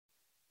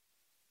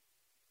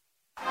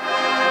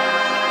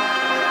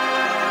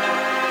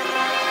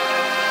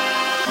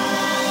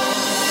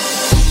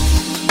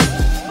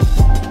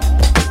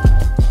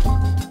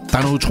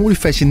er noget utroligt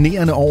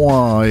fascinerende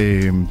over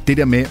det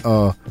der med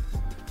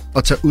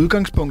at tage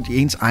udgangspunkt i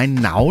ens egen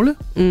navle,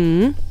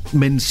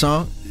 men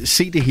så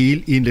se det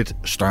hele i en lidt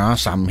større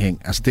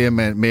sammenhæng. Altså det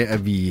med,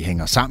 at vi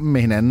hænger sammen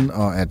med hinanden,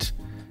 og at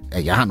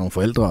jeg har nogle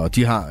forældre, og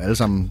de har alle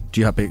sammen.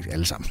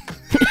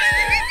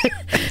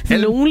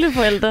 Nogle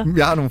forældre.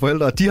 Jeg har nogle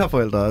forældre, og de har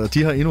forældre, og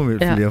de har endnu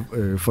flere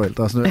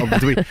forældre. Og sådan noget.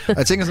 Og, du ved, og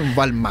jeg tænker sådan,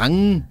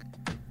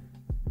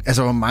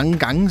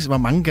 hvor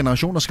mange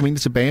generationer skal vi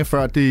egentlig tilbage,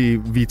 før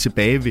vi er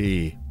tilbage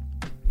ved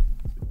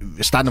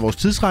starten af vores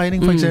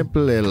tidsregning, for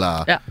eksempel,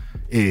 eller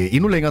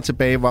endnu længere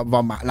tilbage.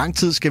 Hvor lang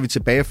tid skal vi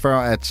tilbage, før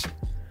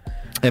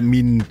at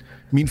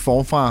min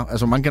forfar,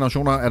 altså hvor mange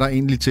generationer er der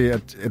egentlig til,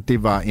 at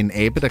det var en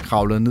abe, der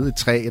kravlede ned i et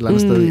træ et eller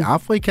andet sted i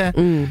Afrika?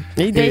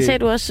 I dag sagde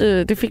du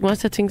også, det fik mig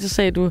også til at tænke, så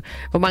sagde du,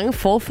 hvor mange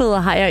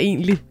forfædre har jeg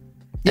egentlig?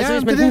 Altså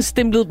hvis man sådan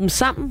stemplede dem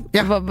sammen,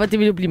 det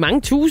ville jo blive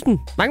mange tusind.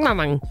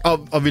 Mange.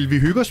 Og vil vi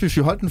hygge os, hvis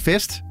vi holdt en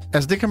fest?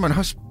 Altså det kan man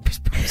også,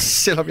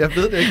 selvom jeg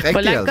ved det ikke rigtigt.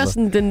 Hvor langt går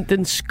sådan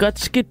den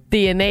skotske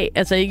DNA,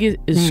 altså ikke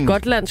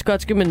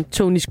Skotland-skotske, men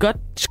Tony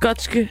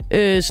Scott-skotske,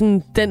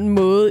 sådan den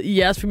måde i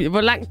jeres familie.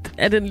 Hvor langt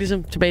er den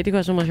ligesom tilbage? Det kan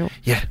også være sjovt.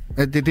 Ja,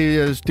 det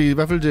er i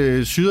hvert fald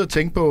det syde at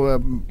tænke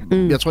på.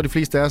 Jeg tror, de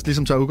fleste af os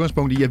ligesom tager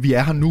udgangspunkt i, at vi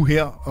er her nu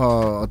her,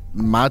 og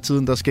meget af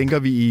tiden, der skænker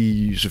vi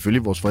i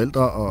selvfølgelig vores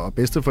forældre og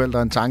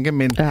bedsteforældre en tanke,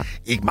 men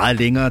ikke meget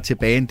længere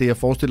tilbage end det. Jeg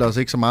forestiller os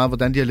ikke så meget,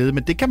 hvordan de har levet,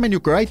 men det kan man jo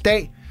gøre i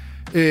dag,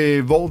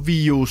 hvor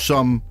vi jo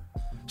som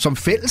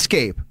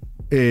fællesskab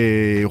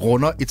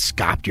runder et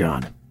skarpt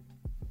hjørne.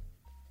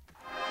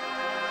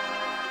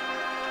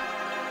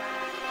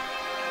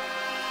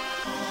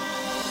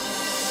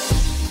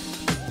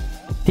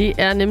 Det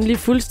er nemlig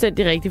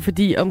fuldstændig rigtigt,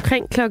 fordi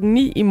omkring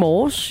 9:00 i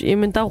morges,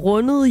 jamen der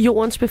rundede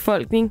jordens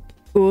befolkning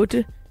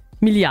 8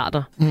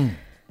 milliarder.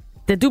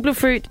 Da du blev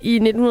født i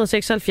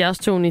 1976,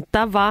 Tony,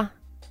 der var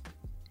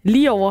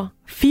lige over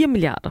 4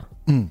 milliarder.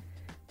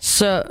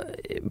 Så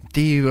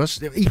det er jo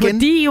også igen,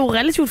 fordi jo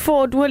relativt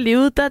få du har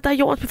levet, der er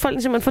jordens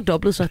befolkning simpelthen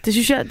fordoblet sig. Det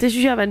synes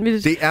jeg er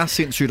vanvittigt. Det er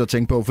sindssygt at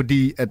tænke på,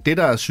 fordi at det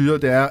der er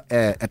syret, det er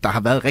at der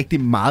har været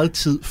rigtig meget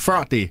tid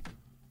før det.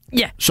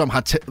 Ja. Som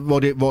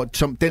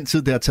som den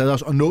tid det har taget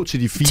os at nå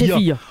til de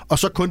 4. Og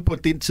så kun på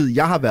den tid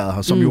jeg har været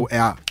her, som jo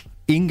er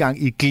ikke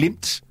engang i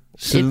glimt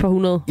siden et par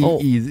hundrede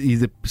år.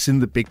 Siden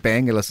The Big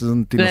Bang eller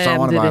siden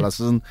dinosaurerne var eller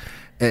siden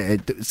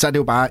så er det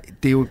jo bare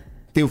det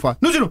er jo fra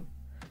nu til nu.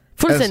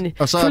 Fuldstændig.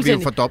 Og så er vi jo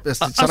fordoblet.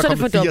 Så er der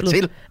kommet 4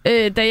 til.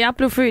 Da jeg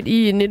blev født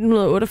i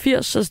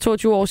 1988, altså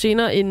 22 år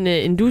senere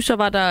end du, så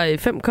var der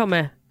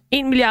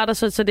 5,1 milliarder,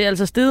 så det er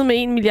altså steget med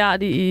 1 milliard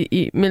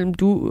mellem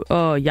du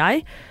og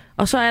jeg.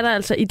 Og så er der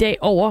altså i dag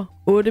over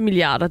 8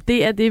 milliarder.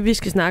 Det er det, vi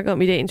skal snakke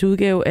om i dagens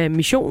udgave af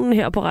Missionen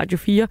her på Radio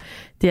 4.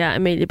 Det er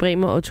Amalie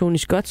Bremer og Tony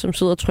Scott, som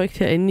sidder trygt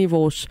herinde i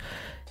vores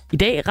i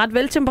dag ret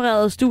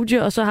veltempererede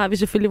studie, og så har vi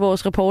selvfølgelig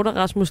vores reporter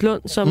Rasmus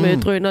Lund, som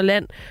drøner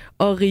land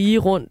og rige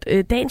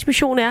rundt. Dagens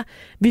mission er, at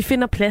vi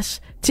finder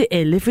plads til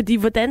alle, fordi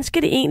hvordan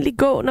skal det egentlig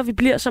gå, når vi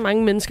bliver så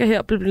mange mennesker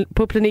her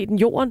på planeten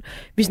Jorden?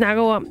 Vi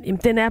snakker jo om,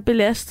 at den er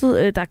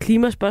belastet, der er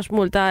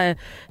klimaspørgsmål, der er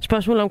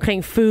spørgsmål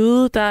omkring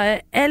føde, der er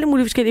alle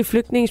mulige forskellige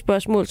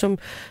flygtningespørgsmål,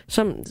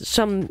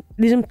 som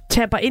ligesom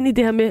tapper ind i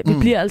det her med, at vi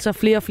bliver altså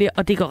flere og flere,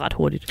 og det går ret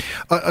hurtigt.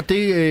 Og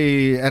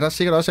det er der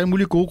sikkert også alle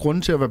mulige gode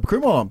grunde til at være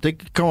bekymret om.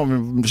 Det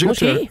kommer vi sikkert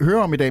til at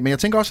høre om i dag, men jeg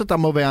tænker også, at der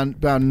må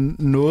være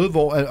noget,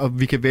 hvor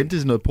vi kan vente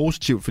til noget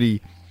positivt,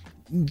 fordi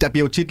der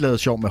bliver jo tit lavet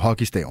sjov med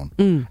hockeystaven.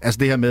 Altså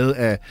det her med,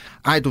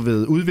 at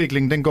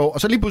udviklingen den går,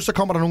 og så lige pludselig så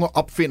kommer der nogen og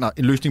opfinder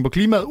en løsning på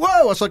klimaet,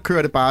 og så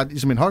kører det bare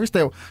ligesom en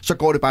hockeystav, så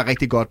går det bare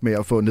rigtig godt med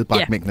at få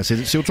nedbragt mængden af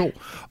CO2.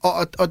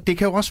 Og det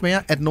kan jo også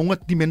være, at nogle af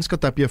de mennesker,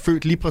 der bliver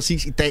født lige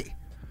præcis i dag,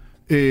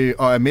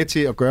 og er med til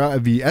at gøre,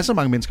 at vi er så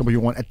mange mennesker på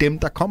jorden, er dem,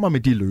 der kommer med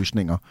de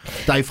løsninger,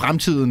 der i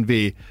fremtiden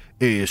vil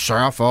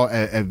sørge for,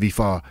 at vi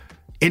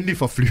endelig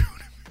får flyvende.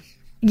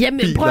 Jamen,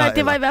 prøv at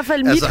det var i hvert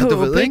fald mit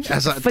håb, ikke?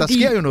 Altså, der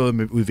sker jo noget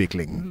med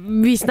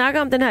udviklingen. Vi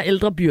snakker om den her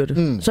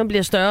ældrebyrde, som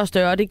bliver større og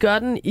større, og det gør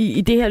den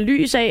i det her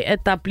lys af, at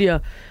der bliver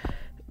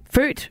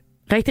født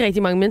rigtig,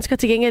 rigtig mange mennesker.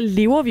 Til gengæld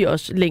lever vi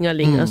også længere og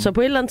længere. Så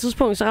på et eller andet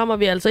tidspunkt, så rammer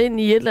vi altså ind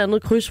i et eller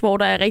andet kryds, hvor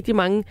der er rigtig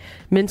mange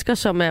mennesker,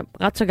 som er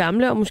ret så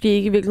gamle, og måske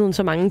ikke i virkeligheden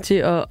så mange til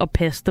at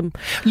passe dem.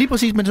 Lige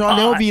præcis, men så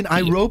laver vi en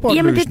iRobot-løsning.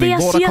 Jamen det er det,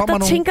 jeg siger, der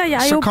tænker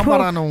jeg jo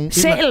på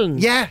sælen.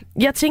 Ja.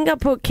 Jeg tænker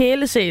på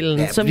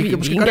kælesælen, som vi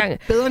måske engang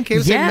bedre end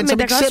kælesælen, men der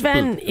kan også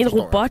være en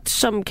robot,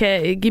 som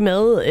kan give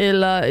mad,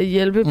 eller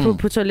hjælpe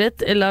på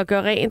toilet, eller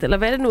gøre rent, eller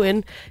hvad det nu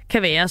end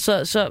kan være.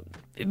 Så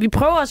vi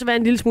prøver også at være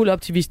en lille smule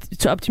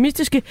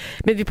optimistiske,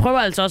 men vi prøver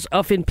altså også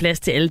at finde plads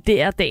til alle.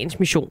 Det er dagens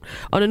mission.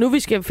 Og når nu vi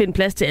skal finde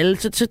plads til alle,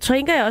 så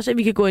tænker jeg også, at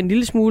vi kan gå en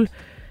lille smule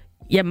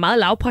meget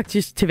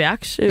lavpraktisk til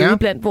værks ude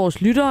blandt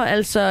vores lyttere.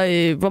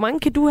 Altså, hvor mange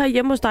kan du have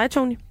hjemme hos dig,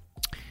 Tony?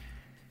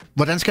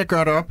 Hvordan skal jeg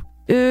gøre det op?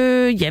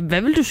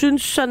 Hvad vil du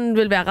synes sådan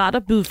vil være ret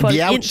at byde folk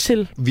ind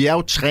til? Vi er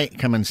jo 3,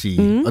 kan man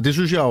sige. Og det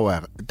synes jeg jo er...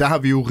 Der har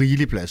vi jo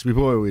rigelig plads. Vi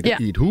bor jo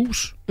i et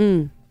hus,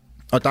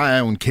 og der er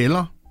jo en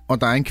kælder,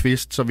 og der er en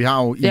kvist, så vi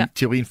har jo i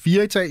teorien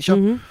 4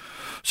 etager.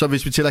 Så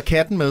hvis vi tæller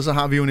katten med, så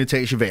har vi jo en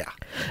etage hver.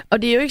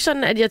 Og det er jo ikke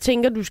sådan, at jeg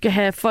tænker, at du skal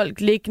have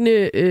folk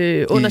liggende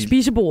under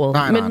spisebordet.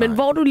 Nej. Men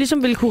hvor du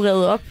ligesom vil kunne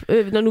redde op,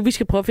 når nu vi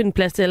skal prøve at finde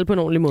plads til alle på en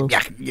ordentlig måde.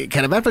 Jeg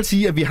kan da i hvert fald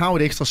sige, at vi har jo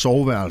et ekstra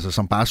soveværelse,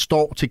 som bare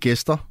står til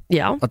gæster.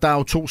 Ja. Og der er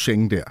jo 2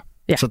 senge der.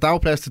 Ja. Så der er jo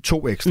plads til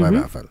 2 ekstra i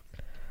hvert fald.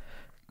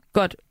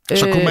 Godt.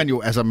 Så kunne man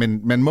jo,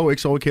 men man må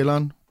ikke sove i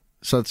kælderen.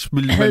 Så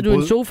havde du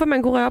en sofa,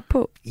 man kunne røre op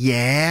på?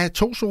 Ja,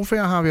 2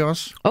 sofaer har vi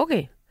også.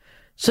 Okay.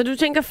 Så du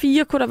tænker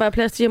 4 kunne der være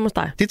plads til hjemme hos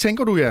dig? Det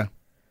tænker du, ja.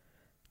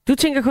 Du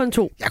tænker kun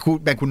 2?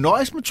 Man kunne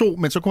nøjes med 2,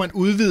 men så kunne man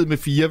udvide med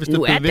 4, hvis det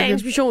blev Nu er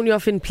dagens mission jo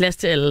at finde plads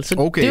til alle. Så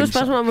okay, det er jo et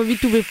spørgsmål om,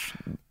 hvorvidt du vil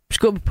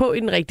skubbe på i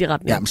den rigtige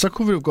retning. Jamen, så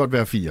kunne vi jo godt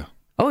være 4.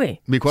 Okay.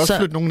 Vi kunne også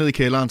flytte nogen ned i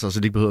kælderen, så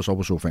de ikke behøver at sove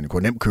på sofaen. Jeg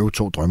kunne nemt købe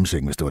 2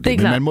 drømmesenge, hvis det var det.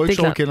 Men man må ikke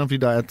sove i kælderen, fordi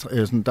der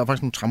er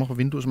faktisk nogle tremmer fra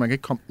vinduet, så man kan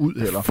ikke komme ud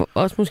heller.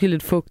 Også måske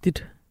lidt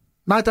fugtigt.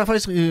 Nej, der er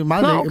faktisk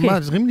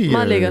meget rimelig...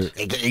 Meget lækkert.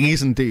 Ikke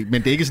sådan det,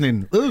 men det er ikke sådan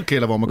en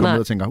kælder, hvor man kommer ned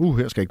og tænker,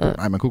 her skal jeg ikke bo.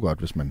 Nej, man kunne godt,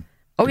 hvis man...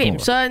 Okay,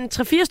 så en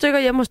 3-4 stykker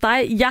hjemme hos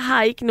dig. Jeg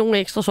har ikke nogen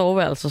ekstra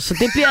soveværelser, så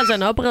det bliver altså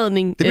en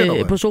opredning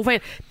på sofaen.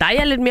 Der er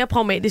jeg lidt mere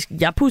pragmatisk.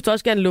 Jeg puster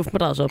også gerne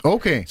luftmadras op.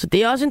 Okay. Så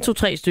det er også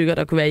en 2-3 stykker,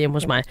 der kunne være hjemme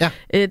hos mig. Ja.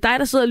 Dig,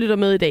 der sidder og lytter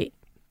med i dag.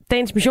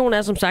 Dagens mission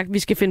er som sagt, at vi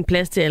skal finde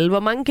plads til alle. Hvor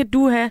mange kan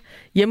du have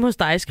hjemme hos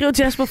dig? Skriv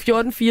til os på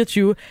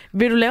 1424.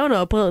 Vil du lave en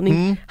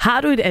opredning?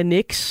 Har du et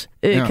annex?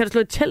 Kan du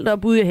slå et telt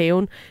op ude i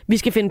haven? Vi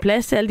skal finde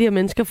plads til alle de her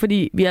mennesker,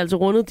 fordi vi har altså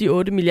rundet de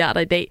 8 milliarder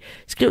i dag.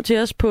 Skriv til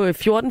os på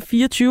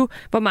 1424.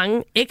 Hvor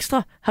mange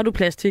ekstra har du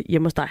plads til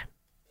hjemme hos dig?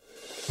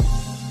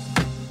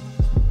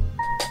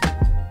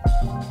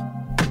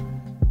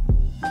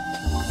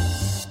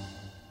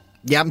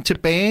 Jamen,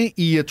 tilbage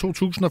i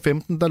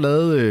 2015, der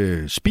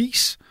lavede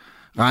Spis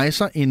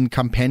Rejser en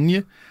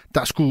kampagne,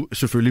 der skulle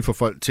selvfølgelig få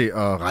folk til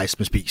at rejse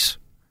med Spis.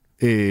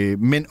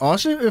 Men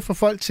også få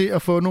folk til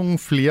at få nogle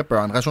flere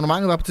børn.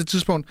 Resonemanget var på det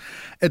tidspunkt,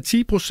 at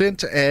 10%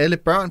 af alle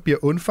børn bliver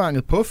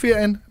undfanget på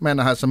ferien. Man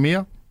har altså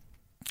mere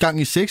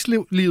gang i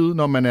sexlivet,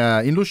 når man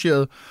er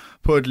indlogeret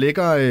på et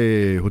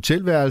lækker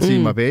hotelværelse i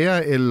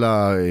Marbella,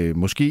 eller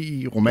måske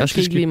i romantiske...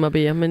 Måske ikke i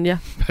Marbella, men ja.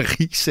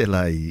 Paris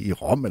eller i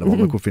Rom, eller hvor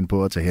man kunne finde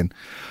på at tage hen.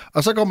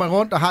 Og så går man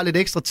rundt og har lidt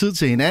ekstra tid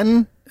til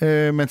hinanden.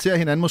 Man ser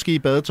hinanden måske i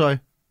badetøj,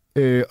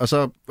 og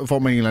så får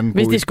man en eller anden...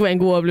 Hvis det skulle være en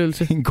god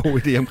oplevelse. En god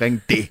idé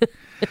omkring det.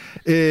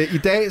 I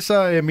dag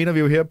så mener vi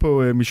jo her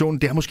på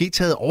missionen, det har måske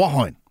taget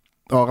overhøjden.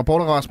 Og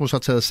reporter Rasmus har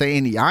taget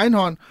sagen i egen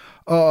hånd.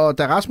 Og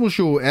da Rasmus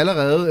jo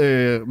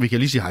allerede... vi kan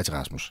lige sige hej til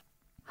Rasmus.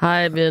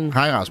 Hej, ven.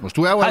 Hej, Rasmus.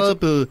 Du er jo allerede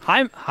blevet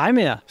hej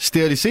med jer.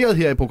 Steriliseret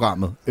her i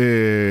programmet.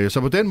 Så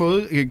på den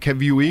måde kan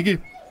vi jo ikke...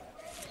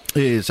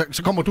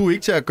 Så kommer du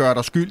ikke til at gøre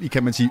dig skyld i,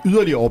 kan man sige,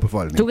 yderligere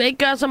overbefolkning. Du kan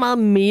ikke gøre så meget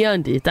mere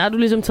end det. Der har du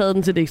ligesom taget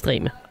den til det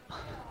ekstreme.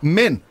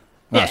 Men,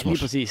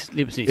 Rasmus, ja,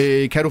 lige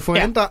præcis. Kan du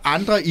forhindre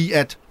andre i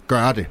at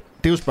gøre det?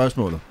 Det er jo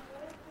spørgsmålet.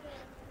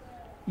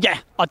 Ja,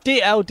 og det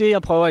er jo det,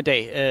 jeg prøver i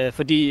dag.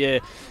 Fordi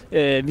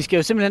vi skal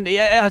jo simpelthen...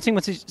 Jeg har tænkt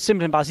mig til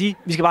simpelthen bare at sige,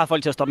 vi skal bare have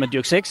folk til at stoppe med at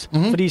dyrke sex.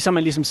 Fordi så er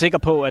man ligesom sikker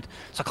på, at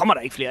så kommer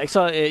der ikke flere. Ikke?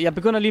 Så jeg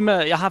begynder lige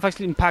med... Jeg har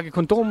faktisk en pakke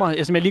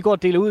kondomer, som jeg lige går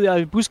og deler ud. Jeg er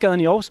i busgaden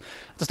i Aarhus.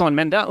 Der står en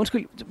mand der.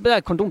 Undskyld, der er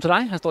et kondom til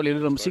dig. Han står lige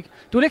lidt om musik.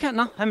 Du vil ikke have...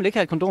 Nå, han vil ikke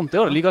have et kondom. Det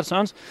var da lige godt,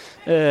 Sørens.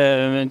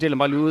 Deler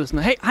mig lige ud.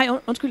 Sådan, hej,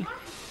 undskyld.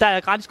 Der er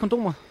gratis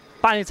kondomer.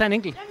 Bare lige tage en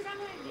enkelt.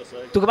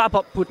 Du kan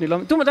bare putte den i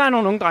lommen. Der er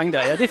nogle unge drenge der,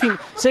 ja. Det er fint.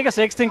 Sikker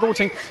sex, det er en god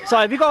ting.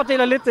 Så vi går og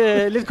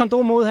deler lidt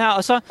kondom ud her,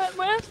 og så...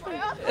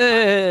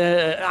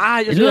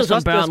 det lyder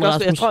som børn,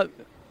 Rasmus.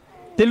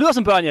 Det lyder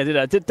som børn, ja,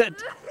 det der.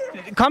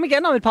 Kom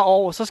igen om et par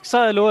år,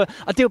 så lover jeg.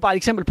 Og det er jo bare et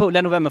eksempel på,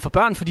 lad nu være med for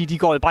børn, fordi de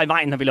går bare i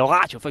vejen, når vi laver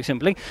radio, for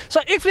eksempel. Ikke? Så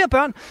ikke flere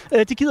børn,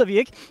 det gider vi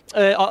ikke.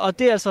 Og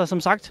det er altså, som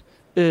sagt...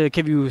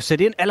 kan vi jo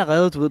sætte ind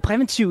allerede,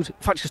 præventivt.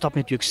 Folk skal stoppe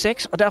med at dyrke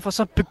sex, og derfor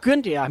så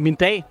begyndte jeg min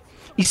dag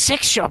i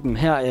sexshoppen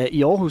her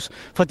i Aarhus,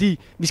 fordi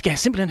vi skal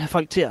simpelthen have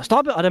folk til at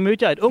stoppe, og der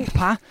mødte jeg et ungt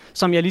par,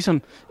 som jeg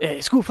ligesom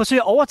skulle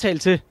forsøge at overtale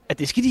til, at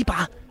det skal de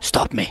bare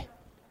stoppe med.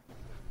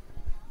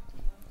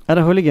 Er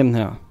der hul igennem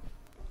her?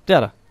 Det er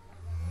der.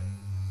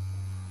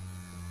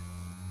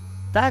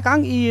 Der er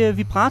gang i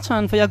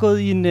vibratoren, for jeg er gået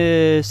i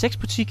en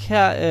sexbutik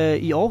her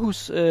i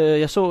Aarhus.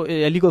 Jeg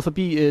er lige gået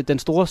forbi den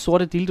store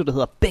sorte dildo, der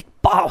hedder Big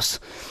Boss.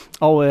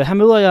 Og her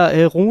møder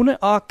jeg Rune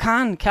og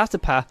Karen,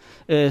 kærestepar,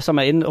 som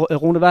er inde.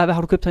 Rune, hvad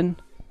har du købt herinde?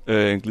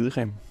 En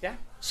glidecreme. Ja.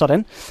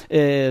 Sådan.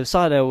 Så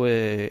er der jo,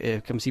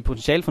 kan man sige,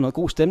 potentiale for noget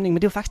god stemning,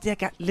 men det er jo faktisk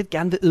det, jeg lidt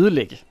gerne vil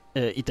ødelægge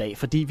i dag,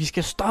 fordi vi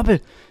skal stoppe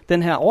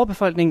den her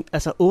overbefolkning.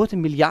 Altså 8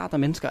 milliarder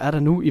mennesker er der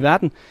nu i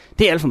verden.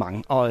 Det er alt for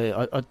mange,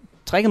 og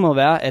tricket må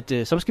være,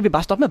 at så skal vi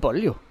bare stoppe med at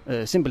bolle jo,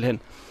 simpelthen.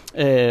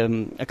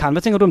 Karen,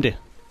 hvad tænker du om det?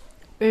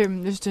 Jeg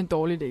synes, det er en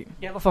dårlig idé.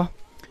 Ja, hvorfor?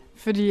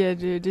 Fordi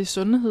at, det er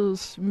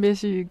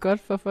sundhedsmæssigt godt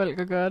for folk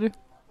at gøre det.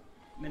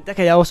 Men der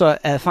kan jeg jo så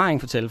af erfaring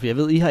fortælle, for jeg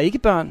ved, I har ikke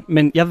børn,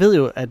 men jeg ved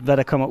jo, at hvad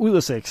der kommer ud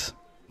af sex,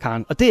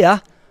 Karen, og det er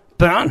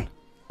børn.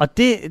 Og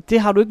det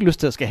har du ikke lyst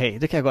til at skal have,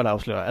 det kan jeg godt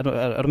afsløre.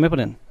 Er du med på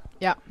den?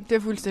 Ja, det er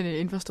jeg fuldstændig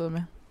indforstået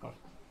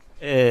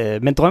med.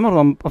 Men drømmer du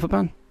om at få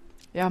børn?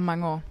 Jeg har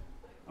mange år.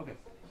 Okay.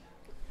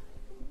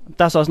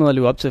 Der er så også noget at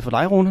leve op til for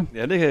dig, Rune.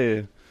 Ja, det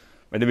kan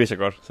men det vidste jeg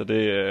godt, så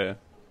det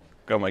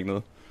gør mig ikke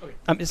noget. Okay.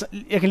 Jamen,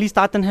 jeg kan lige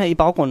starte den her i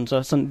baggrunden,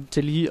 så sådan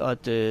til lige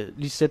at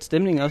lige sætte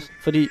stemningen også,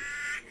 fordi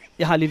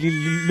jeg har lige et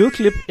lille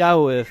lydklip. Jeg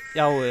er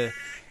jo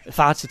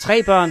far til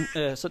 3 børn,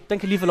 så den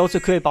kan lige få lov til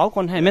at køre i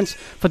baggrunden her imens,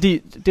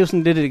 fordi det er jo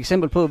sådan lidt et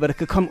eksempel på, hvad der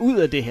kan komme ud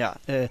af det her.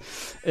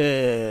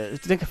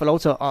 Den kan få lov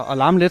til at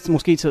larme lidt,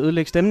 måske til at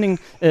ødelægge stemningen.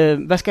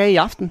 Hvad skal I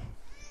aften?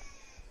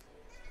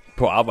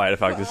 På arbejde,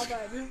 faktisk.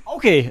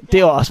 Okay, det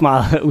er også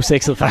meget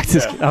usekset,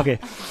 faktisk. Okay.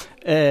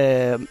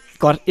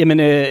 Godt, jamen,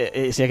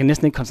 så jeg kan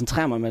næsten ikke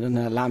koncentrere mig med den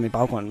her larm i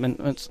baggrunden,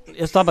 men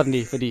jeg stopper den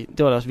lige, fordi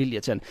det var da også vildt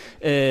irriterende.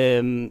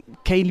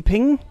 Kan I lide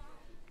penge?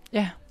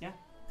 Ja.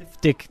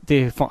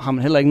 Det har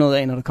man heller ikke noget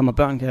af, når der kommer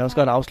børn, kan jeg også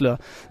godt afsløre.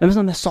 Hvad med sådan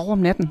noget med at sove om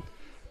natten?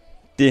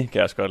 Det kan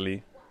jeg også godt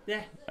lide.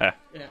 Ja.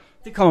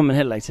 Det kommer man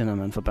heller ikke til, når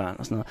man får børn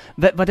og sådan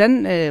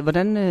noget.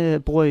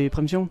 Hvordan bruger I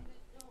prævention?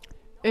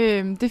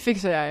 Det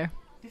fikser jeg.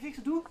 Det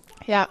fikser du?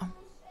 Ja.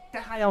 Der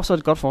har jeg også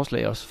et godt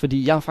forslag også,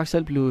 fordi jeg har faktisk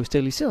selv blevet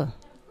steriliseret.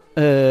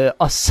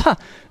 Og så,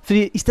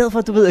 fordi i stedet for,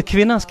 at du ved, at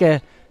kvinder skal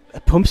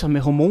pumpe sig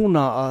med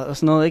hormoner og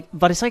sådan noget, ikke?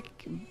 Var det så ikke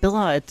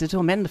bedre, at det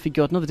var manden, der fik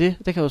gjort noget ved det?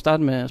 Det kan jeg jo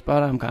starte med at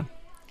spørge dig om, Karen.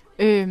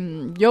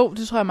 Jo,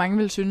 det tror jeg, mange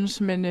vil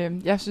synes,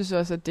 men jeg synes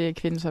også, at det er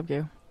kvindens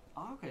opgave.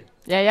 Okay.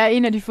 Ja, jeg er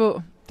en af de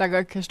få, der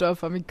godt kan stå op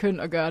for mit køn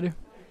og gøre det.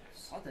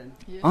 Sådan.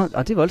 Yes.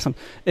 Det er voldsomt.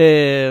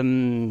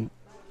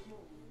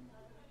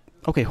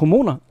 Okay,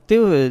 hormoner, det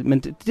er jo, men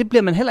det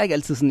bliver man heller ikke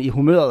altid sådan i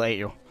humøret af,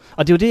 jo.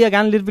 Og det er jo det, jeg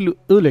gerne lidt vil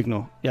ødelægge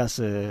nu,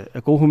 jeres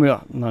gode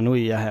humør, når nu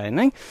I er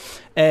herinde, ikke?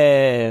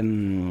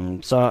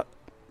 Så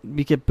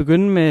vi kan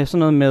begynde med sådan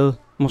noget med,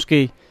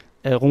 måske,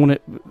 Rune,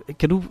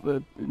 kan du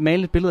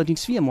male et billede af din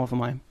svigermor for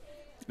mig?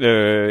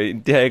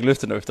 Det har jeg ikke lyst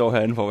til, når vi står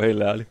herinde, for at være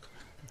helt ærlig.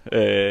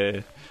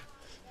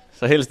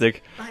 Så helst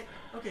ikke. Nej,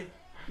 okay.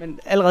 Men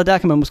allerede der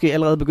kan man måske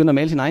allerede begynde at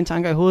male sine egne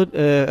tanker i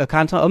hovedet. Og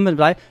Karen, så omvendt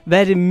dig.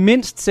 Hvad er det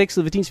mindst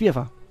sexede ved din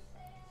svigerfar?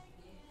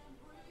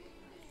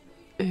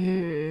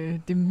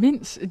 Det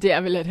mindst, det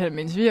er vel at have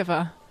min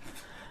svigerfar.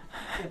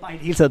 Det er bare i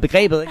det hele taget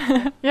begrebet, ikke?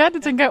 Ja,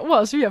 det tænker jeg,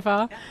 ordet svigerfar.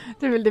 Ja.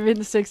 Det er vel det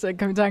mindst sexede, jeg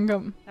kan komme i tanke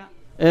om.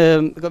 Ja.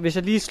 Hvis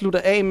jeg lige slutter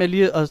af med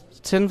lige at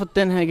tænde for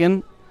den her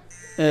igen.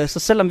 Så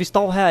selvom vi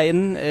står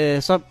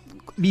herinde, så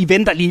vi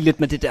venter lige lidt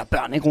med det der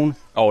børn, ikke, Rune?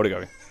 Det gør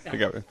vi. Ja. Det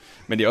gør vi.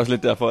 Men det er også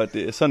lidt derfor, at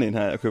det er sådan en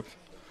her, jeg har købt.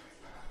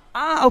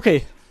 Okay.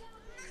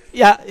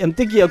 Ja, jamen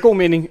det giver god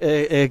mening. Der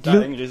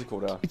er ingen risiko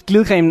der.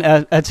 Glidecremen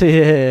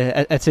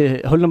er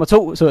til hul nummer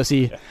 2, så at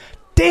sige. Ja.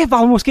 Det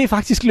var jo måske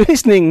faktisk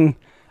løsningen.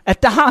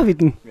 At der har vi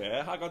den. Ja,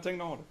 jeg har godt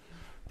tænkt over det.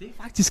 Det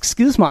er faktisk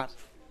skidesmart.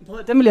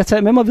 Den vil jeg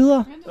tage med mig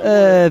videre.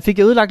 Fik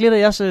jeg ødelagt lidt af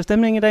jeres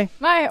stemning i dag?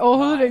 Nej,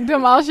 overhovedet ikke. Det var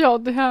meget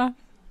sjovt, det her.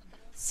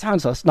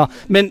 Sounds også. Nå,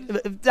 men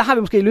der har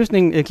vi måske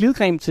løsningen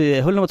glidecreme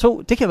til hul nummer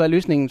 2. Det kan være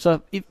løsningen. Så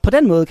på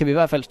den måde kan vi i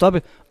hvert fald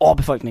stoppe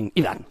overbefolkningen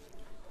i verden.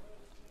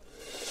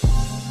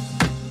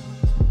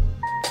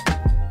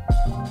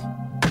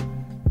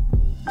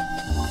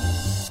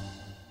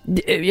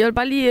 Jeg vil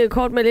bare lige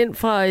kort melde ind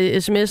fra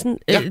sms'en.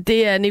 Ja.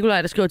 Det er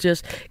Nikolaj, der skriver til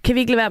os. Kan vi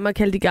ikke lade være med at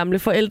kalde de gamle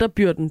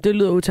forældrebyrden? Det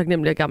lyder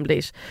utaknemmeligt og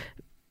gammeldags.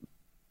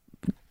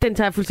 Den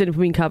tager jeg fuldstændig på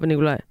min kappe,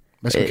 Nikolaj.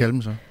 Hvad skal vi kalde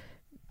dem så?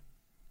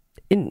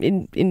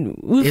 En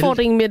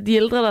udfordring med de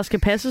ældre, der skal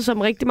passe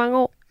som rigtig mange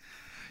år.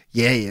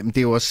 Ja, men det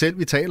er jo os selv,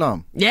 vi taler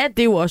om. Ja, det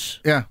er jo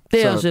os. Ja,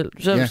 det er jo selv.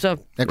 Så, jeg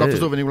kan godt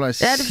forstå, hvad Nikolaj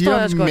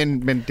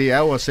siger, men det er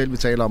jo os selv, vi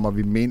taler om, og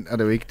vi mener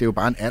det jo ikke. Det er jo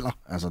bare en alder.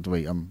 Altså, du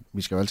ved,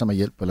 vi skal jo alle sammen have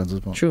hjælp på et eller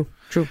andet tidspunkt.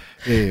 True.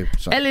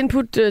 Al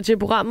input til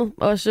programmet,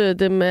 også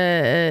dem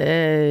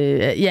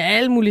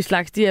alle mulige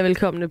slags, de er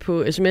velkomne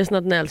på sms'en,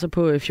 og den er altså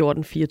på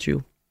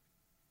 1424.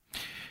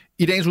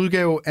 I dagens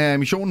udgave af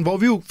missionen, hvor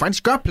vi jo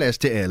faktisk gør plads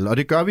til alle, og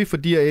det gør vi,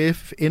 fordi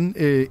FN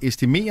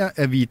estimerer,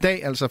 at vi i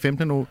dag, altså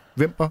 15.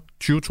 november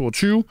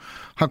 2022,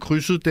 har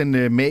krydset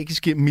den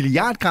magiske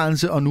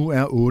milliardgrænse, og nu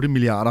er 8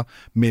 milliarder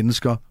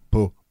mennesker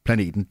på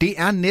planeten. Det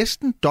er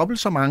næsten dobbelt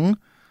så mange,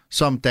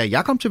 som da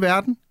jeg kom til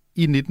verden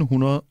i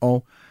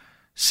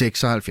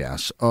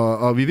 1976.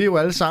 Og vi ved jo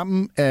alle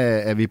sammen,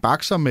 at vi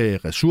bakser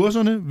med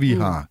ressourcerne, vi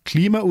har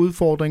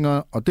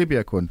klimaudfordringer, og det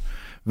bliver kun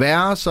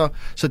værre. Så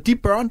de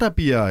børn, der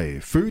bliver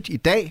født i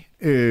dag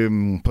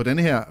på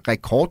denne her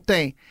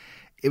rekorddag,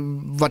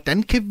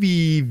 hvordan kan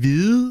vi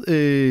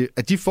vide,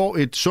 at de får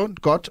et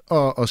sundt, godt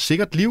og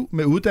sikkert liv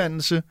med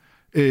uddannelse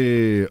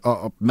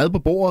og mad på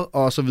bordet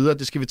og så videre?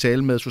 Det skal vi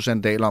tale med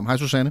Susanne Dahl om. Hej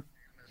Susanne.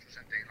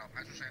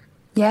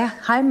 Ja,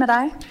 hej med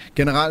dig.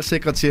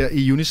 Generalsekretær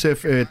i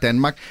UNICEF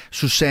Danmark.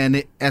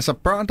 Susanne, altså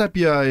børn, der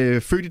bliver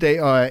født i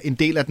dag og er en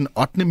del af den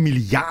 8.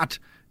 milliard,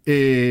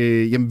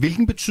 jamen,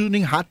 hvilken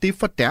betydning har det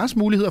for deres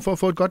muligheder for at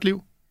få et godt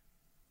liv?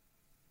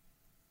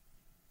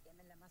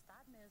 Jamen, lad mig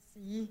starte med at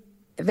sige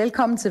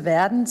velkommen til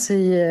verden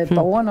til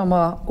borger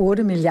nummer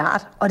 8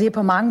 milliard. Og det er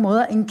på mange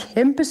måder en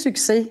kæmpe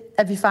succes,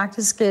 at vi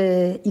faktisk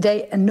i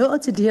dag er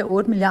nået til de her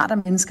 8 milliarder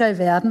mennesker i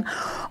verden.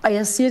 Og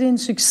jeg siger, det er en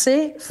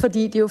succes,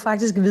 fordi det jo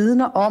faktisk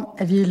vidner om,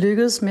 at vi er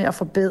lykkedes med at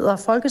forbedre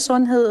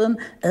folkesundheden,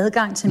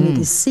 adgang til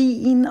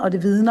medicin, og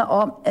det vidner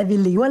om, at vi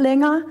lever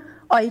længere.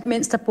 Og ikke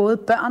mindst, at både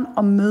børn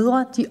og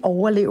mødre, de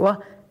overlever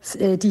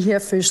de her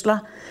fødsler.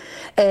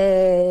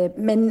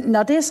 Men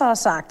når det så er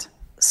sagt,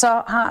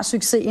 så har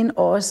succesen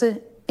også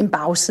en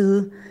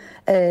bagside.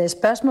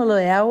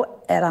 Spørgsmålet er jo,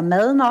 er der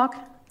mad nok?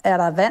 Er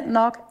der vand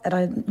nok? Er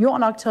der jord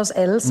nok til os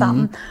alle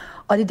sammen?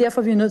 Og det er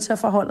derfor, vi er nødt til at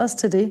forholde os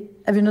til det.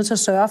 At vi er nødt til at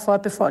sørge for,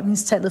 at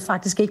befolkningstallet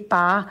faktisk ikke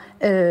bare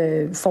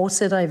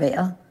fortsætter i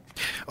vejret.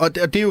 Og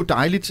det er jo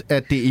dejligt,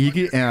 at det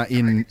ikke er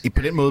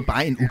på den måde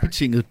bare en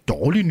ubetinget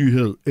dårlig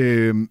nyhed.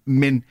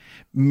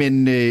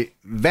 Men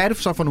hvad er det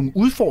så for nogle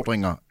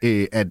udfordringer,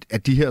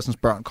 at de her sådan,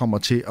 børn kommer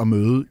til at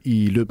møde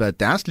i løbet af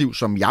deres liv,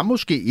 som jeg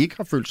måske ikke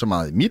har følt så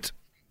meget i mit?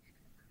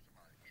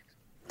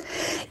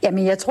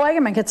 Jamen, jeg tror ikke,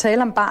 at man kan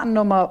tale om barn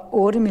nummer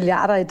 8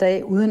 milliarder i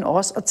dag, uden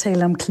også at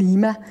tale om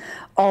klima.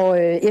 Og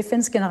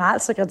FN's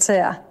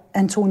generalsekretær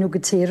Antonio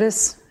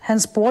Guterres, han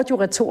spurgte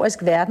jo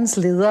retorisk verdens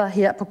ledere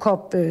her på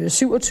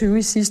COP27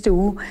 i sidste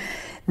uge.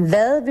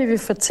 Hvad vil vi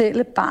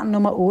fortælle barn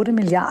nummer 8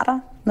 milliarder,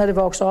 når det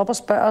vokser op og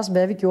spørger os,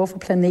 hvad vi gjorde for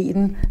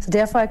planeten? Så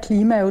derfor er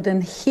klima jo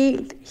den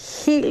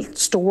helt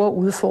store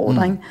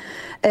udfordring.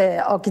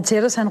 Og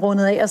Guterres han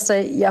rundede af og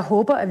sagde, jeg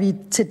håber, at vi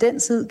til den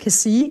tid kan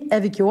sige,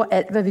 at vi gjorde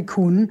alt, hvad vi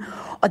kunne.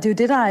 Og det er jo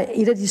det, der er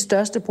et af de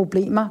største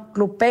problemer.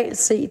 Globalt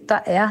set, der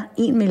er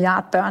 1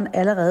 milliard børn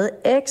allerede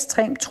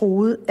ekstremt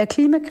truet af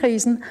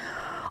klimakrisen.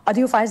 Og det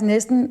er jo faktisk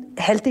næsten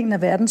halvdelen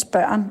af verdens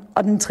børn.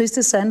 Og den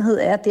triste sandhed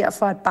er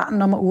derfor, at barn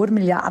nummer 8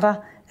 milliarder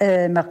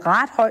med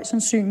ret høj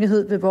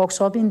sandsynlighed vil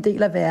vokse op i en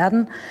del af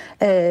verden,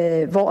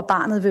 hvor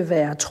barnet vil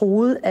være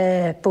truet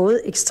af både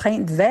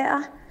ekstremt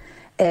vejr,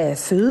 af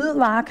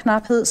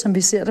fødevareknaphed, som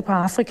vi ser det på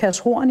Afrikas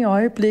Horn i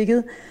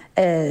øjeblikket,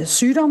 af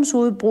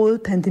sygdomsudbrud,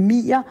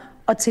 pandemier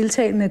og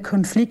tiltagende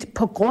konflikt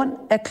på grund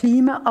af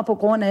klima og på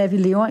grund af, at vi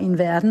lever i en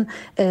verden,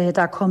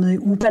 der er kommet i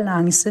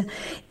ubalance.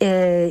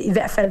 I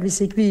hvert fald,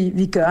 hvis ikke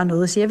vi gør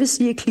noget. Så jeg vil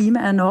sige, at klima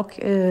er nok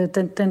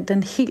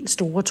den helt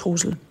store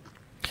trussel.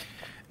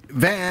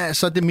 Hvad er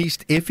så det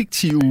mest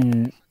effektive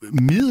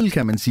middel,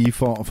 kan man sige,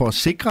 for at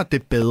sikre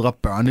det bedre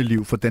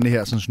børneliv for denne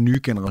her sådan, nye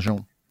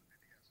generation?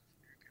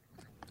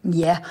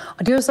 Ja,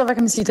 og det er jo så, hvad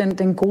kan man sige,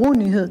 den gode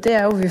nyhed, det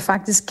er jo, at vi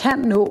faktisk kan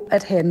nå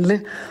at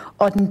handle.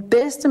 Og den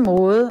bedste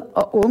måde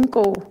at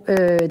undgå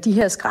de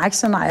her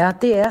skrækscenarier,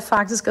 det er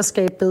faktisk at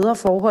skabe bedre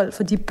forhold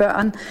for de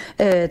børn,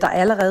 der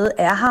allerede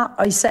er her,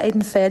 og især i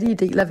den fattige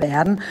del af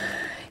verden.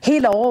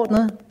 Helt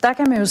overordnet, der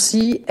kan man jo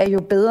sige, at jo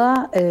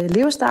bedre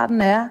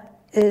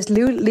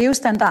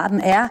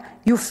levestandarden er,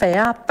 jo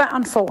færre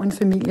børn får en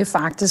familie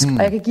faktisk.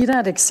 Og jeg kan give dig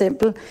et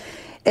eksempel.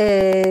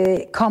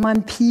 Kommer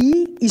en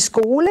pige i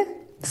skole,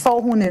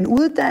 får hun en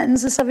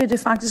uddannelse, så vil det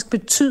faktisk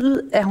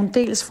betyde, at hun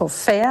dels får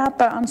færre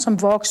børn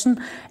som voksen,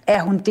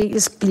 at hun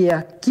dels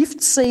bliver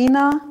gift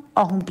senere,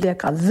 og hun bliver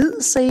gravid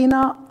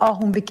senere, og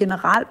hun vil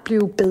generelt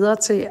blive bedre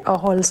til at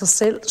holde sig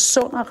selv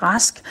sund og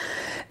rask.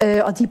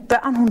 Og de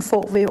børn, hun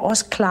får, vil jo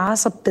også klare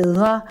sig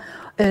bedre.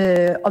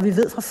 Og vi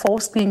ved fra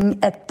forskningen,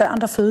 at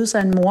børn, der fødes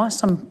af en mor,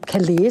 som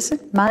kan læse,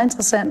 meget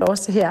interessant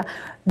også det her,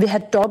 vil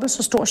have dobbelt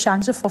så stor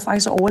chance for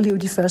faktisk at overleve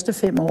de første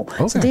 5 år.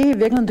 Okay. Så det er i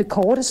virkeligheden det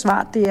korte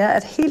svar, det er,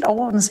 at helt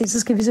overordnet set, så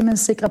skal vi simpelthen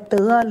sikre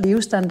bedre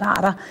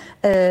levestandarder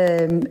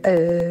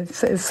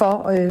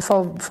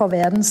for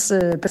verdens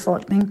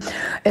befolkning.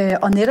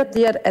 Og netop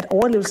det, at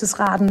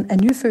overlevelsesraten af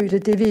nyfødte,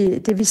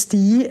 det vil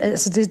stige,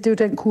 altså det er jo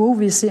den kurve,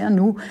 vi ser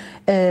nu,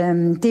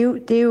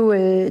 det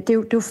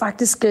er jo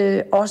faktisk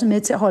også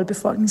med til at holde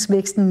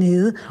befolkningsvæksten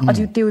nede. Og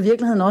det er jo i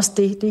virkeligheden også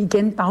det. Det er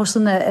igen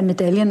bagsiden af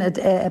medaljen,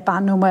 at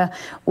barn nummer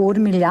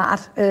 8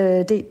 milliard.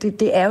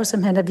 Det er jo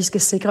simpelthen, at vi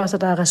skal sikre os,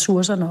 at der er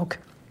ressourcer nok.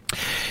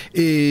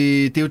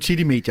 Det er jo tit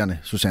i medierne,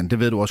 Susanne, det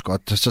ved du også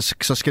godt.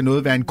 Så skal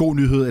noget være en god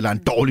nyhed eller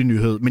en dårlig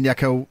nyhed. Men jeg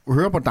kan jo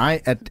høre på dig,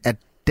 at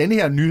denne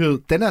her nyhed,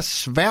 den er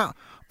svær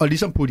at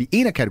ligesom putte i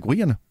en af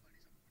kategorierne.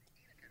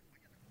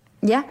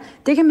 Ja,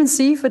 det kan man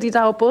sige, fordi der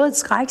er jo både et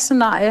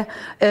skrækscenarie,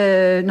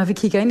 når vi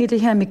kigger ind i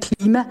det her med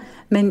klima,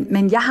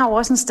 men jeg har jo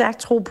også en stærk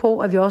tro på,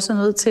 at vi også er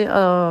nødt til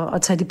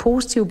at tage de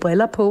positive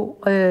briller på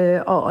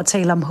og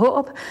tale om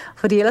håb,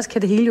 fordi ellers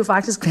kan det hele jo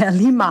faktisk være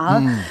lige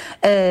meget.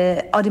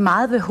 Og det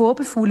meget ved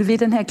håbefulde ved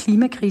den her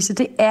klimakrise,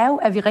 det er jo,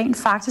 at vi rent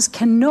faktisk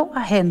kan nå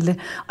at handle,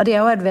 og det er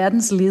jo, at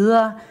verdens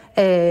ledere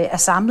er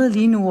samlet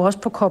lige nu også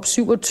på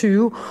COP27.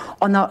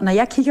 Og når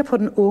jeg kigger på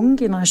den unge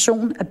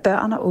generation af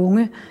børn og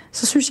unge,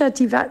 så synes jeg, at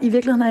de i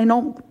virkeligheden er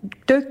enormt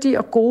dygtige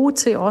og gode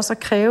til også at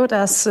kræve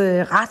deres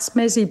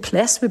retsmæssige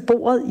plads ved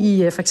bordet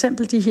i for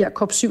eksempel de her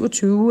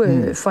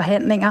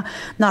COP27-forhandlinger,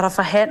 når der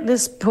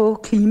forhandles på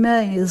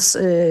klimaets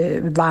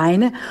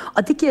vegne.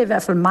 Og det giver i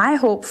hvert fald mig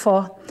håb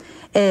for,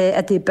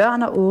 at det er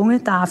børn og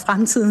unge, der er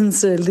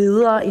fremtidens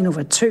ledere,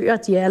 innovatører.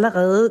 De er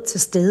allerede til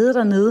stede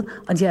dernede,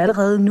 og de har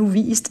allerede nu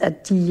vist,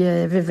 at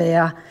de vil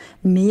være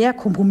mere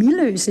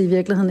kompromisløse i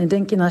virkeligheden end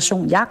den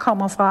generation, jeg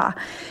kommer fra,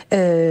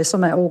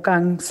 som er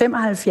årgang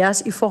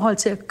 75, i forhold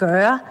til at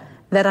gøre,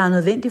 hvad der er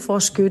nødvendigt for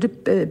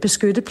at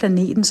beskytte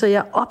planeten. Så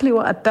jeg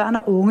oplever, at børn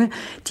og unge,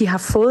 de har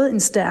fået en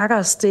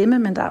stærkere stemme,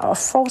 men der er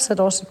fortsat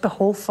også et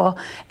behov for,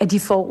 at de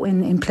får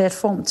en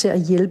platform til at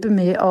hjælpe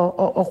med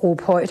at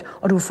råbe højt.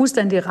 Og du er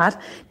fuldstændig ret.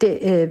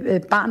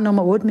 Barn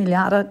nummer 8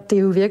 milliarder, det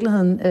er jo i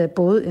virkeligheden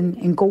både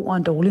en god og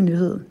en dårlig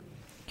nyhed.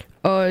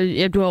 Og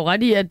ja, du har jo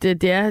ret i, at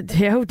det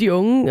er jo de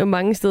unge,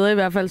 mange steder i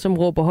hvert fald, som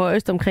råber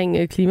højest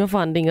omkring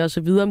klimaforandringer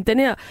osv. Men den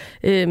her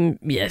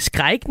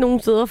skræk nogle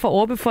steder for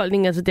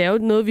overbefolkningen, altså det er jo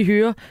noget, vi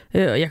hører,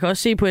 og jeg kan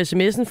også se på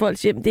sms'en, folk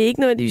siger, at det er ikke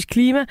nødvendigvis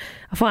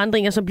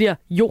klimaforandringer, som bliver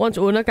jordens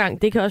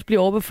undergang. Det kan også blive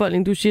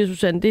overbefolkning. Du siger,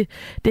 Susanne, det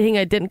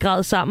hænger i den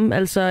grad sammen.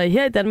 Altså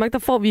her i Danmark, der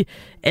får vi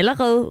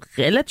allerede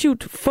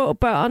relativt få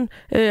børn.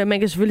 Man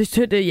kan selvfølgelig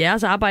støtte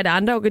jeres arbejde af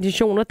andre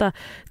organisationer,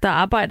 der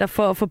arbejder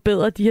for at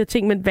forbedre de her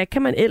ting, men hvad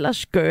kan man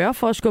ellers gøre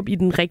for at skubbe i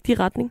den rigtige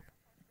retning?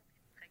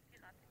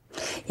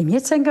 Jamen,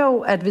 jeg tænker jo,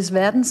 at hvis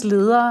verdens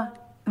ledere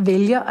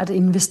vælger at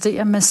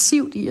investere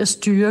massivt i at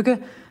styrke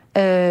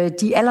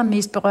de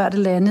allermest berørte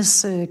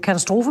landes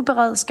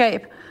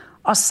katastrofeberedskab,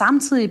 og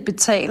samtidig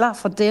betaler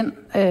for den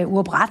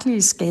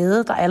uoprettelige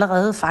skade, der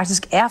allerede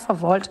faktisk er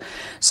forvoldt,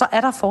 så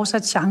er der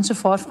fortsat chance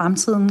for, at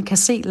fremtiden kan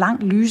se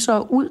langt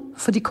lysere ud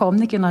for de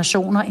kommende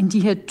generationer end de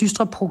her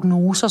dystre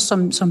prognoser,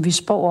 som vi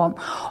spår om.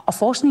 Og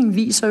forskningen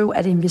viser jo,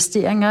 at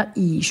investeringer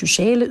i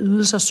sociale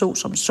ydelser,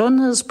 såsom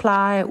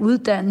sundhedspleje,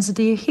 uddannelse,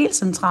 det er helt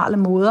centrale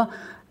måder,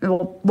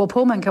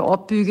 hvorpå man kan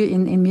opbygge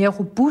en mere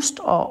robust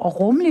og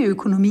rummelig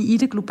økonomi i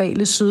det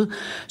globale syd,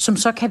 som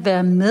så kan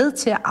være med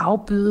til at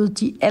afbøde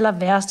de aller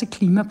værste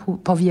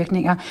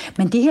klimapåvirkninger.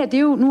 Men det her, det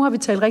er jo, nu har vi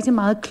talt rigtig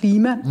meget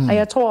klima, og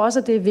jeg tror også,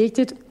 at det er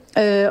vigtigt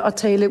at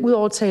tale, ud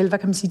over at tale, hvad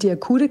kan man sige, de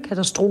akutte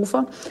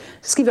katastrofer,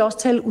 så skal vi også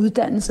tale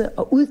uddannelse.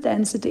 Og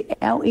uddannelse, det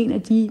er jo en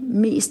af de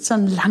mest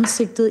sådan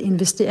langsigtede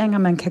investeringer,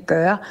 man kan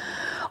gøre.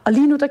 Og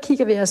lige nu, der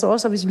kigger vi altså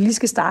også, og hvis vi lige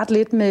skal starte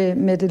lidt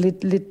med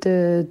det lidt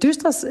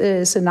dystre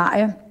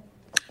scenarie,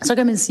 så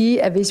kan man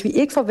sige, at hvis vi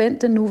ikke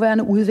forventer den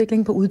nuværende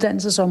udvikling på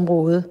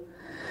uddannelsesområdet,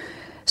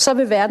 så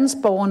vil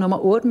verdensborger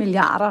nummer 8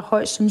 milliarder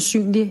højst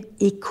sandsynligt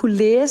ikke kunne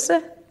læse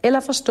eller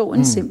forstå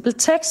en simpel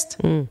tekst,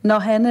 når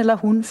han eller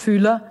hun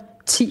fylder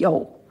 10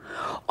 år.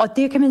 Og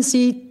det kan man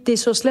sige, det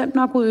så slemt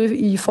nok ud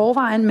i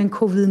forvejen, men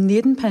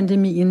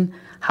covid-19-pandemien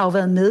har jo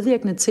været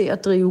medvirkende til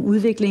at drive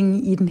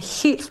udviklingen i den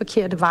helt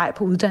forkerte vej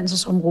på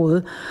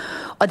uddannelsesområdet.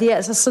 Og det er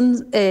altså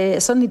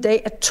sådan i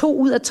dag, at 2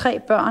 ud af 3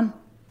 børn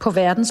på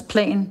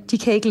verdensplan, de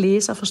kan ikke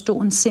læse og forstå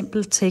en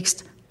simpel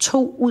tekst.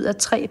 2 ud af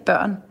 3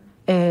 børn,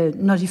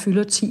 når de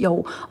fylder 10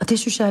 år. Og det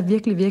synes jeg er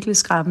virkelig, virkelig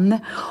skræmmende.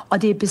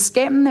 Og det er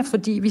beskæmmende,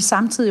 fordi vi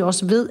samtidig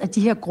også ved, at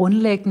de her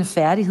grundlæggende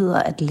færdigheder,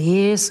 at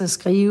læse,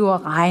 skrive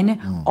og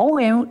regne, og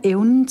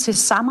evnen til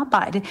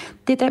samarbejde,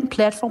 det er den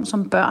platform,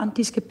 som børn,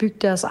 de skal bygge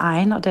deres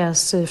egen og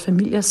deres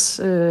familiers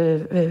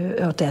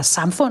og deres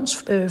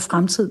samfunds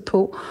fremtid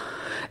på.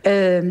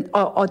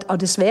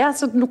 Og desværre,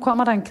 så nu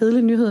kommer der en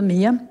kedelig nyhed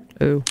mere.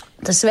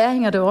 Desværre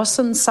hænger det også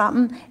sådan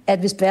sammen, at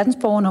hvis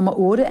verdensborger nummer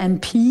 8 er en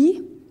pige,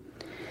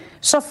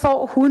 så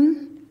får hun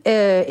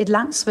et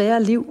langt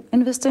sværere liv,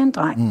 end hvis det er en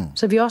dreng.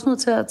 Så vi er også nødt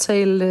til at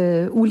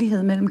tale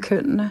ulighed mellem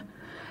kønnene.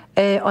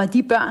 Og af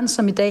de børn,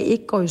 som i dag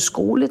ikke går i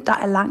skole, der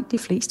er langt de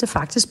fleste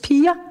faktisk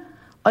piger.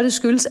 Og det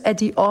skyldes, at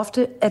de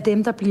ofte er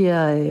dem, der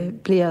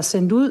bliver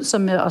sendt ud,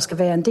 som og skal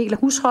være en del af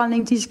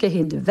husholdningen. De skal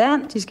hente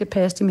vand, de skal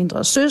passe de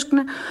mindre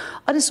søskende.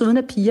 Og desuden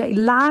er piger i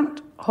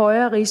langt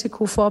højere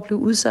risiko for at blive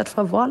udsat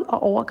for vold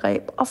og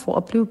overgreb, og for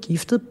at blive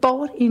giftet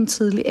bort i en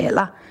tidlig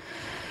alder.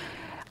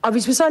 Og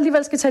hvis vi så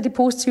alligevel skal tage de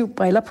positive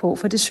briller på,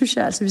 for det synes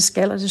jeg altså, vi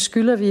skal, og det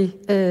skylder vi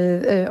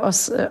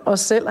os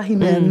selv og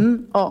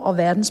hinanden og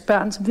verdens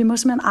børn, så vi må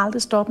simpelthen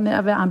aldrig stoppe med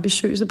at være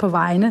ambitiøse på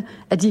vegne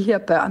af de her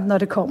børn, når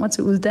det kommer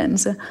til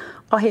uddannelse,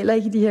 og heller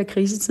ikke i de her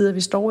krisetider,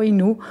 vi står i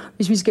nu.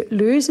 Hvis vi skal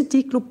løse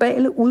de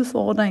globale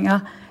udfordringer,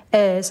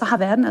 så har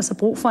verden altså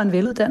brug for en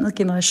veluddannet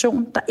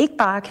generation, der ikke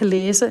bare kan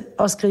læse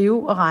og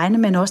skrive og regne,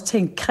 men også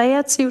tænke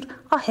kreativt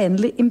og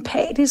handle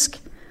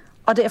empatisk.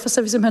 Og derfor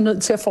så er vi simpelthen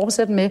nødt til at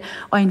fortsætte med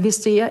at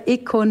investere,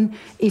 ikke kun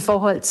i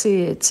forhold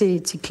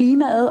til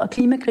klimaet og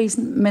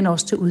klimakrisen, men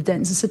også til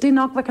uddannelse. Så det er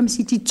nok, hvad kan man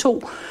sige, de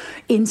 2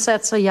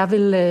 indsatser,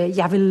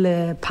 jeg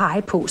vil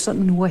pege på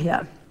sådan nu og her.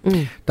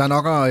 Der er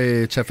nok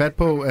at tage fat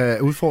på af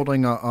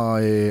udfordringer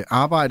og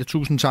arbejde.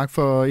 Tusind tak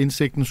for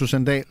indsigten,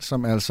 Susanne Dahl,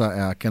 som altså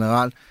er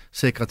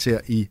generalsekretær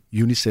i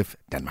UNICEF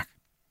Danmark.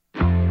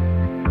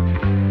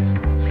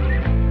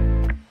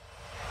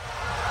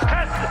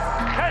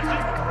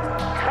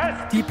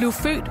 De blev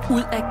født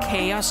ud af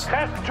kaos.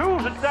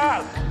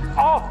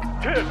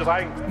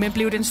 Men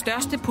blev den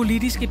største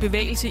politiske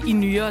bevægelse i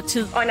nyere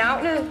tid. Og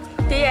navnet,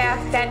 det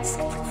er Dansk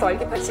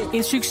Folkeparti.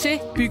 En succes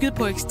bygget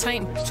på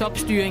ekstrem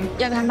topstyring.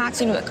 Jeg vil have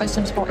Martin ud af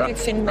Christiansborg. Jeg kan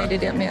ikke finde mig i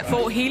det der mere.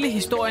 Få hele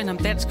historien om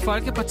Dansk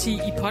Folkeparti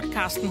i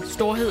podcasten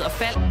Storhed og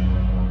Fald.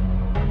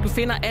 Du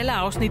finder alle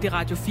afsnit i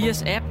Radio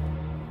 4's app.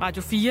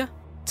 Radio 4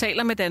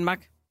 taler med Danmark.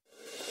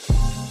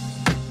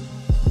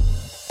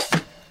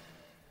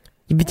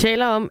 Vi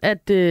taler om,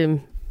 at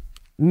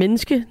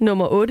menneske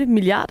nummer 8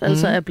 milliard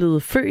altså er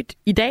blevet født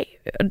i dag.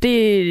 Og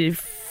det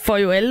får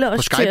jo alle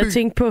også til at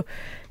tænke på,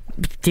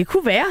 det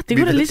kunne være. Det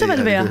kunne da lige så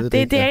vel være.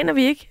 Det aner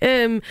vi ikke.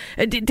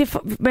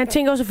 Man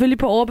tænker jo selvfølgelig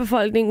på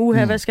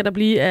overbefolkning. Hvad skal der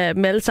blive af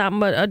dem alle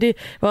sammen? Og det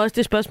var også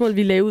det spørgsmål,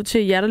 vi lagde ud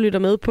til jer, der lytter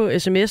med på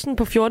sms'en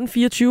på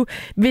 1424.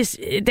 Hvis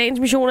dagens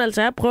mission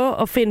altså er at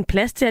prøve at finde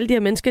plads til alle de her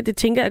mennesker, det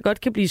tænker jeg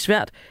godt kan blive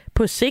svært på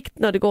på sigt,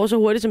 når det går så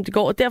hurtigt, som det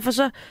går. Og derfor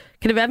så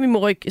kan det være, at vi må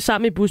rykke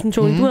sammen i bussen.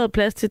 Tony, du havde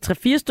plads til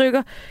 3-4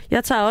 stykker.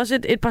 Jeg tager også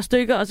et par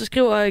stykker, og så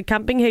skriver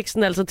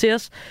campingheksen altså til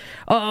os.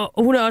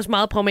 Og hun er også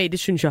meget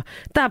pragmatisk, synes jeg.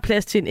 Der er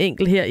plads til en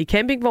enkelt her i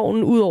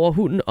campingvognen, ud over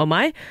hunden og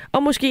mig.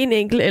 Og måske en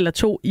enkelt eller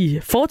 2 i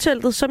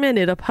forteltet, som jeg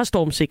netop har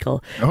stormsikret.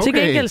 Okay. Til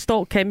gengæld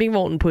står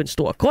campingvognen på en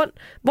stor grund,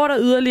 hvor der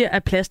yderligere er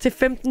plads til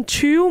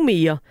 15-20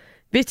 mere,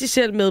 hvis de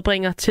selv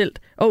medbringer telt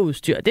og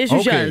udstyr. Det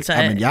synes jeg altså er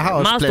meget stort. Jeg har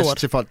også plads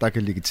til folk, der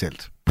kan ligge i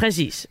telt.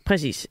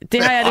 Præcis.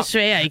 Det har jeg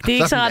desværre ikke. Det er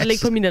ikke så rart at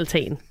ligge på min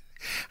altan.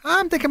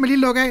 Det kan man lige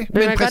lukke af. Men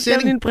man kan godt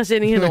lave en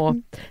præsending henover.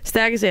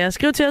 Stærke sager.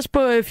 Skriv til os på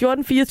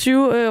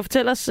 1424 og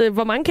fortæl os,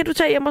 hvor mange kan du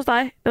tage hjem hos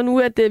dig, når nu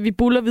at vi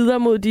buller videre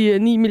mod de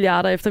 9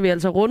 milliarder, efter vi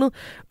altså rundet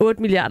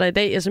 8 milliarder i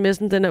dag.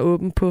 SMS'en den er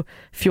åben på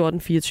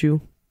 1424.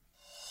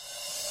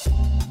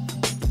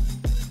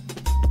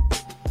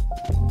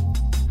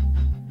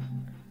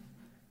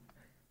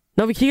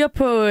 Når vi kigger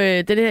på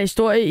den her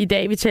historie i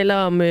dag, vi taler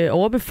om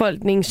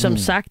overbefolkning, som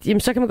sagt, jamen,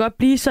 så kan man godt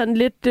blive sådan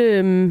lidt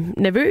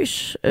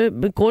nervøs,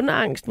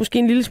 grundangst, måske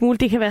en lille smule.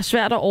 Det kan være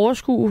svært at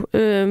overskue,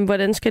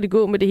 hvordan skal det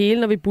gå med det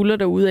hele, når vi buller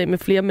derudad med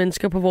flere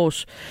mennesker på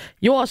vores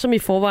jord, som i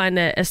forvejen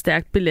er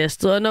stærkt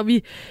belastet. Og når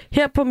vi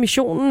her på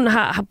missionen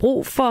har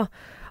brug for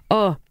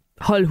at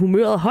holde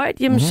humøret højt,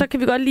 jamen så kan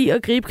vi godt lide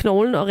at gribe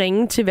knoglen og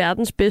ringe til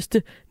verdens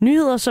bedste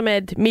nyheder, som er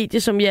et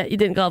medie, som i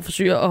den grad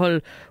forsøger at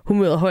holde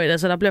humøret højt.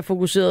 Altså der bliver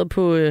fokuseret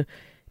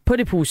på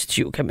det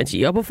positive, kan man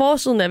sige. Og på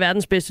forsiden af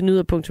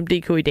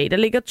verdensbedstenyheder.dk i dag, der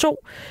ligger 2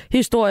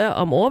 historier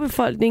om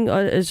overbefolkning,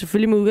 og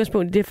selvfølgelig med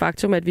udgangspunkt i det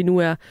faktum, at vi nu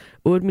er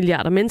 8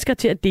 milliarder mennesker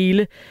til at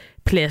dele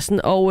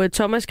pladsen. Og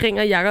Thomas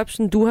Kringer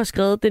Jacobsen, du har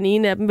skrevet den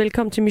ene af dem.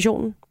 Velkommen til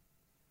missionen.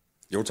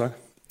 Jo, tak.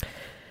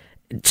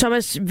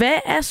 Thomas, hvad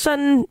er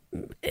sådan,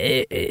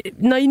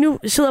 når I nu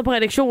sidder på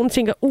redaktionen og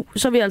tænker,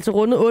 så er vi altså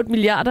rundet 8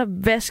 milliarder,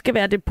 hvad skal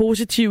være det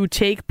positive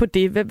take på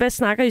det? Hvad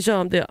snakker I så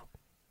om der?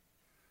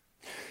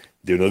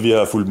 Det er jo noget, vi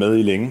har fulgt med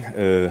i længe.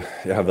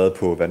 Jeg har været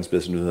på Verdens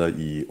Bedste Nyheder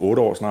i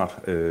 8 år snart,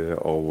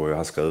 og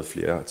har skrevet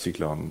flere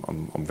artikler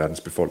om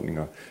verdens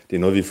befolkninger. Det er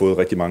noget, vi har fået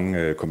rigtig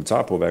mange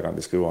kommentarer på, hver gang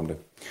vi skriver om det.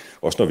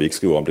 Også når vi ikke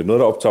skriver om det. Noget,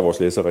 der optager vores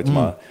læsere rigtig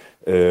meget.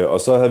 Og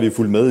så har vi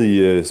fulgt med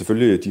i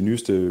selvfølgelig de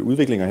nyeste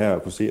udviklinger her,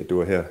 og kunne se, at det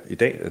var her i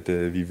dag,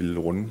 at vi ville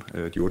runde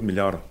de 8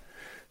 milliarder.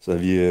 Så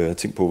vi har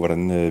tænkt på,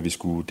 hvordan vi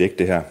skulle dække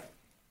det her.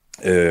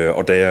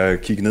 Og da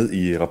jeg kiggede ned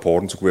i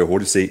rapporten, så kunne jeg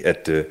hurtigt se,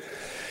 at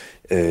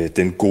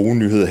den gode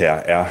nyhed her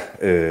er,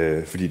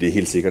 fordi det er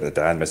helt sikkert, at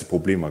der er en masse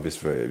problemer,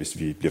 hvis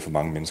vi bliver for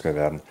mange mennesker i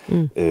verden.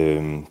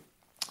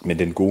 Men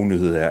den gode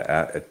nyhed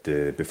er, at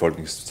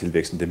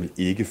befolkningstilvæksten den vil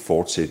ikke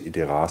fortsætte i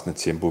det rasende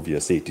tempo, vi har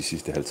set de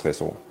sidste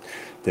 50 år.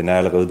 Den er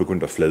allerede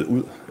begyndt at flade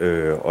ud,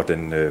 og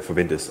den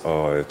forventes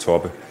at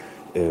toppe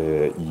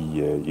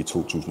i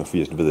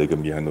 2080. Nu ved jeg ikke,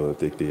 om I har nået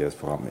at dække det i jeres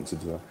program indtil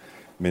videre.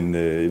 Men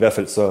i hvert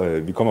fald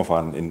så, vi kommer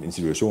fra en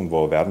situation,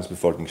 hvor verdens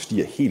befolkning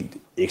stiger helt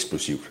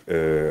eksplosivt,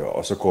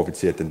 og så går vi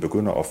til, at den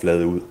begynder at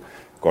flade ud,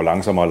 går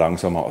langsommere og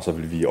langsommere, og så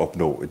vil vi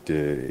opnå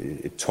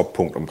et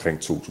toppunkt omkring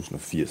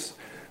 2080.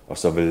 Og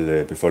så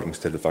vil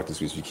befolkningstallet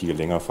faktisk, hvis vi kigger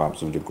længere frem,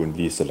 så vil det begynde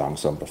lige så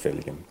langsomt at falde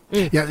igen.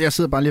 Jeg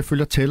sidder bare lige og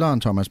følger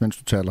tælleren, Thomas, mens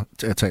du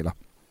taler.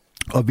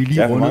 Og vi lige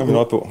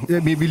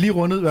lige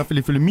rundet, i hvert fald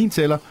ifølge min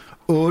tæller,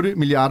 8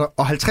 milliarder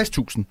og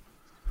 50.000.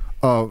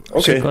 Og,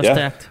 okay,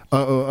 ja.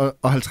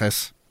 Og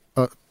 50.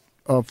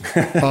 Og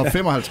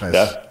 55.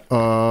 Ja.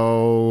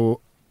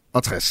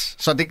 Og 60.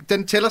 Så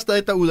den tæller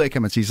stadig derudad,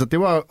 kan man sige. Så det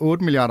var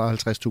 8 milliarder og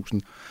 50.000.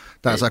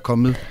 Der er altså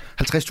kommet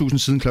 50.000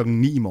 siden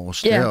klokken 9 i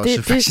morges. Ja, det er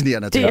også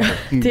fascinerende. Det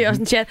er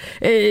også en chat.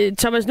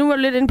 Thomas, nu var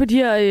du lidt inde på de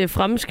her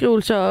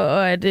fremskrivelser,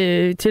 og at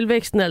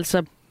tilvæksten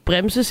altså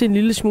bremses en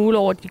lille smule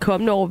over de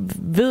kommende år.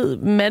 Ved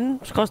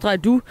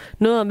du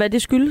noget om, hvad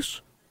det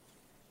skyldes?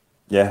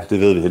 Ja, det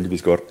ved vi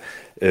heldigvis godt.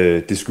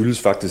 Det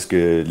skyldes faktisk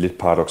lidt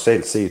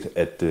paradoksalt set,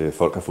 at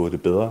folk har fået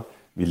det bedre.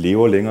 Vi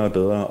lever længere og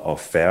bedre, og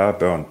færre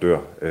børn dør,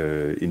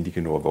 inden de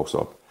kan nå at vokse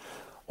op.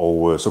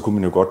 Og så kunne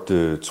man jo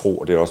godt tro,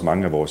 og det er også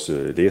mange af vores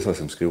læsere,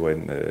 som skriver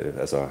ind,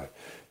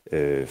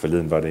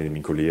 forleden var det en af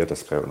mine kolleger, der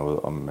skrev noget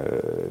om,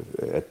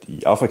 at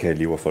i Afrika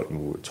lever folk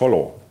nu 12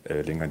 år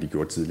længere, end de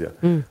gjorde tidligere.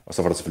 Og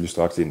så var der selvfølgelig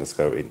straks en, der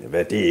skrev ind,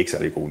 hvad det er ikke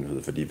særlig god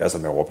nyhed, fordi hvad så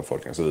med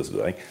overbefolkning og så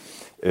videre, ikke?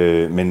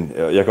 Men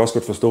jeg kan også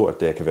godt forstå, at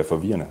det kan være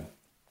forvirrende.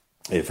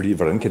 Fordi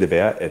hvordan kan det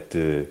være,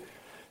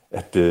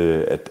 at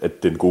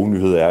den gode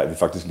nyhed er, at vi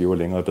faktisk lever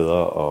længere og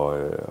bedre,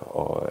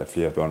 og at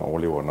flere børn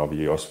overlever, når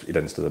vi også et eller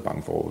andet sted er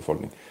bange for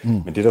overbefolkning.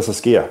 Men det, der så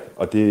sker,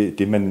 og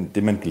det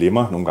man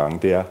glemmer nogle gange,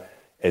 det er,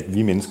 at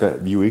vi mennesker,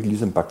 vi er jo ikke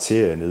ligesom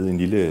bakterier nede i en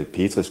lille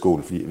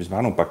petriskål, fordi hvis man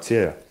har nogle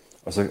bakterier,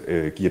 og så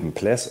giver dem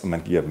plads, og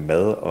man giver dem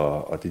mad,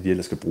 og det de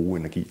ellers skal bruge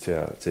energi til,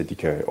 at de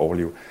kan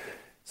overleve,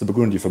 så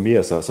begynder de at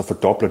formere sig, og så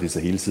fordobler de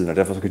sig hele tiden, og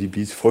derfor så kan de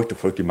blive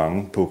frygtelig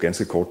mange på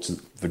ganske kort tid,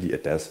 fordi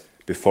at deres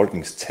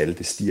befolkningstal,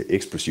 det stiger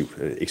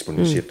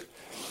eksponentielt.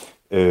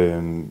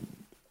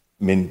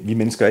 Men vi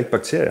mennesker er ikke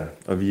bakterier,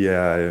 og vi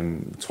er,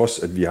 trods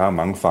at vi har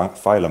mange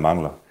fejl og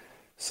mangler,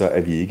 så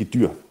er vi ikke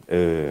dyr.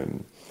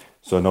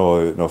 Så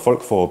når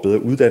folk får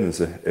bedre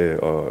uddannelse,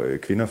 og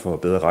kvinder får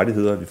bedre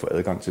rettigheder, vi får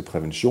adgang til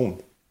prævention,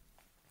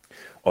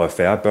 og at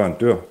færre børn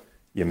dør,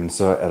 jamen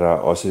så er der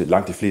også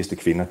langt de fleste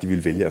kvinder, de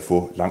vil vælge at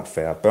få langt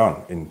færre børn,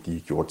 end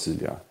de gjorde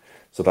tidligere.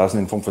 Så der er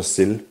sådan en form for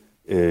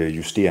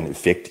selvjusterende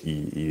effekt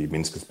i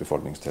menneskets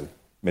befolkningstal.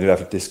 Men i hvert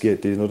fald,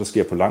 det er noget, der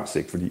sker på lang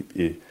sigt, fordi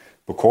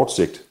på kort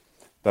sigt,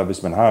 der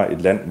hvis man har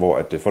et land, hvor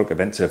at folk er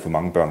vant til at få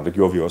mange børn, og det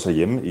gjorde vi også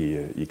herhjemme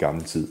i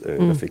gamle tid,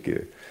 der fik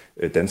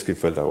danske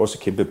forældre også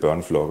kæmpe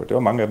børneflokke. Der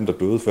var mange af dem, der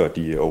døde, før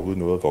de overhovedet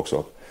nåede at vokse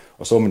op.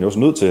 Og så var man jo også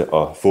nødt til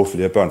at få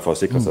flere børn for at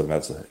sikre sig, at man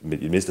altså i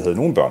det mindste havde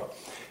nogle børn.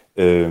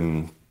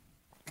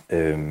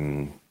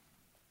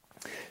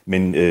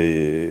 Men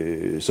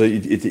så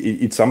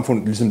i et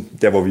samfund, ligesom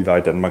der, hvor vi var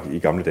i Danmark i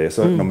gamle dage,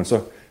 så når man så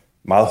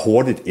meget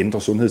hurtigt ændrer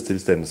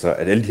sundhedstilstanden, så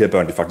at alle de her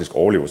børn, de faktisk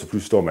overlever, så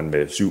pludselig står man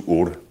med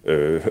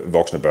 7-8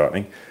 voksne børn,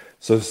 ikke?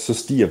 Så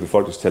stiger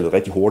befolkningstallet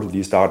rigtig hurtigt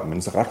lige i starten,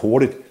 men så ret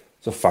hurtigt,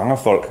 så fanger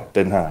folk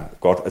den her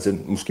godt. Altså,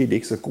 måske det er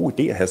ikke så god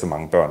idé at have så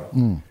mange børn.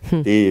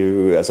 Det er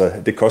jo, altså,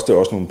 det koster jo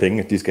også nogle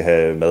penge, at de skal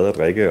have mad og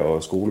drikke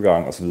og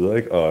skolegang og så videre,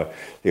 ikke? Og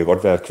det kan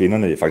godt være, at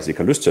kvinderne faktisk ikke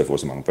har lyst til at få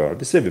så mange børn.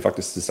 Det ser vi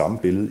faktisk det samme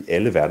billede i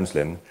alle verdens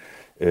lande.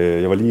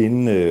 Jeg var lige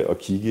inde og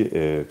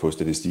kigge på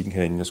statistikken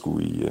herinde, jeg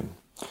skulle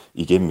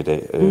igennem i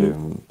dag.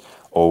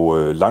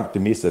 Og langt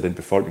det meste af den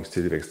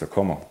befolkningstilvækst, der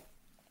kommer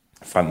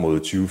frem mod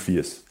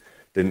 2080,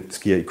 den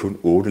sker i kun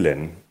 8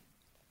 lande.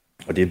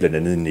 Og det er blandt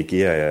andet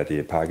Nigeria, det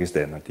er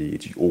Pakistan, og det er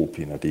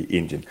Etiopien, og det er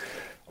Indien,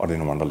 og det er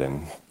nogle andre lande.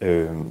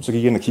 Så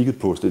gik jeg ind og kiggede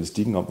på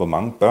statistikken om, hvor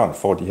mange børn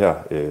får de her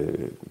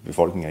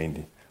befolkninger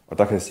egentlig. Og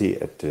der kan jeg se,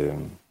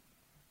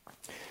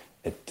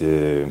 at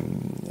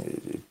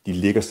de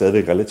ligger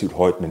stadigvæk relativt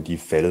højt, men de er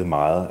faldet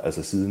meget.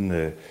 Altså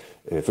siden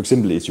for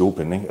eksempel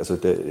Etiopien, ikke?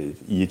 Altså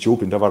i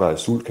Etiopien, der var der en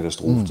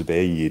sultkatastrofe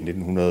tilbage i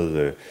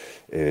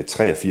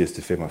 1983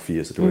 til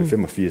 85, og det var i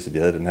 85, at vi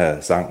havde den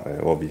her sang,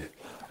 hvor vi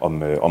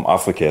om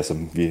Afrika,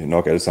 som vi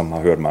nok alle sammen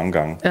har hørt mange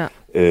gange. Ja.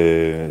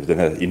 Den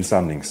her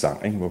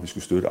indsamlingssang, ikke? Hvor vi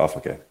skulle støtte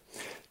Afrika.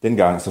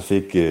 Dengang så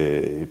fik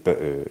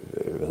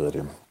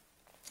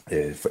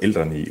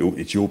forældrene i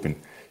Etiopien,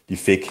 de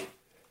fik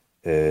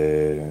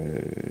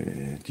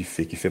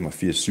i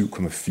 85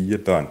 7,4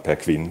 børn per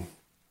kvinde.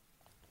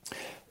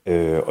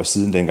 Og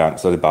siden dengang,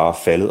 så er det bare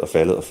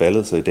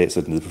faldet, så i dag så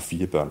er det nede på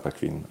 4 børn per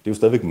kvinde. Det er jo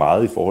stadigvæk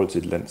meget i forhold til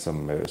et land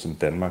som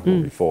Danmark,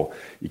 hvor vi får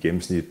i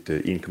gennemsnit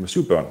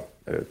 1,7 børn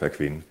per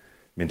kvinde.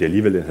 Men det er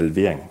alligevel en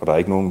halvering, og der er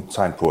ikke nogen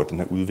tegn på, at den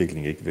her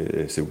udvikling ikke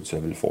vil se ud til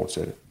at vil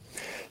fortsætte.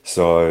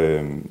 Så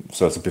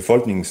altså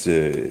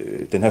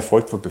den her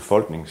frygt for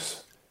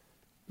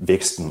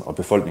befolkningsvæksten og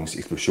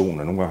befolkningseksplosionen,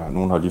 og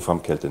nogen har ligefrem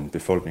kaldt den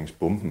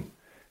befolkningsbomben,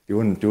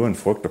 det var en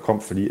frygt, der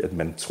kom, fordi at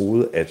man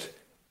troede, at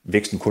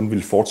væksten kun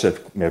ville fortsætte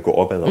med at gå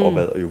opad og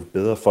opad, og jo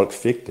bedre folk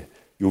fik det,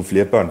 jo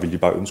flere børn ville de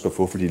bare ønske at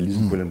få, fordi det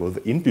ligesom på en eller anden måde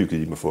var indbygget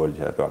i dem at få alle de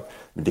her børn.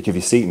 Men det kan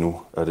vi se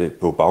nu, og det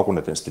på baggrund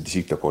af den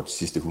statistik, der går de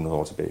sidste 100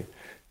 år tilbage.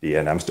 Det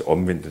er nærmest det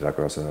omvendte, der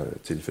gør sig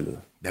tilfældet.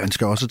 Ja, man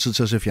skal også have tid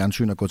til at se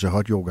fjernsyn og gå til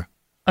hot yoga.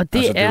 Og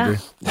det er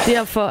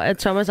derfor, at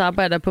Thomas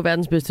arbejder på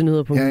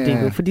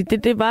verdensbedstenyheder.dk, fordi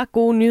det var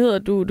gode nyheder,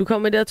 du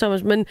kom med der,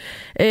 Thomas. Men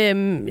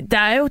der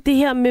er jo det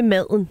her med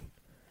maden,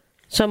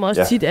 som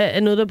også tit er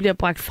noget, der bliver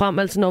bragt frem.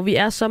 Altså når vi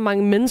er så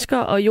mange mennesker,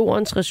 og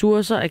jordens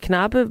ressourcer er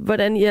knappe,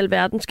 hvordan i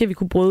alverden skal vi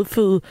kunne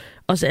brødføde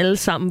os alle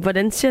sammen?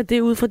 Hvordan ser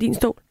det ud fra din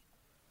stol?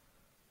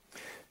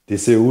 Det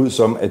ser ud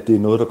som, at det er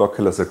noget, der godt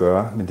kan lade sig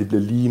gøre, men det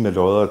bliver lige med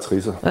lodder og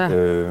trisser. Ja.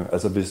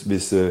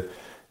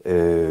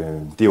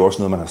 Det er jo også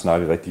noget, man har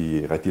snakket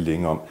rigtig, rigtig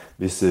længe om.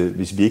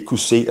 Hvis vi ikke kunne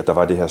se, at der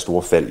var det her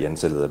store fald i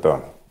antallet af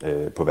børn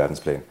på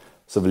verdensplan,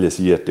 så vil jeg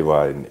sige, at det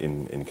var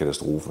en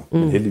katastrofe.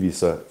 Men heldigvis,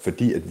 så,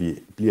 fordi at vi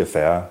bliver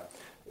færre,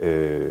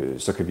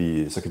 så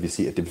kan vi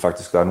se, at det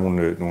faktisk, der er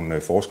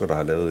nogle forskere, der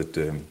har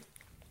lavet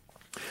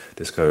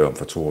det skrev jeg om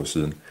for 2 år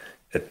siden,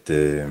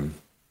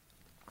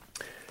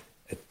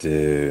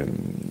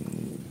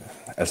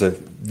 altså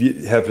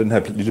her på den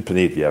her lille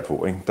planet, vi er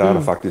på, ikke, der er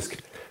der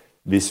faktisk,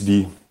 hvis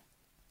vi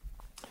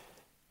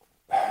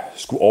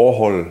skulle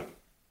overholde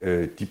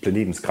de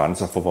planetens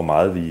grænser for, hvor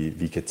meget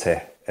vi kan tage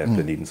af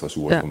planetens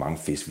ressourcer, hvor mange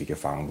fisk vi kan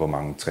fange, hvor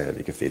mange træer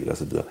vi kan fælde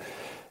osv.,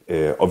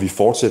 og vi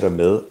fortsætter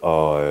med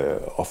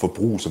at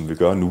forbruge, som vi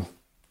gør nu,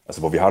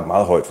 altså hvor vi har et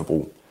meget højt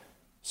forbrug,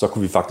 så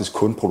kunne vi faktisk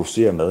kun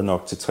producere mad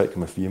nok til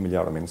 3,4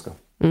 milliarder mennesker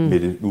med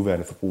det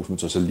nuværende forbrug.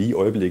 Så lige i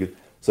øjeblikket,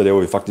 så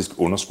laver vi faktisk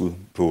underskud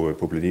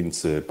på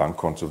planetens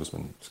bankkonto, hvis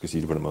man skal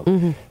sige det på den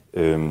måde.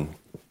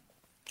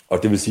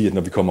 Og det vil sige, at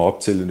når vi kommer op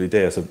til i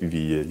dag, så er vi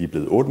lige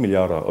blevet 8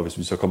 milliarder, og hvis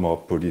vi så kommer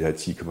op på de her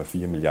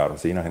 10,4 milliarder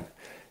senere hen,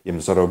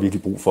 jamen så er der jo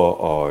virkelig brug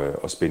for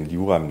at spænde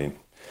livremmen ind.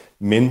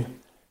 Men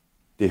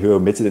det hører jo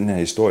med til den her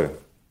historie,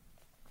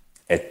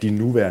 at de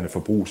nuværende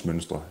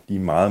forbrugsmønstre, de er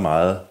meget,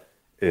 meget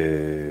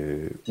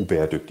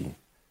ubæredygtige.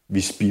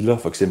 Vi spilder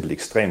for eksempel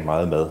ekstremt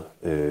meget mad,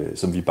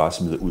 som vi bare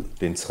smider ud.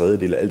 Det er en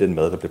tredjedel af al den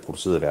mad, der bliver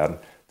produceret i verden.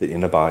 Den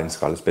ender bare i en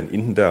skraldespand,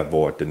 enten der,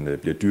 hvor den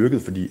bliver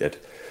dyrket, fordi at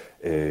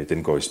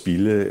den går i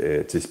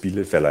spilde, til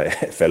spilde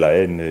falder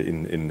af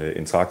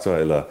en traktor,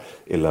 eller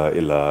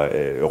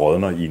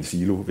rådner i en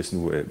silo, hvis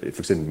nu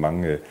for eksempel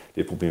det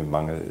er et problem med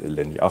mange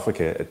lande i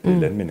Afrika, at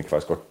landmændene kan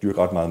faktisk godt dyrke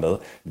ret meget mad,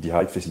 men de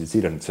har ikke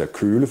faciliteterne til at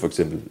køle for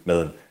eksempel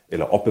maden,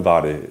 eller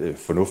opbevare det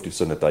fornuftigt,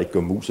 sådan at der ikke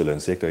går mus eller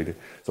insekter i det.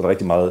 Så er der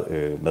rigtig meget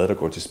mad, der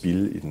går til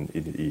spilde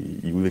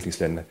i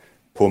udviklingslandene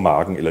på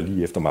marken eller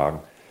lige efter marken.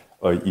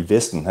 Og i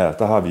Vesten her,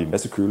 der har vi en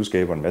masse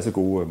køleskaber, en masse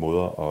gode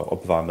måder at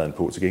opbevare maden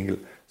på. Til gengæld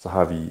så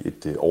har vi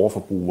et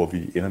overforbrug, hvor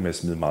vi ender med at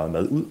smide meget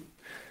mad ud.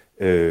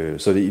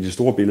 Så i det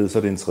store billede, så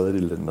er det en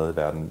tredjedel af den mad i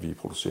verden, vi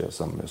producerer,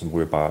 som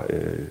ryger bare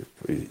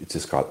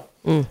til skrald.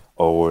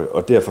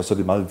 Og derfor så er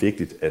det meget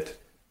vigtigt, at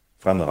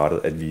fremadrettet,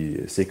 at vi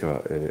sikrer,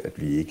 at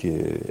vi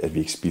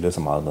ikke spilder så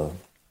meget mad.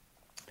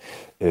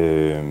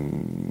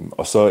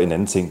 Og så en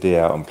anden ting, det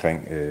er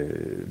omkring,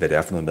 hvad det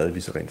er for noget mad,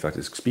 vi så rent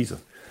faktisk spiser.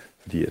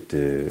 Fordi at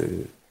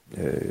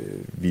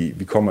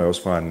vi kommer jo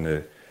også fra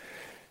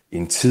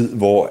en tid,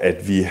 hvor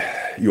at vi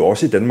jo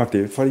også i Danmark,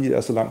 det er fordi det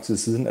er så lang tid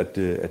siden,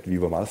 at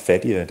vi var meget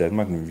fattigere i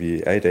Danmark, end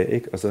vi er i dag,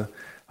 ikke? Og så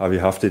har vi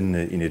haft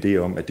en idé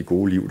om, at det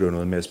gode liv, det er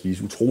noget med at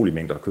spise utrolig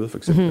mængder af kød, for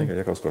eksempel. Ikke?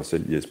 Jeg kan også godt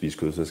selv lide at spise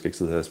kød, så jeg skal ikke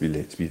sidde her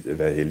og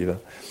være heldig.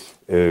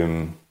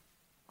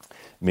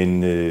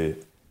 Men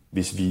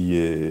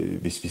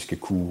hvis vi skal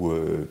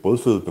kunne både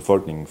føde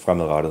befolkningen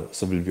fremadrettet,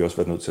 så vil vi også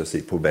være nødt til at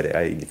se på, hvad det er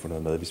egentlig for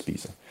noget mad, vi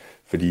spiser.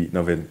 Fordi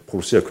når man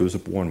producerer kød, så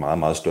bruger man meget,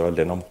 meget større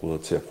landområder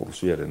til at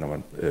producere det, når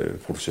man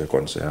producerer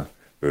grøntsager,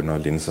 bønner,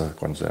 linser,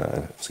 grøntsager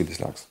af forskellige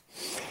slags.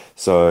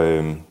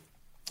 Så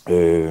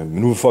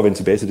men nu for at vende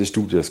tilbage til det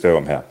studie, jeg skrev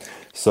om her,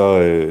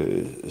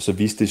 så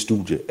viste det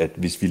studie, at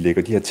hvis vi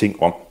lægger de her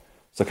ting om,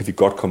 så kan vi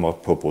godt komme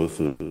op på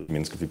brødfødte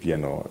mennesker, vi bliver,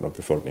 når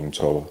befolkningen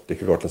topper. Det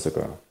kan godt lade sig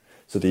gøre.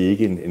 Så det er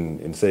ikke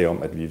en sag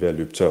om, at vi er ved at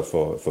løbe tør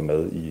for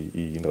mad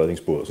i en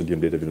redningsbåd, og så lige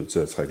om lidt er vi nødt til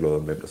at trække lod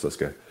om, hvem der så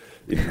skal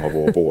enten hoppe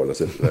over bord eller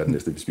selv, hvad er det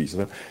næste, vi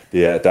spiser.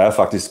 Der er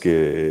faktisk,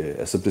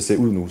 altså det ser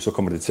ud nu, så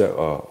kommer det til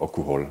at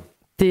kunne holde.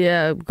 Det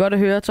er godt at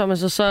høre,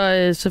 Thomas, og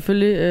så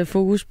selvfølgelig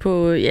fokus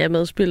på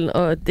madspil,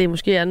 og det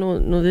måske er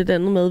noget lidt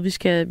andet mad,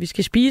 vi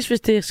skal spise,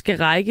 hvis det skal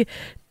række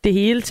det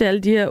hele til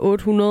alle de her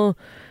 8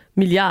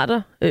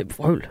 milliarder,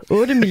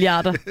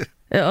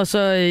 og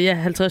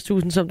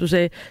så 50.000, som du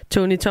sagde.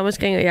 Tony Thomas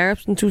Gringer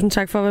Jacobsen, tusind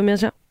tak for at være med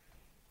os her.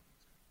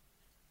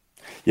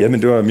 Ja,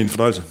 men det var min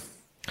fornøjelse.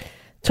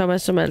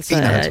 Thomas, som altså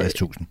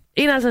 51.000.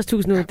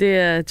 51.000 nu, det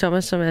er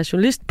Thomas, som er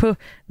journalist på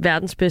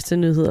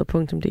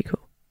verdensbedstenyheder.dk.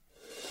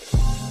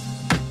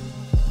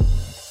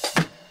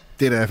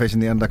 Det er da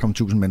fascinerende, der kom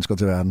 1000 mennesker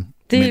til verden.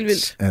 Det er helt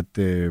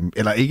vildt.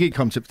 Eller ikke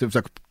kom til,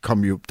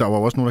 der var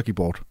også nogen, der gik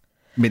bort,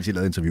 mens I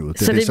lavede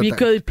interviewet. Vi er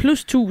gået i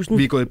plus 1000?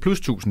 Vi er gået i plus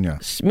 1000, ja.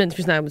 Mens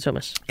vi snakker med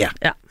Thomas? Ja.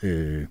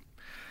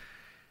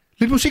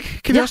 Lidt musik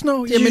kan vi også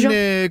nå.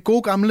 Jamen,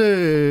 gode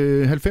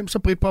gamle 90'er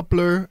Britpop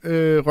Blur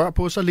rør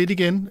på sig lidt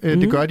igen.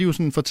 Det gør de jo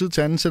sådan fra tid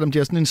til anden, selvom de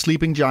er sådan en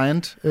sleeping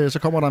giant. Så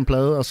kommer der en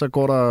plade, og så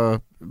går der,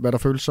 hvad der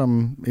føles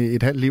som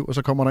et halvt liv, og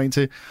så kommer der en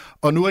til.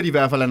 Og nu har de i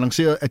hvert fald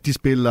annonceret, at de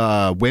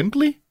spiller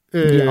Wembley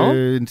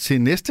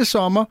til næste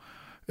sommer.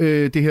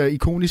 Det her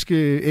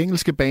ikoniske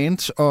engelske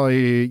band. Og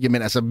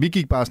jamen, altså, vi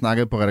gik bare og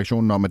snakkede på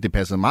redaktionen om, at det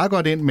passede meget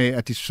godt ind med,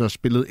 at de så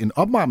spillede en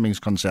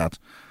opvarmningskoncert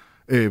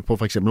på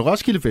for eksempel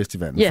Roskilde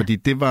Festivalen, fordi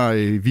det var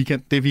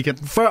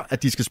weekenden før,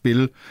 at de skal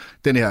spille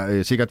den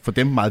her sikkert for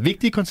dem meget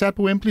vigtige koncert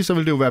på Wembley, så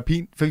ville det jo være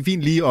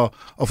fint lige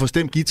at få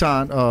stemt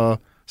gitaren og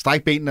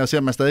strække benene og se,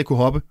 om man stadig kunne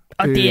hoppe.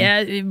 Og det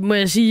er, må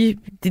jeg sige,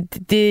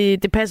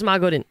 det passer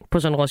meget godt ind på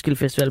sådan en Roskilde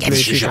Festival. Ja, det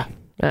synes jeg.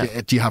 Ja.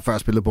 De har før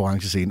spillet på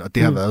orange scene, og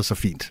det har været så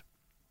fint.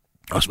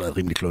 Også været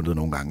rimelig kluntet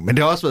nogle gange, men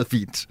det har også været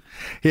fint.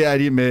 Her er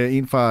de med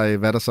en fra,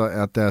 hvad der så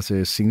er deres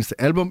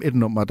seneste album, et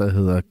nummer, der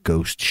hedder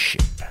Ghost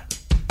Ship.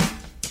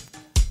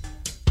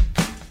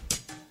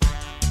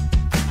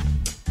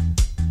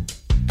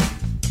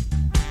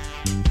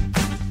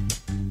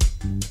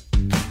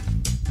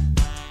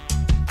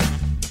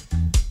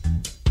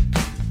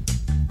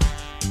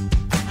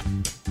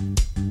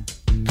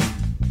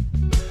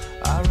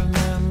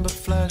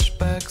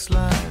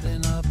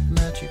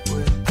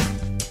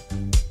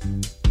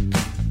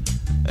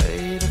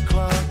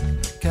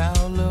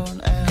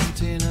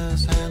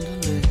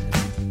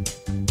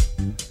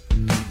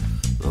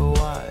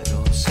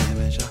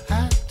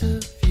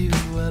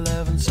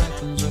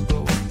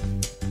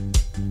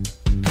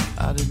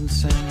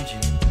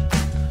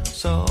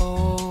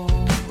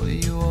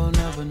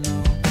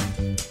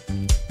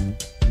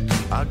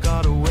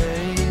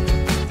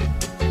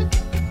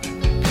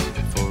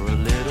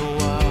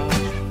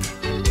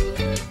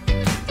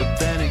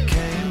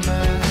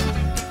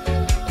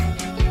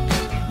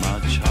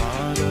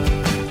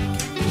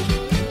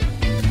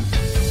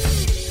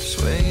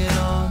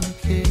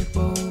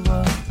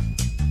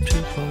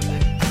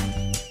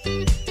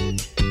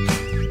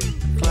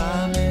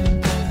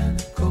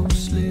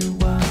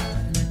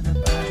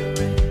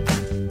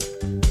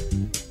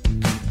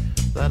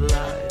 That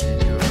light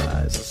in your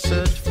eyes, I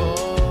search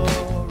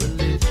for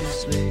religious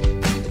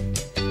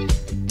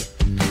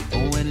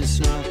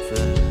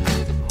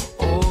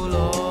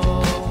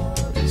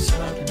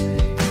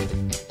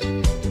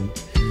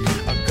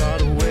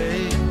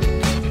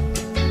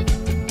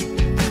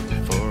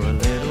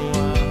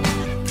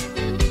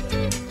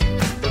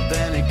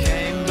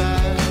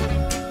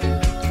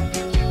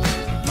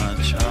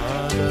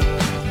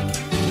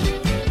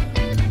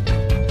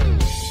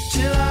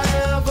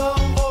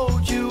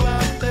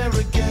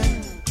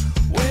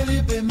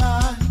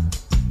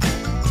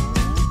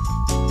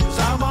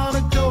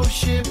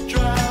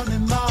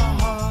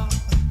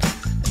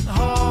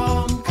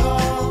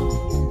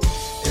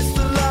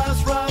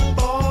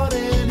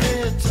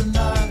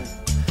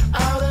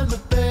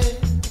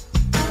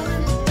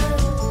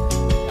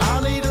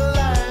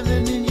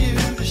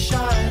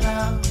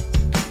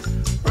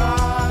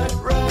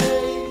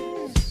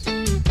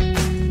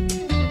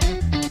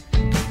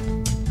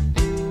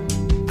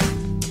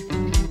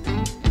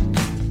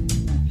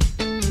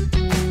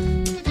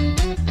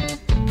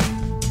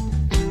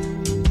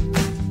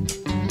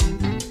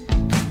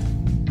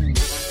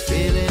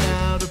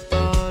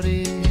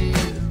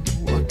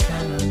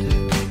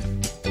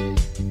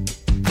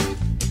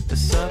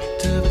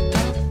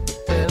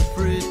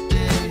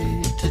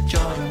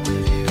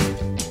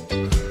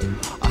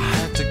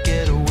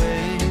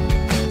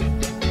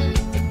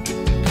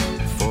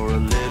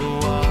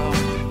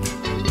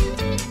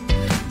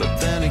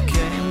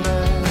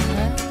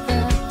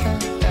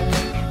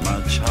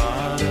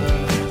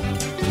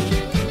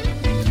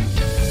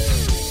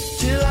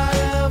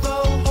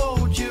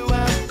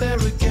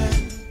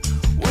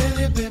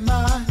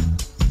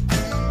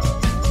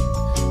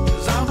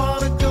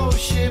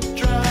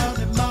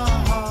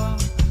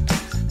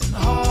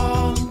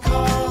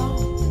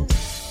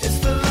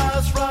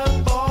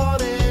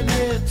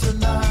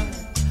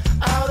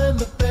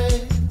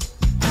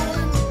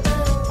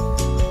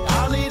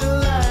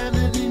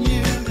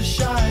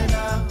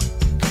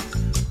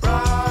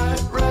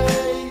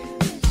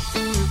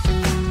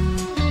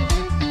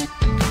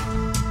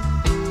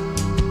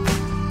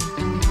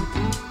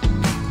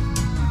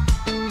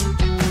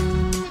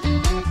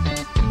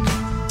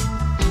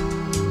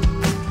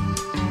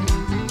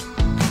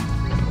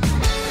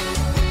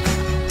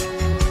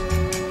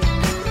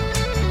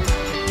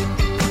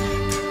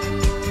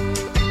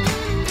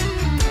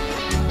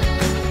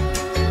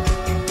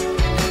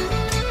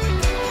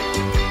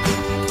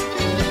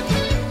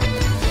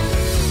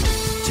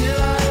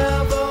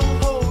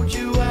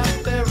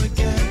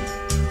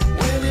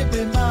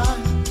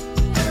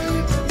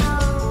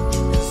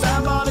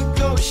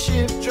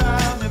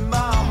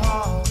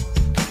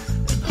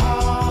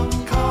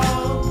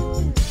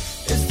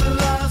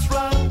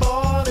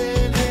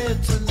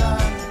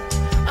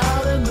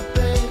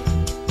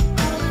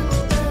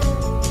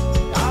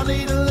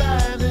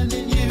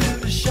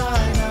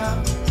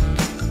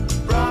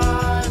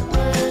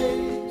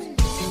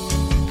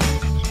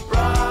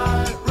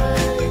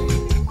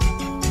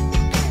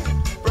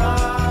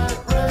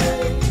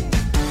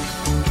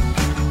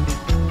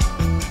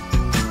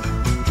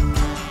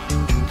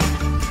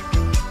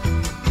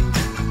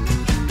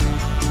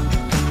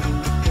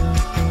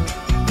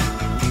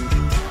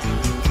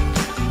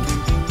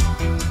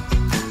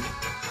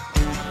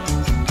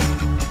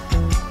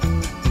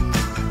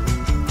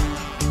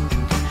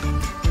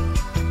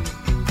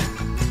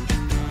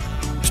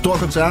Stor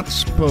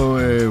koncert på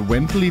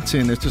Wembley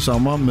til næste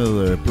sommer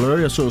med Blur.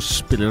 Jeg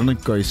så billetterne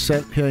går i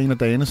salg her en af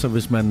dagene, så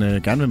hvis man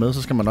gerne vil med,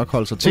 så skal man nok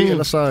holde sig til.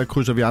 Ellers så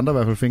krydser vi andre i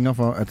hvert fald fingre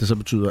for, at det så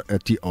betyder,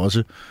 at de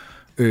også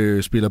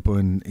spiller på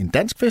en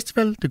dansk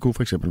festival. Det kunne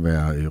for eksempel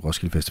være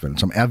Roskilde Festivalen,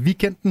 som er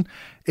weekenden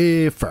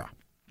før.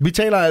 Vi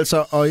taler altså...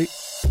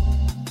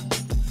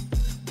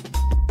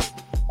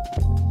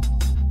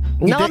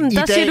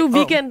 Der siger du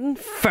weekenden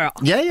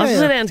før. Ja. Og så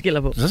sætter jeg en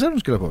skiller på. Så sætter du en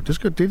skiller på.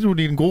 Det er du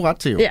lige en god ret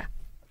til, jo. Ja.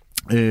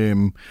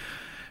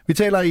 Vi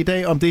taler i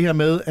dag om det her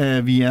med,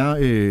 at vi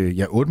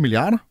er 8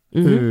 milliarder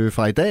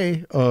fra i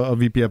dag, og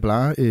vi bliver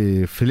bare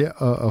flere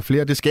og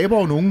flere. Det skaber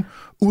jo nogle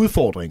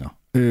udfordringer.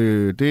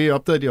 Det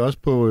opdagede de også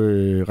på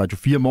Radio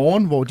 4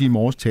 Morgen, hvor de i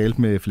morges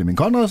talte med Flemming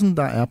Conradsen,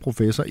 der er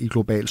professor i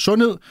global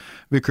sundhed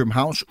ved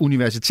Københavns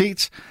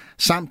Universitet,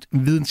 samt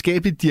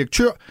videnskabelig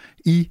direktør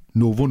i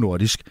Novo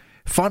Nordisk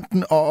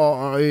Fonden,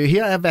 og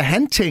her er, hvad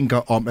han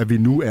tænker om, at vi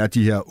nu er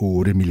de her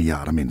 8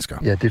 milliarder mennesker.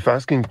 Ja, det er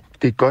faktisk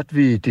det er godt,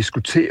 vi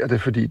diskuterer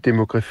det, fordi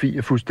demografi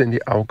er fuldstændig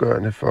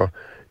afgørende for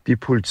de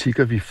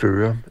politikker, vi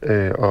fører.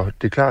 Og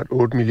det er klart,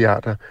 8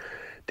 milliarder,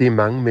 det er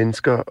mange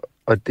mennesker,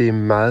 og det er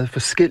meget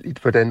forskelligt,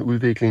 hvordan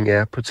udviklingen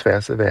er på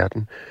tværs af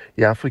verden.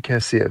 I Afrika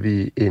ser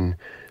vi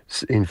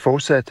en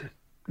fortsat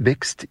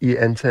vækst i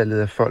antallet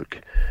af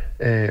folk,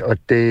 og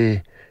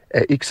det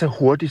er ikke så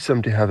hurtigt,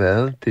 som det har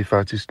været. Det er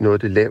faktisk noget af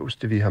det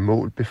laveste, vi har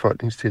målt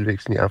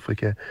befolkningstilvæksten i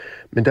Afrika.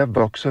 Men der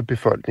vokser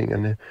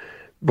befolkningerne,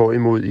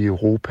 hvorimod i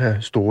Europa,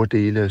 store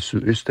dele af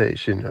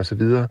Sydøstasien osv.,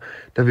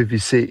 der vil vi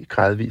se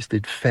gradvist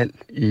et fald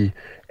i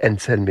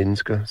antal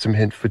mennesker,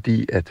 simpelthen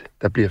fordi, at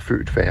der bliver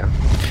født færre.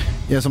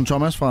 Ja, som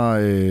Thomas fra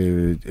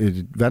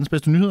Verdens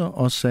Bedste Nyheder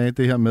også sagde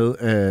det her med,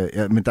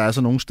 men der er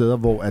så nogle steder,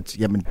 hvor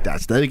der er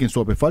stadig en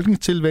stor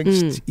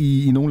befolkningstilvækst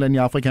i nogle lande i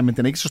Afrika, men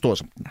den er ikke så stor,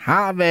 som den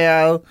har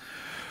været.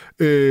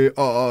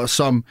 Og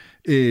som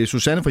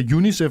Susanne fra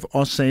UNICEF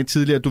også sagde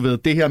tidligere, du ved,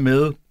 det her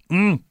med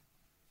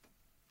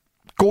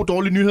god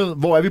dårlig nyhed,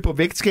 hvor er vi på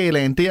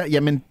vægtskalaen der?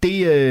 Jamen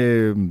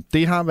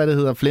det har, hvad det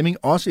hedder, Flemming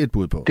også et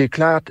bud på. Det er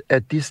klart,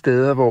 at de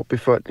steder, hvor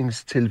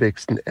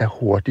befolkningstilvæksten er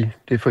hurtig,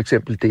 det er for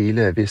eksempel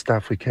dele af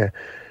Vestafrika,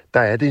 der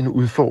er det en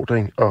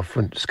udfordring at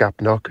få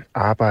skabt nok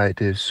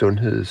arbejde,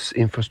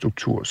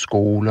 sundhedsinfrastruktur,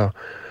 skoler,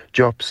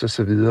 jobs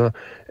osv.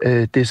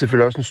 Det er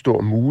selvfølgelig også en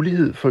stor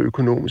mulighed for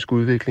økonomisk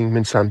udvikling,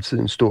 men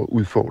samtidig en stor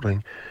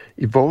udfordring.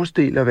 I vores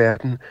del af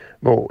verden,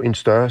 hvor en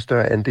større og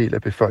større andel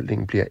af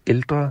befolkningen bliver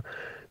ældre,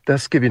 der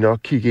skal vi nok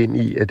kigge ind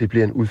i, at det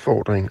bliver en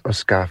udfordring at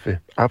skaffe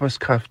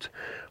arbejdskraft,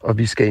 og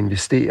vi skal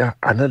investere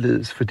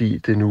anderledes, fordi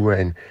det nu er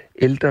en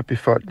ældre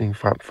befolkning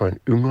frem for en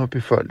yngre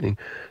befolkning.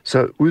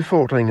 Så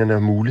udfordringerne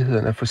og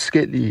mulighederne er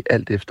forskellige,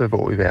 alt efter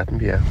hvor i verden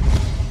vi er.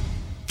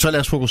 Så lad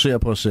os fokusere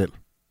på os selv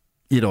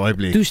i et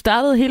øjeblik. Du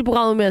startede hele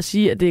programmet med at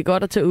sige, at det er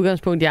godt at tage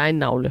udgangspunkt i egen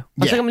navle.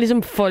 Og så kan man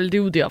ligesom folde det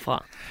ud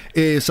derfra.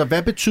 Så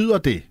hvad betyder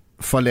det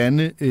for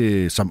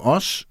lande som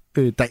os,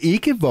 der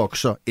ikke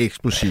vokser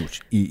eksplosivt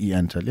i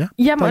antal? Ja?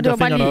 Jamen, og det var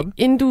bare lige,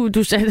 inden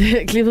du satte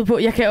klippet på,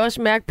 jeg kan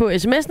også mærke på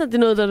sms'en, at det er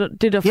noget,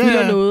 der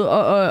fylder noget,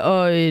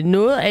 og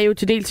noget er jo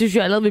til dels, synes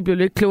jeg allerede, vi blev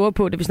lidt klogere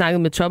på, da vi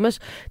snakkede med Thomas.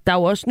 Der er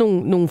jo også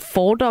nogle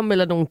fordomme,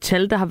 eller nogle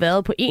tal, der har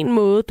været på en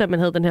måde, da man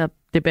havde den her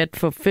debat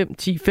for 5,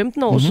 10,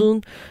 15 år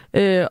siden,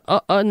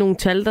 og nogle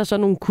tal, der så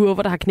nogle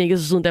kurver, der har knækket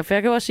sig siden. Derfor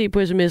jeg kan også se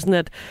på sms'en,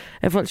 at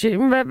folk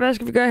siger, hvad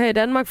skal vi gøre her i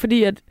Danmark?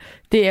 Fordi at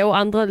det er jo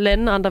andre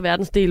lande, andre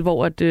verdensdele,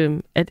 hvor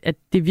at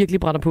det virkelig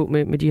brænder på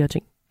med de her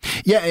ting.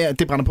 Ja,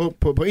 det brænder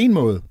på en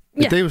måde.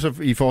 Ja. Det er jo så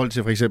i forhold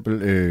til for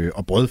eksempel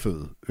at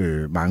brødføde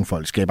mange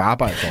folk, skabe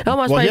arbejde for dem. Det var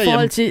også i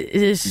forhold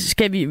til,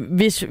 skal vi,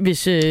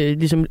 hvis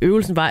ligesom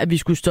øvelsen var, at vi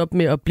skulle stoppe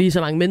med at blive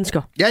så mange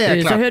mennesker.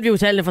 Ja, så hørte vi jo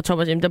tallene fra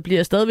Thomas, der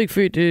bliver stadigvæk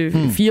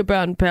født 4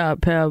 børn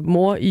per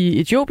mor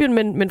i Etiopien,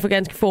 men for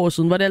ganske få år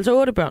siden var det altså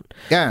 8 børn.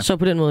 Ja. Så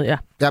på den måde, ja.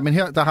 Ja, men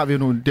her der har vi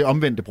jo det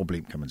omvendte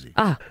problem, kan man sige.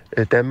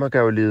 Danmark er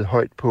jo ledet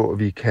højt på, at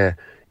vi kan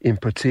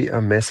importerer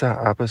masser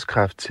af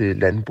arbejdskraft til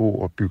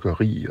landbrug og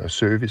byggeri og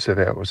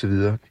serviceerhverv osv.,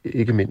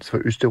 ikke mindst fra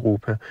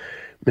Østeuropa.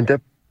 Men der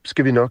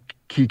skal vi nok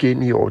kigge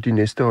ind i over de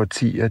næste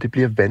årtier. Det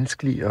bliver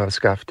vanskeligere at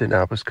skaffe den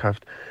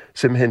arbejdskraft,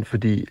 simpelthen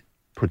fordi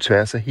på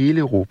tværs af hele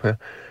Europa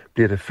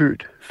bliver der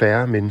født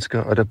færre mennesker,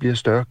 og der bliver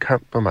større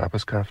kamp om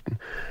arbejdskraften.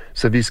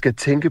 Så vi skal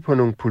tænke på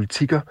nogle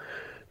politikker,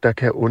 der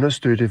kan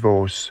understøtte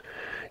vores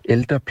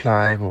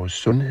ældrepleje, vores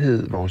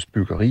sundhed, vores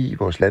byggeri,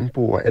 vores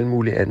landbrug og alt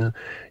muligt andet.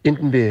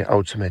 Enten ved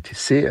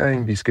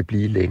automatisering, vi skal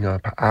blive længere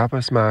på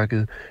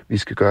arbejdsmarkedet, vi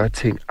skal gøre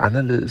ting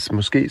anderledes,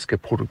 måske skal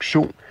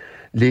produktion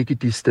ligge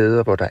de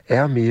steder, hvor der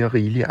er mere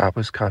rigelig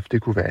arbejdskraft,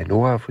 det kunne være i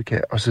Nordafrika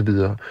osv.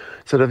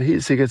 Så der vil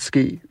helt sikkert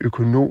ske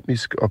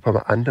økonomisk og på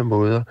andre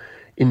måder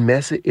en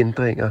masse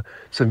ændringer,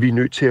 som vi er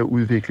nødt til at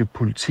udvikle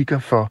politikker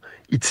for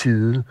i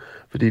tide.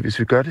 Fordi hvis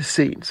vi gør det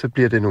sent, så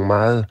bliver det nogle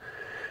meget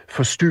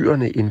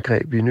forstyrrende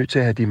indgreb. Vi er nødt til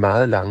at have de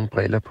meget lange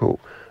briller på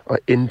og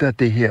ændre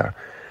det her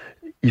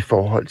i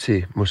forhold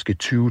til måske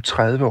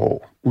 20-30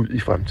 år ud i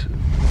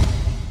fremtiden.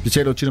 Vi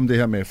taler jo tit om det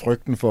her med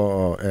frygten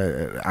for,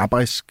 at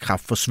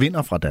arbejdskraft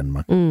forsvinder fra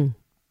Danmark.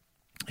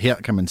 Her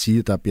kan man sige,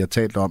 at der bliver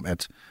talt om,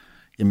 at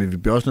jamen vi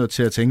bliver også nødt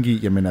til at tænke i,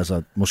 jamen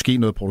altså, måske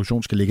noget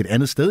produktion skal ligge et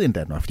andet sted end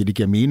Danmark, fordi det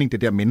giver mening,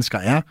 det der mennesker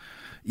er.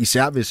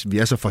 Især hvis vi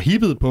er så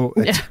forhippet på,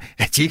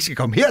 at de ikke skal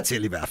komme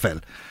hertil i hvert fald,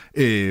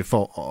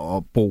 for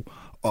at bo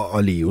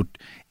og leve.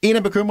 En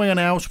af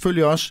bekymringerne er jo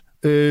selvfølgelig også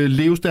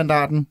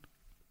levestandarden.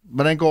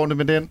 Hvordan går det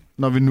med den,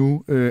 når vi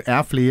nu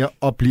er flere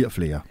og bliver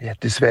flere? Ja,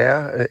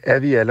 desværre er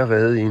vi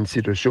allerede i en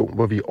situation,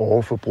 hvor vi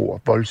overforbruger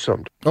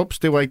voldsomt. Ups,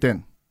 det var ikke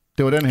den.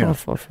 Det var den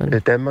her.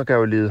 Danmark er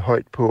jo ledet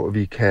højt på, at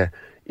vi kan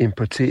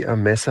importere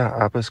masser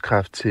af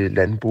arbejdskraft til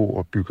landbrug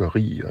og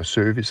byggeri og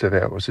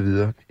serviceerhverv osv.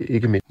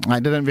 Ikke mindst. Nej,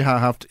 det er den, vi har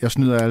haft. Jeg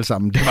snyder alle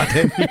sammen. Det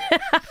var den.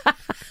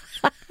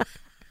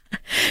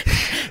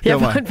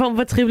 Jeg var en form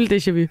for triple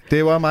déjà vu.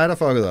 Det var mig, der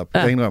fuckede op.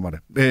 Jeg indrømmer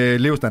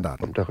det.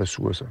 Levestandarden. Der er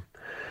ressourcer.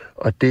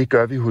 Og det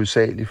gør vi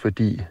hovedsageligt,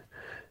 fordi,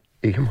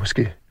 ikke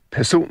måske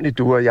personligt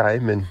du og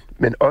jeg,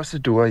 men også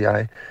du og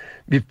jeg,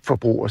 vi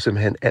forbruger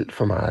simpelthen alt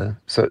for meget.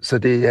 Så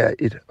det er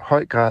et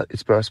høj grad et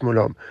spørgsmål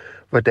om,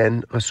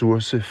 hvordan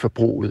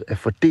ressourceforbruget er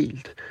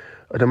fordelt.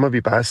 Og der må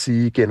vi bare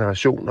sige,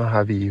 generationer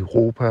har vi i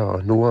Europa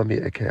og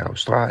Nordamerika,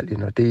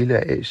 Australien og dele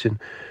af Asien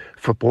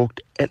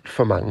forbrugt alt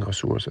for mange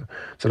ressourcer.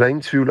 Så der er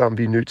ingen tvivl om, at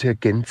vi er nødt til at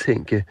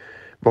gentænke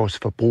vores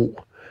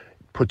forbrug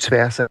på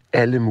tværs af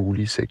alle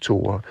mulige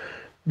sektorer.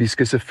 Vi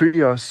skal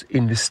selvfølgelig også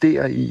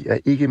investere i, at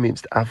ikke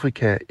mindst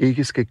Afrika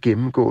ikke skal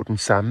gennemgå den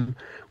samme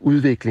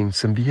udvikling,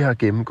 som vi har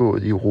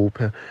gennemgået i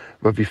Europa,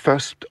 hvor vi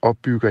først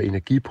opbygger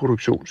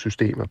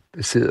energiproduktionssystemer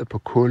baseret på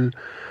kul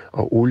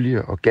og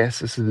olie og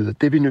gas osv.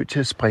 Det er vi nødt til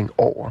at springe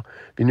over.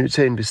 Vi er nødt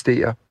til at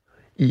investere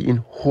i en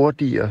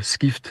hurtigere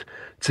skift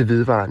til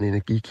vedvarende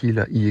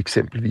energikilder i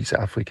eksempelvis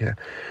Afrika.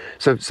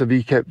 Så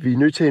vi er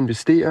nødt til at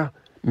investere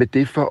med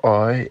det for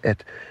øje,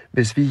 at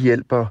hvis vi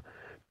hjælper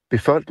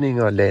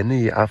befolkninger og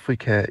lande i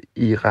Afrika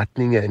i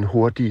retning af en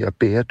hurtig og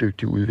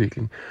bæredygtig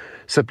udvikling,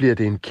 så bliver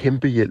det en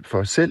kæmpe hjælp for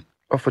os selv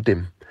og for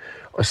dem.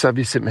 Og så er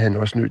vi simpelthen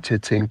også nødt til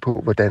at tænke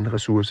på, hvordan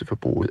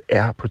ressourceforbruget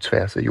er på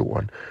tværs af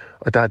jorden.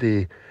 Og der er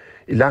det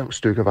et langt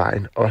stykke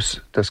vejen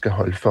os, der skal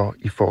holde for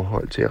i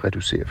forhold til at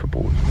reducere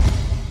forbruget.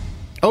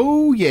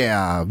 Oh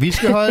yeah, vi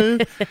skal holde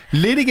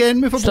lidt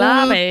igen med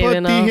forbruget på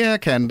de her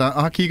kanter,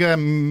 og kigger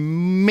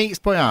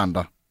mest på jer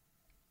andre.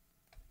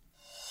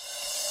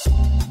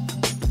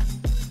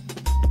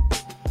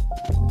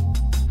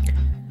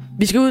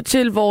 Vi skal ud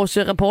til vores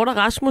reporter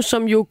Rasmus,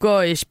 som jo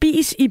går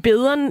spis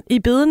i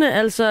bedene,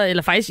 altså,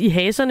 eller faktisk i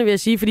haserne, vil jeg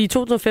sige, fordi i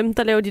 2015,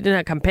 der laver de den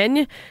her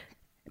kampagne.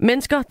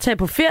 Mennesker tager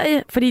på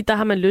ferie, fordi der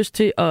har man lyst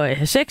til at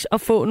have sex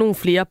og få nogle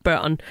flere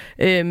børn.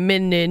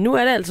 Men nu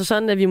er det altså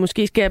sådan, at vi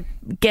måske skal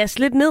gasse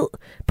lidt ned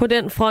på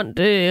den front,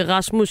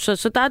 Rasmus.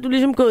 Så der er du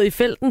ligesom gået i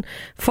felten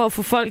for at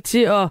få folk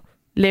til at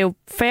lave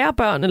færre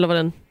børn, eller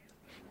hvordan?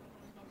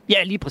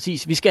 Ja, lige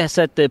præcis. Vi skal have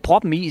sat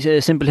proppen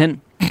i,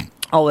 simpelthen.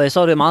 Og så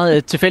er det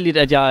meget tilfældigt,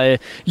 at jeg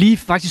lige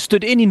faktisk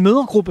stødte ind i en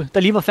mødergruppe, der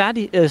lige var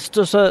færdig.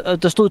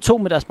 Der stod 2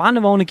 med deres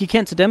barnevogne, gik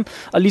hen til dem,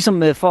 og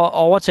ligesom for at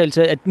overtale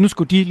til, at nu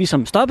skulle de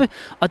ligesom stoppe.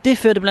 Og det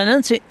førte blandt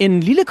andet til en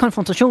lille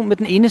konfrontation med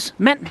den enes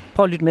mand.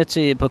 Prøv at lytte med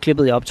til på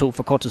klippet, jeg optog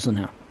for kort tid siden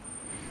her.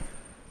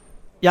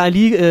 Jeg er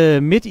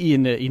lige midt i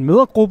en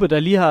mødergruppe, der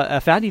lige er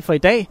færdig for i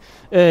dag.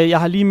 Jeg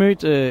har lige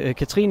mødt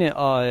Katrine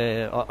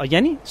og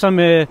Janni,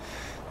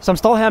 som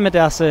står her med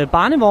deres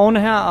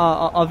barnevogne her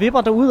og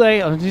vipper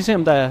derudad, og de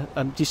ser,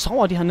 om de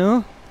sover de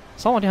hernede.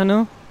 Sover de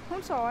hernede?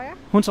 Hun sover, ja.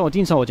 Hun sover,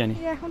 din sover, Janni?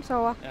 Ja, hun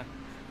sover. Ja.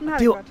 Hun har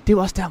det er jo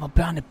også der, hvor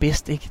børn er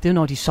bedst, ikke? Det er jo,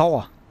 når de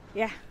sover.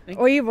 Ja,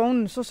 og i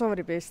vognen, så sover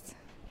de bedst.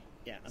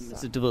 Ja,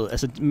 altså, du ved,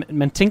 altså,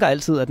 man tænker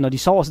altid, at når de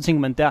sover, så tænker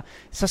man der,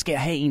 så skal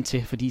jeg have en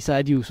til, fordi så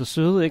er de jo så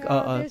søde, ikke? Ja,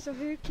 det er så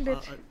hyggeligt.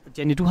 Og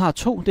Janni, du har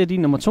 2, det er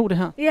din nummer 2, det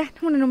her? Ja,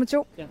 hun er nummer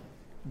 2. Ja.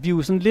 Vi er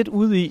jo sådan lidt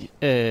ude i,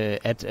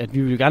 at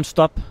vi vil gerne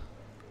stoppe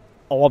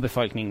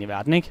overbefolkningen i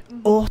verden, ikke?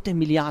 8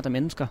 milliarder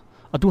mennesker.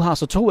 Og du har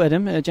så 2 af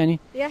dem, Janni.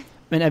 Ja.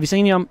 Men er vi så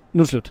enige om,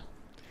 nu er slut?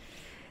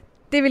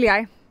 Det vil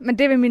jeg, men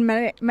det vil min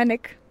mand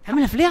ikke. Han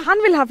vil have flere? Han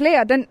vil have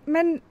flere,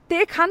 men det er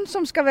ikke han,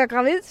 som skal være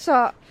gravid,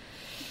 så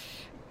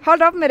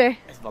hold op med det.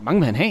 Altså, hvor mange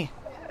vil han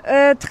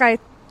have? 3,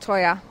 tror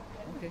jeg.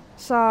 Okay.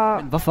 Så...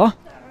 Men hvorfor?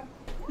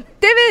 Det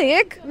ved jeg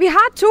ikke. Vi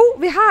har 2.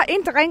 Vi har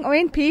en dreng og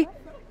en pige.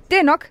 Det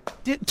er nok.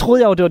 Det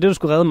troede jeg jo, det var det, du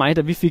skulle redde mig,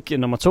 da vi fik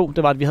nummer 2.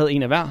 Det var, at vi havde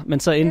en af hver. Men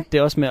så endte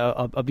det også med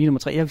at blive nummer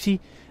 3. Jeg vil sige,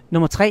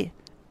 nummer 3,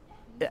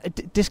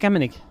 det skal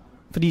man ikke.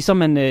 Fordi så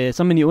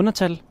er man i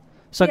undertal.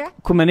 Så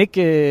kunne man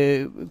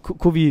ikke...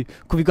 kunne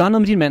vi gøre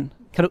noget med din mand?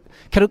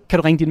 Kan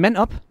du ringe din mand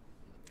op?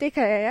 Det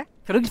kan jeg, ja.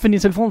 Kan du ikke finde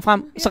din telefon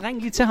frem? Så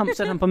ring lige til ham,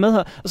 sæt ham på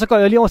medhør. Og så går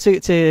jeg lige over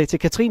til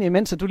Katrine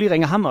imens, så du lige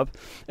ringer ham op.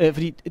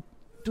 Fordi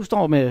du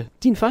står med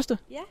din første.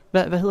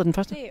 Ja. Hvad hedder den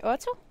første? Det er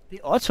Otto. Det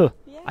er Otto? Ja.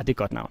 Det er et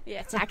godt navn.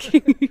 Ja, tak.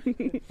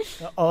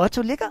 Og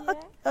Otto ligger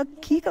og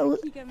kigger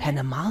ud. Han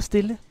er meget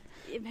stille.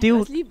 Jamen, han er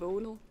også lige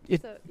vågnet.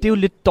 Det er jo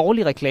lidt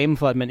dårlig reklame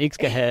for, at man ikke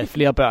skal have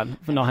flere børn,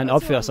 når han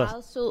opfører sig. Han er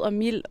meget sød og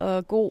mild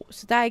og god,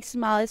 så der er ikke så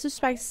meget. Jeg synes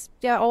faktisk,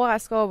 jeg er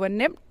overrasket over, hvor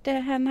nemt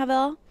det han har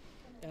været.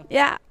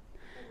 Ja.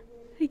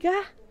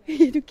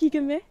 Du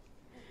kigger med.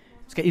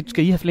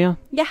 Skal I have flere?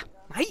 Ja.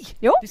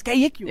 Jo. Det skal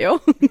I ikke, jo. Jo.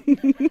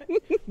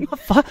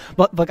 Hvorfor?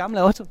 Hvor gammel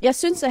er Otto? Jeg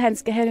synes, at han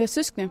skal have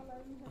søskende.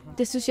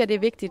 Det synes jeg, det er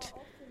vigtigt.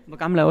 Hvor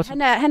gammel er Otto?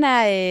 Han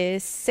er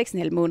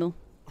 6,5 måned.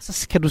 Og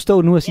så kan du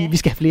stå nu og sige, at vi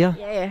skal have flere.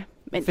 Ja.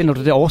 Men finder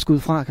du det overskud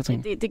fra,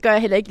 Katrine? Det gør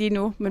jeg heller ikke lige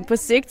nu, men på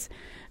sigt.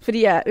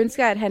 Fordi jeg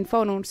ønsker, at han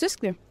får nogle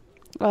søskende.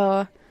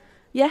 Og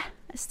ja,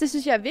 altså, det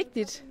synes jeg er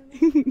vigtigt.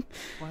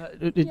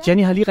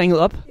 Jenny har lige ringet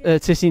op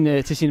til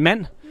sin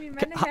mand.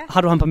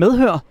 Har du ham på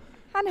medhør?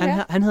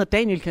 Han hedder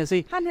Daniel, kan jeg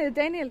se. Han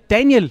hedder Daniel.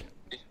 Daniel,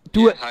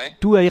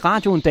 du er i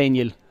radioen,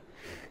 Daniel.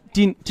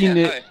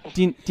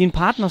 Din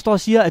partner står og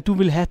siger, at du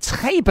vil have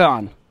 3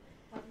 børn.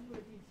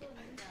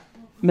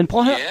 Men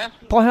prøv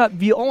at høre,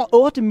 vi er over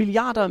 8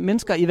 milliarder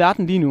mennesker i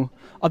verden lige nu.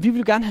 Og vi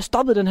vil gerne have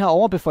stoppet den her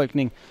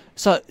overbefolkning.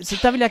 Så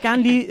der vil jeg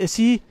gerne lige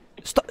sige,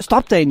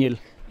 stop Daniel.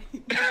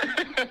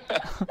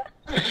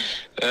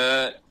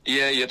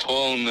 Jeg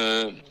tror, hun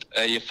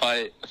er i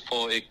fejl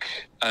for ikke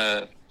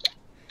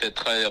det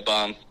tredje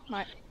barn.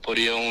 Nej.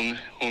 Fordi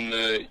hun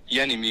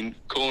Jenny, min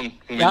kone,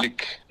 hun vil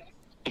ikke.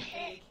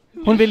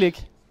 Hun vil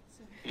ikke.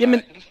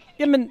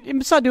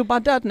 Jamen, så er det jo bare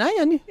der, den er,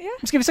 Jenny.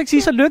 Ja. Skal vi så ikke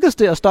sige, så lykkedes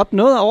det at stoppe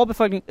noget af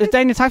overbefolkningen?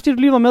 Daniel, tak fordi du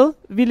lige var med.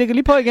 Vi lægger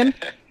lige på igen.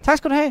 Tak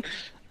skal du have.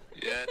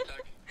 Ja, tak.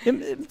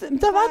 Jamen,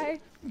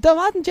 der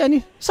var den,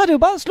 Jenny. Så er det jo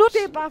bare slut. Det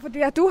er bare fordi,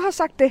 at du har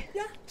sagt det.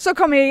 Ja. Så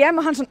kommer jeg hjem,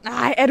 og han sådan,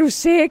 nej, er du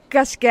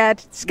sikker,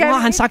 skat? Nu har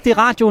han sagt det i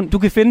radioen. Du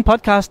kan finde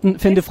podcasten,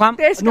 finde det frem.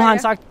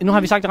 Nu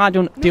har vi sagt i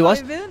radioen. Det er jo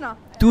også,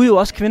 du er jo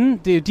også kvinde.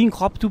 Det er jo din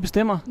krop, du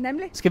bestemmer.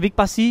 Nemlig. Skal vi ikke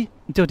bare sige,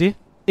 det var det?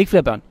 Ikke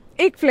flere børn.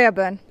 Ikke flere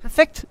børn.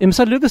 Perfekt. Jamen,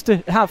 så lykkedes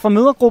det her fra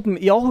mødergruppen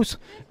i Aarhus.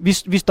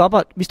 Vi stopper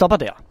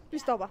der. Vi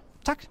stopper.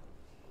 Tak.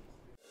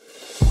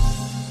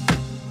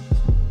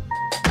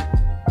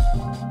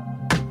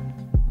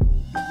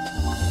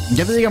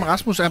 Jeg ved ikke, om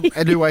Rasmus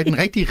løber i den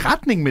rigtige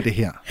retning med det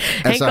her.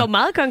 Han går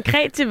meget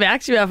konkret til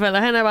værks i hvert fald,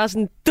 og han er bare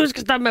sådan, du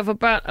skal stoppe med at få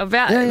børn, og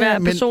hver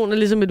person er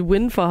ligesom et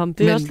win for ham.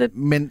 Det er også lidt...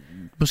 Men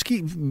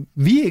måske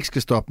vi ikke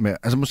skal stoppe med.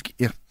 Altså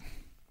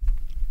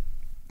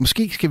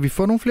måske skal vi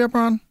få nogle flere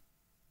børn?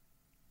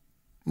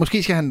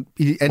 Måske skal han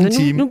i anden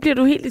time... Nu bliver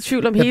du helt i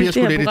tvivl om hele det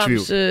her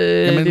programs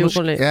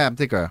levegrundlag. Ja,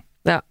 det gør jeg.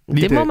 Ja,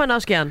 det må man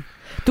også gerne.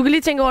 Du kan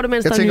lige tænke over det,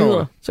 mens der er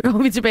nyheder. Så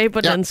kommer vi tilbage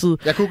på den anden side.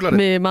 Jeg googler det.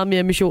 Med meget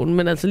mere missionen,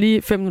 men altså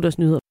lige 5 minutters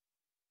nyheder.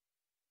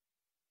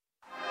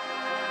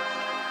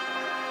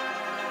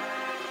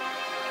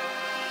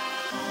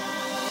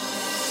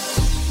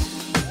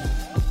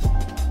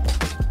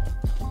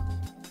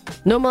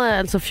 Nummeret er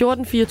altså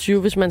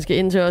 1424, hvis man skal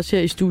ind til os her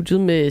i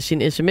studiet med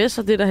sin sms,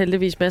 og det er der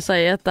heldigvis masser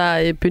af jer,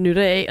 der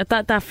benytter af. Og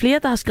der er flere,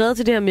 der har skrevet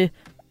til det her med,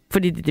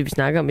 fordi det er det, vi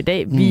snakker om i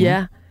dag. Vi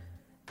er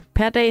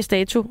per dags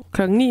dato,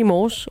 9:00 i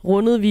morges,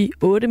 rundede vi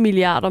 8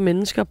 milliarder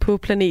mennesker på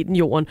planeten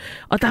Jorden.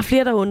 Og der er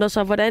flere, der undrer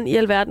sig, hvordan i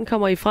alverden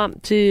kommer I frem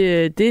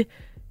til det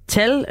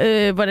tal?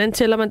 Hvordan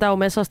tæller man? Der er jo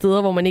masser af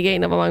steder, hvor man ikke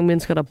aner, hvor mange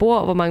mennesker der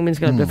bor, hvor mange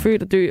mennesker der bliver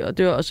født og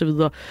dør osv.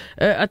 Og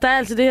der er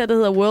altså det her, der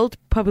hedder World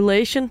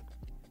Population.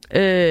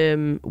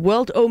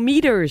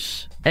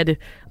 Worldometers er det.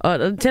 Og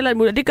det tæller alt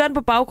muligt. Det gør den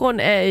på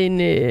baggrund af en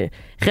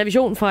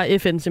revision fra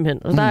FN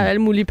simpelthen. Og der er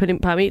alle mulige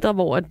parametre,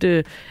 hvor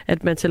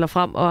at man tæller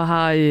frem og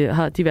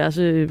har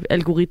diverse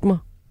algoritmer,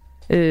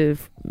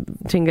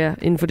 tænker jeg,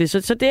 inden for det.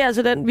 Så det er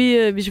altså den,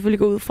 vi selvfølgelig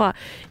går ud fra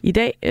i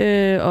dag.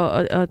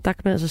 Og der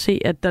kan man altså se,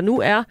 at der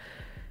nu er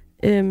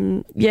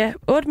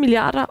 8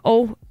 milliarder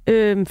og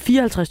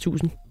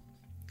 54.000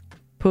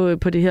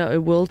 på det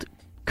her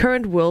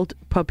current world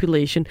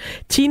population.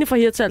 Tine fra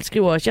Hirtshals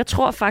skriver også, jeg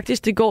tror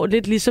faktisk, det går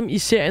lidt ligesom i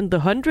serien The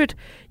 100.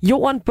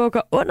 Jorden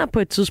bukker under på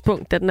et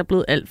tidspunkt, da den er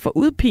blevet alt for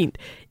udpint.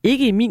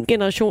 Ikke i min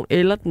generation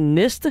eller den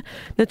næste.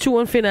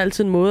 Naturen finder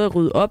altid en måde at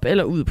rydde op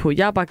eller ud på.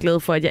 Jeg er bare glad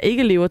for, at jeg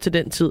ikke lever til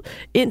den tid.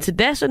 Indtil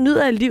da, så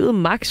nyder jeg livet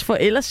max, for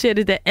ellers ser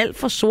det da alt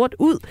for sort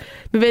ud.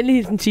 Med venlig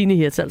hilsen Tine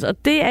Hirtshals.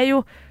 Og det er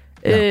jo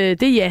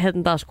det er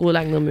ja-hatten, der er skruet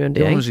langt ned med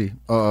det, må man sige.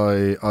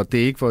 Og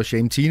det er ikke for at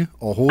shame Tine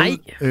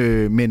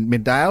overhovedet. Men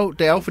det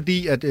er jo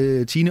fordi, at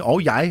Tine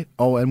og jeg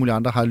og alle mulige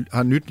andre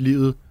har nyt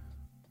livet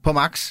på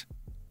max.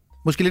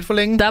 Måske lidt for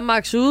længe. Der er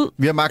max ud.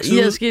 Vi har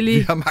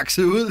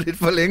maxet ud lidt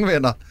for længe,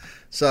 venner.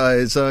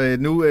 Så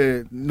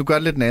nu gør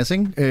det lidt nas,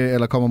 ikke?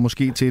 Eller kommer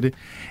måske til det.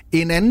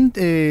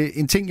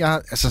 En ting,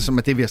 som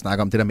er det, vi har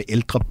snakket om, det der med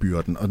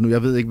ældrebyrden. Og nu,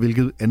 jeg ved ikke,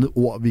 hvilket andet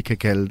ord, vi kan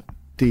kalde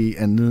det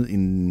andet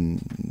end...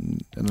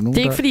 Det er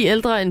ikke fordi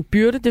ældre er en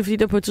byrde, det er fordi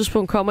der på et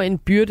tidspunkt kommer en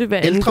byrde, hvad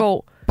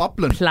angår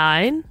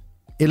plejen.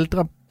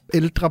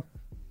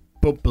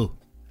 Ældrebumpet.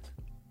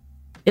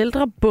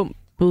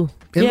 Ældrebumpet.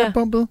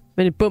 Ældrebumpet.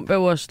 Men et bump er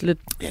jo også lidt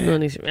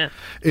noget. Ja.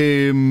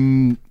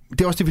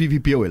 Det er også det, fordi vi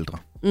bliver jo ældre.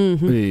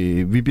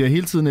 Mm-hmm. Vi bliver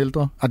hele tiden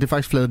ældre, og det er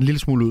faktisk fladet en lille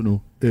smule ud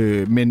nu.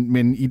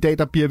 Men i dag,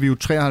 der bliver vi jo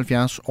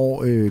 73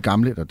 år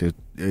gamle, eller det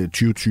er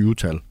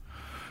 2020-tal.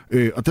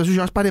 Og der synes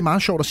jeg også bare, det er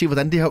meget sjovt at se,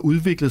 hvordan det har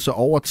udviklet sig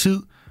over tid.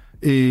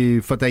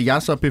 For da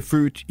jeg så blev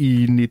født i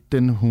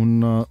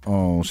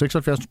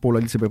 1976, spoler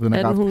lige tilbage på den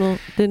her graf,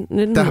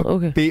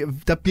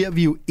 der bliver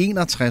vi jo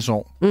 61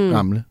 år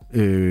gamle.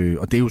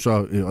 Og det er jo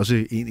så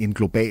også et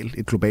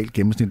globalt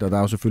gennemsnit, og der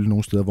er jo selvfølgelig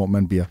nogle steder, hvor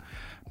man bliver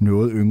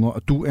noget yngre.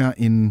 Og du er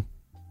en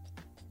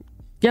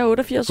Jeg er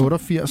 88.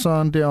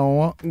 88'eren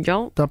derovre.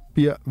 Jo. Der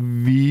bliver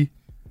vi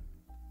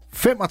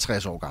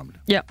 65 år gamle.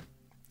 Ja.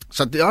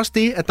 Så det er også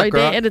det, at der gør...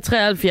 Og i dag er det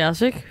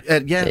 73, ikke?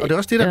 Og det er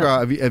også det, der gør,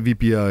 at vi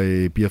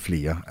bliver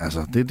flere.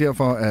 Altså, det er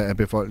derfor, at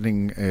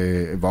befolkningen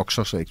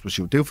vokser så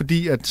eksplosivt. Det er jo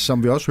fordi, at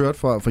som vi også hørte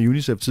fra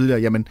UNICEF tidligere,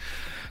 jamen,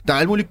 der er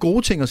alle mulige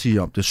gode ting at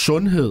sige om det.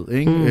 Sundhed,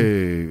 ikke?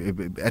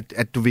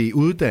 At du ved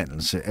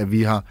uddannelse, at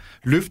vi har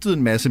løftet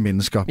en masse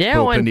mennesker på planeten.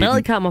 Ja, og en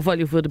badekammer, har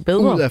folk jo fået det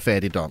bedre. Ud af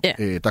fattigdom,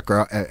 der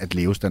gør, at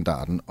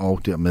levestandarden og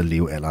dermed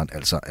levealderen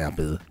altså er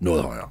blevet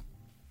noget højere.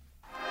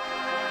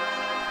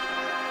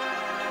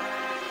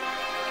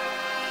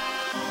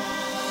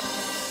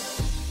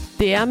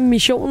 Det er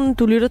missionen,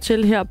 du lytter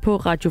til her på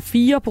Radio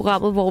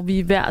 4-programmet, hvor vi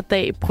hver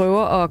dag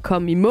prøver at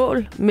komme i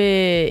mål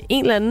med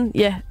en eller anden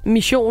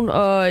mission.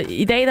 Og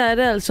i dag der er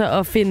det altså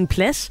at finde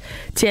plads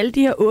til alle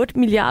de her 8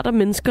 milliarder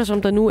mennesker,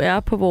 som der nu er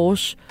på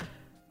vores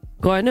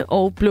grønne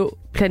og blå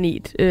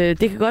planet.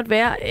 Det kan godt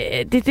være,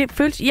 det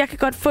føles, jeg kan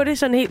godt få det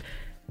sådan helt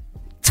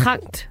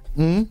trangt.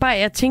 Bare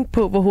jeg tænker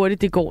på, hvor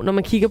hurtigt det går, når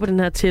man kigger på den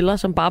her tæller,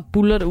 som bare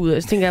buller derud.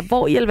 Og så tænker jeg,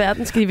 hvor i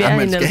alverden skal de være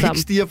henne alle sammen? Man skal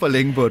ikke stirre for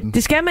længe på den.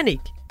 Det skal man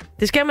ikke.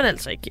 Det skal man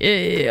altså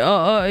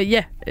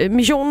ikke.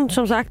 Missionen,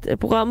 som sagt,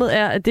 programmet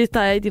er det, der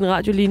er i din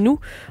radio lige nu.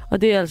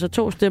 Og det er altså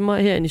 2 stemmer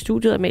herinde i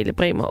studiet, Amalie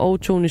Bremer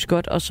og Tony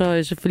Scott. Og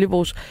så selvfølgelig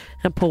vores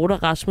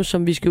reporter Rasmus,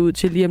 som vi skal ud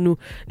til lige om nu.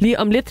 Lige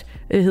om lidt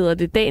hedder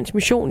det dagens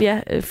mission. Ja,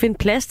 find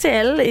plads til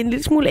alle. En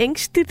lille smule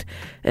ængstigt,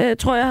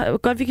 tror jeg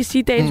godt, vi kan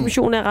sige. Dagens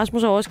mission er, at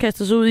Rasmus har også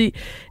kastet sig ud i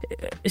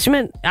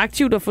simpelthen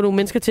aktivt at få nogle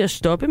mennesker til at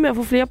stoppe med at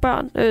få flere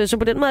børn. Så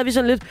på den måde er vi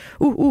sådan lidt,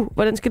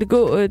 hvordan skal det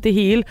gå det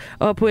hele?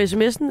 Og på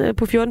sms'en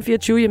på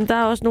 1424, jamen der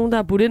er også nogen, der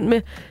har budt ind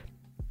med,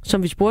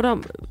 som vi spurgte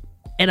om,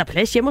 er der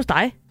plads hjemme hos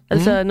dig?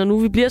 Altså, når nu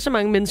vi bliver så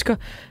mange mennesker,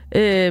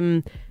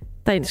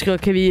 der indskriver,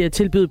 kan vi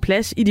tilbyde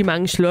plads i de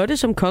mange slotte,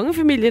 som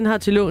kongefamilien har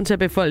til lån til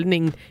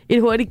befolkningen.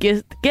 Et hurtigt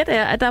gæt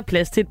er, at der er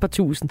plads til et par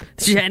tusind. Det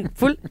synes jeg er en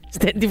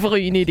fuldstændig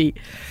forrygende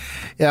idé.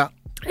 Ja.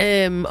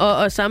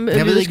 Og samme,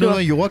 jeg ved ikke noget,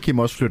 når Joachim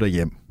også flytter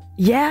hjem.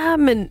 Ja,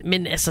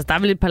 men altså, der er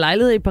vel et par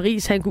lejligheder i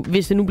Paris,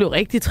 hvis det nu blev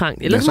rigtig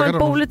trangt. Ellers må han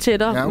bo lidt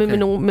tættere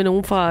med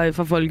nogen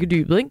fra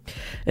folkedybet,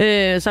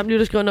 ikke? Samt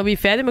lytter skriver, når vi er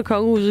færdige med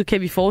kongehuset,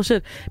 kan vi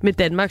fortsætte med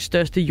Danmarks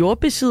største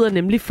jordbesidder,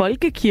 nemlig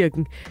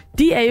Folkekirken.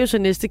 De er jo så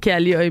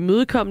næstekærlige og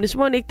imødekommende, så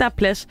må ikke der er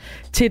plads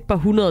til et par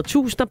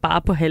 100.000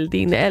 bare på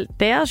halvdelen af alt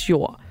deres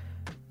jord.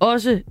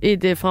 Også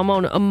et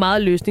fremragende og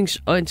meget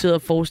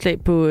løsningsorienteret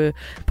forslag på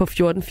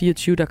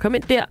 1424, der kom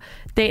ind der.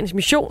 Dagens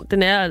mission,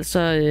 den er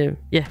altså,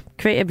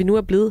 kvæg at vi nu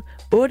er blevet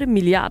 8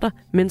 milliarder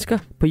mennesker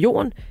på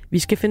jorden. Vi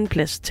skal finde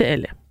plads til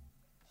alle.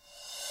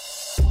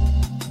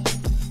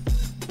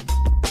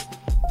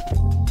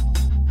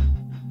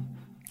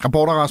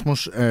 Reporter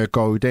Rasmus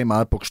går jo i dag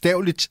meget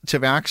bogstaveligt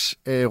til værks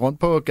rundt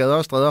på gader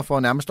og stræder for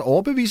at nærmest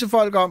overbevise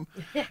folk om,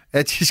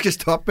 at de skal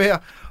stoppe her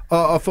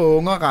og få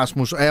unger,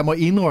 Rasmus. Og jeg må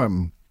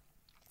indrømme,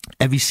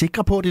 er vi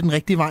sikre på, at det er den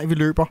rigtige vej, vi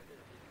løber?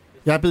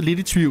 Jeg er blevet lidt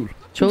i tvivl.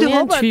 Tony er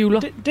en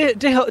tvivler.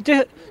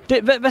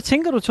 Hvad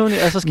tænker du, Tony?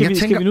 Altså,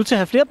 skal vi nu til at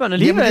have flere børn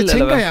alligevel? Jamen, det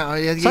tænker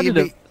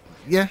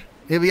jeg.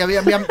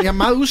 Jeg er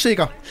meget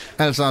usikker,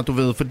 altså, du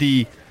ved,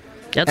 fordi...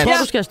 Jeg tror,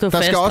 du skal stå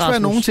fast, der skal også Rasmus.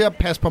 være nogen til at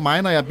passe på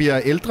mig, når jeg bliver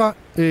ældre,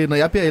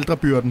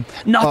 ældrebyrden.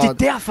 Nå, det er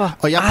derfor.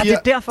 Og det er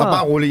derfor. Og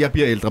bare roligt, jeg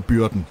bliver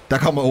ældrebyrden. Der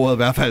kommer ordet i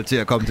hvert fald til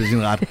at komme til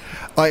sin ret.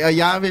 og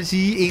jeg vil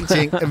sige en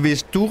ting.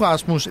 Hvis du,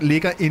 Rasmus,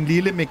 ligger en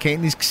lille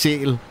mekanisk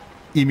sæl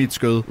i mit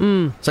skød,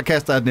 så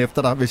kaster jeg den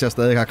efter dig, hvis jeg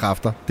stadig har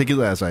kræfter. Det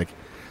gider jeg altså ikke.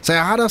 Så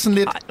jeg har der sådan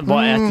lidt...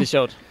 Hvor er det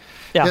sjovt.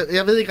 Ja.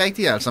 Jeg ved ikke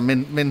rigtigt, altså,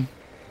 men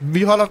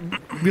vi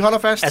holder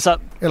fast, altså,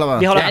 eller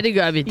hvad? Ja, det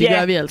gør vi. Det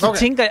gør vi altså. Okay.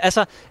 Tænker,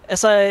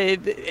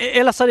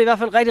 ellers så er det i hvert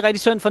fald rigtig,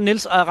 rigtig synd for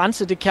Niels og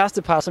Arance, det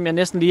kærestepar, som jeg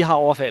næsten lige har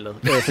overfaldet.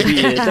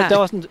 Fordi der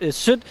var sådan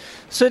et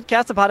sødt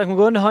kærestepar, der kunne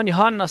gå hånd i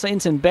hånd, og så ind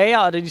til en bager,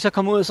 og da de så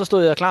kom ud, så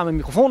stod jeg klar med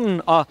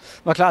mikrofonen, og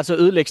var klar til at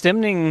ødelægge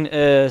stemningen,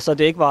 så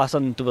det ikke var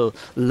sådan, du ved,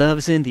 love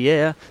is in the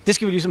air. Det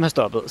skal vi ligesom have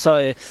stoppet.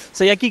 Så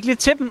jeg gik lidt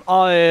til dem,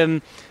 og der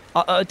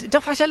var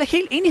faktisk heller ikke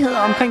helt enighed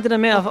omkring det der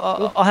med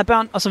at have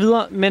børn og så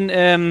videre, men...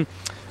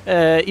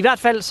 I hvert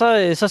fald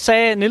så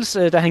sagde Niels,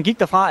 da han gik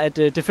derfra, at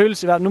det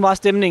føles, nu var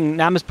stemningen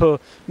nærmest på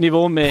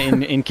niveau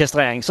med en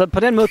kastrering. Så på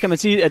den måde kan man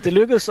sige, at det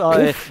lykkedes,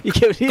 og I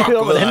kan jo lige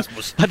høre,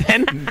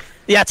 hvordan...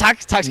 Ja, tak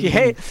skal I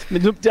have.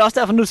 Men det er også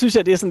derfor, nu synes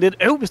jeg, det er sådan lidt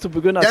hvis du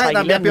begynder at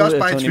trække jeg bliver også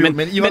bare i tvivl,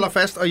 men I holder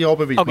fast, og I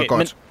overbeviser mig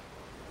godt.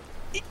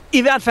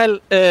 I hvert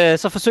fald,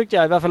 så forsøgte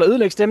jeg i hvert fald at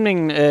ødelægge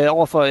stemningen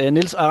over for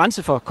Niels og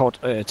Arance for kort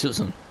tid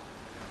siden.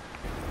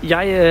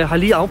 Jeg har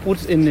lige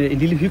afbrudt en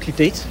lille hyggelig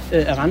date.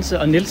 Arance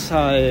og Niels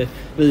har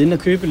været inde og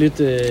købe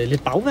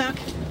lidt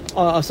bagværk.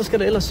 Og så skal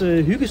der ellers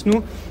hygges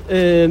nu.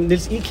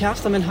 Niels, I er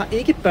kærester, men har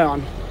ikke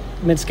børn.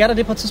 Men skal der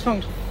det på et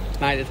tidspunkt?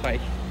 Nej, det tror jeg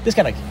ikke. Det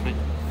skal der ikke? Nej.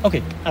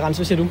 Okay, Arance,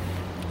 hvad siger du?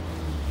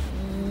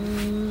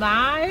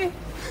 Nej.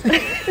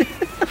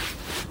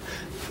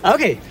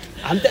 Okay.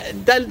 Jamen,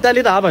 der er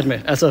lidt at arbejde med.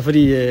 Altså,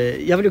 fordi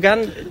jeg vil jo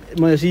gerne,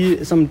 må jeg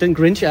sige, som den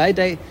Grinch jeg er i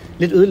dag,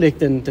 lidt ødelægge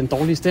den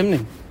dårlige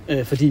stemning.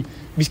 Fordi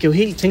vi skal jo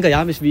helt, tænker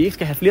jeg, hvis vi ikke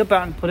skal have flere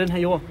børn på den her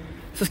jord,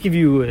 så skal vi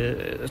jo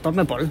stoppe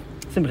med at bolle,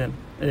 simpelthen.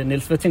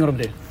 Niels, hvad tænker du om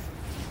det?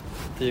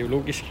 Det er jo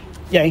logisk.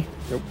 Ja, ikke?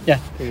 Jo. Ja.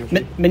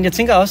 Men jeg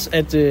tænker også,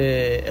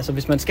 at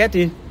hvis man skal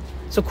det,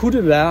 så kunne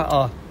det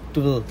være at,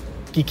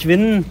 give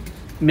kvinden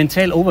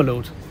mental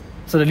overload.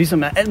 Så der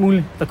ligesom er alt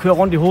muligt, der kører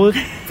rundt i hovedet.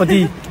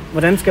 Fordi,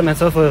 hvordan skal man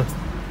så få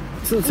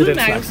tid til den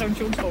slags?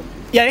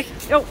 Ja, ikke?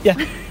 Jo. Ja.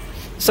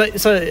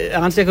 Så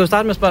Arantxa, jeg kan jo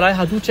starte med at spørge dig.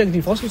 Har du tjekket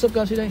din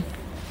forskningsopgørelse i dag?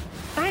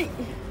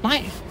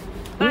 Nej.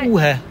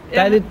 Uha.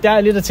 Der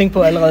er lidt at tænke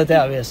på allerede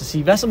der, vil jeg så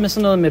sige. Hvad så med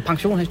sådan noget med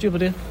pension? Har I styr på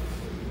det?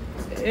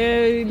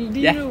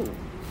 Lige nu...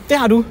 Det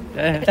har du?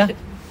 Ja.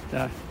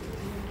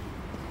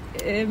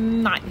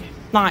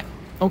 Nej.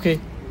 Okay.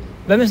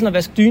 Hvad med sådan at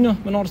vaske dyner?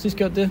 Hvornår har du sidst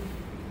gjort det?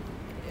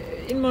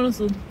 En måned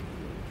siden.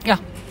 Ja.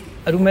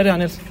 Er du med det her,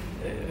 Niels?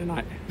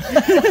 Nej.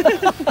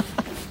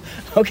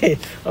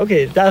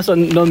 Okay. Der er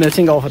sådan noget med at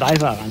tænke over for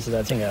dig, Arantxa,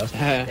 der tænker jeg også.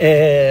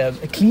 Ja.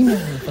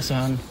 Klimaet for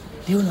søren.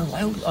 Det er jo noget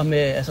røvl. Og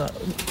med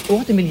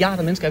 8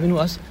 milliarder mennesker er vi nu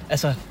også.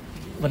 Altså,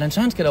 hvordan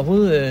søren skal der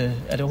overhovedet...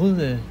 er det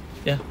overhovedet...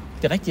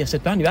 det rigtige at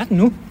sætte børn i verden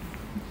nu?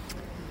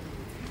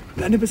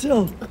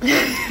 Plantebaseret.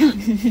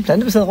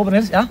 Plantebaseret, Robert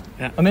Niels? Ja.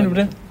 Hvad mener du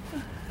det?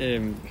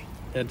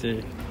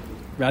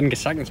 Verden kan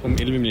sagtens rumme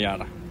 11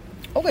 milliarder.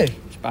 Okay.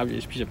 Hvis bare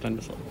vi spiser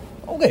plantebaseret.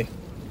 Okay.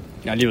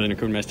 Jeg har lige været inde og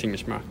købt en masse ting med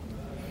smør.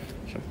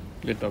 Så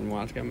lidt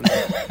dobbeltmoralsk er man.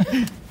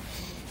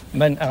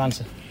 Men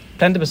Arantxa,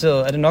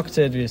 plantebaseret, er det nok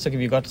til, at så kan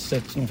vi godt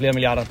sætte nogle flere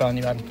milliarder børn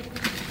i verden?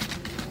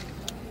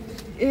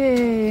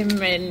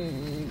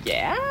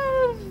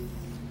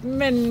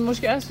 Men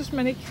måske også, hvis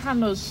man ikke har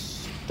noget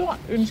stort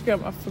ønske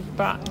om at få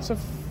børn, så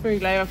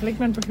føler jeg i hvert fald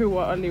ikke, man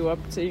behøver at leve op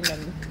til en eller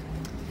anden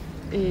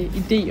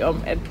idé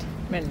om, at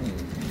man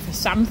for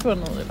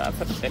samfundet eller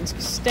for den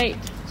danske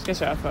stat skal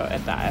sørge for,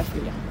 at der er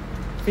flere.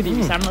 Fordi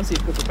vi samlet set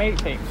på global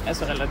plan er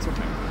så relativt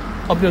mange.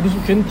 Oplever du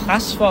som kvinde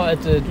pres for,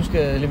 at du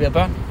skal levere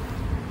børn?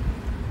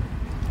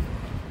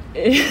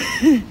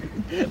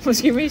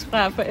 Måske mest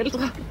fra forældre,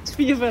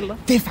 svigerforældre.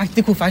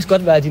 Det kunne faktisk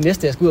godt være de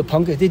næste, jeg skal ud og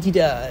punke. Det er de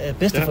der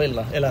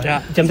bedsteforældre, eller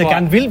dem, der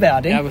gerne vil være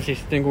det, ikke? Ja,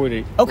 præcis. Det er en god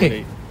idé.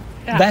 Okay.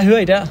 Hvad hører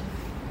I der?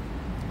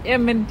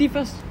 Jamen, de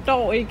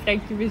forstår ikke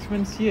rigtigt, hvis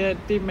man siger, at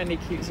det er man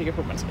ikke helt sikker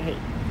på, man skal have.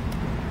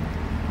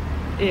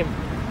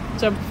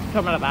 Så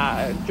kommer der bare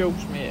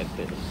jokes med, at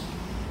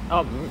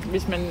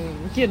hvis man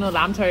giver noget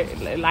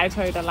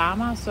legetøj, der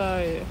larmer,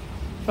 så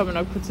får man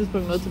nok på et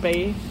tidspunkt noget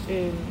tilbage,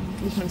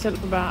 hvis man selv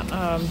får børn.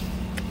 Og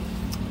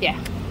ja,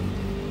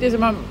 det er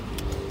som om,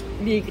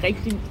 vi ikke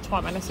rigtig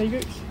tror, man er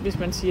seriøs, hvis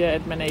man siger,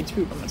 at man er i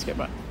tvivl, om man skal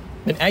have børn.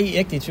 Men er I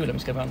ikke i tvivl, om man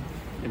skal have børn?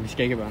 Jamen, vi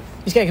skal ikke have børn.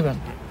 Vi skal ikke have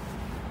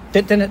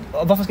børn?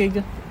 Og hvorfor skal I ikke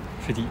det?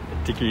 Fordi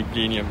det kan vi ikke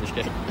blive enige om, vi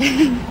skal.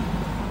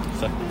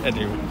 Så er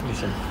det jo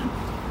ligesom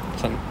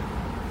sådan.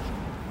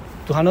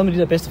 Du har noget med de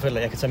der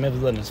bedsteforældre, jeg kan tage med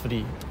videre, Niels,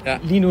 fordi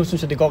lige nu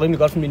synes jeg, det går rimelig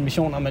godt for min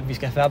mission om, at vi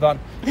skal have færre børn.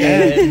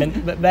 Men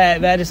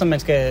hvad er det, som man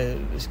skal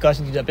gøre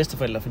til de der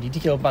bedsteforældre? Fordi de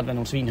kan åbenbart være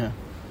nogle svin her.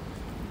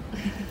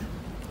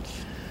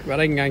 Var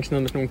der ikke engang sådan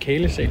noget med sådan nogle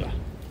kælesæler?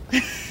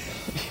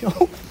 Jo.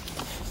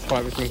 Tror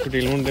jeg, hvis man kunne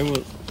dele nogle af dem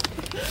ud.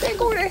 Det er en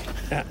god idé.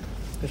 Ja,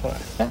 det tror jeg.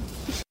 Ja.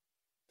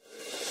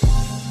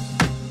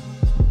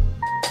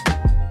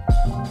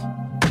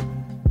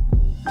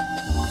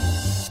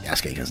 Jeg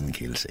skal ikke have sådan en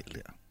kælesæl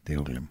der. Det er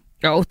jo glemt.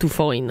 Jo, du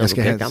får en, når du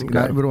bliver gammel.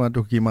 Nej, ved du hvad,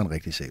 du giver mig en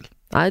rigtig sæl.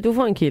 Nej, du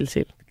får en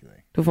kælesæl.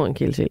 Du får en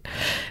kælesæl.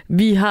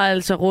 Vi har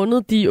altså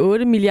rundet de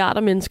 8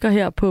 milliarder mennesker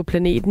her på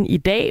planeten i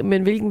dag,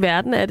 men hvilken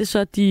verden er det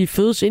så, de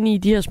fødes ind i,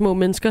 de her små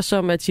mennesker,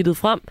 som er tittet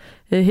frem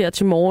her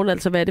til morgen?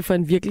 Altså, hvad er det for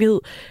en virkelighed,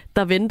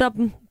 der venter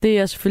dem? Det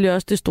er selvfølgelig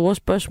også det store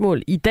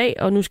spørgsmål i dag,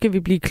 og nu skal vi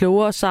blive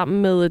klogere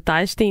sammen med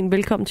dig, Sten.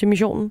 Velkommen til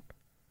missionen.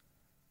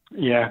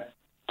 Ja,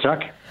 tak.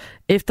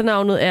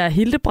 Efternavnet er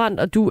Hildebrandt,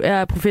 og du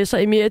er professor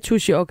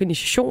emeritus i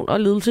organisation og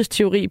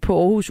ledelsesteori på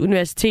Aarhus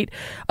Universitet.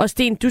 Og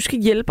Sten, du skal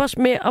hjælpe os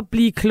med at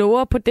blive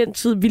klogere på den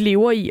tid, vi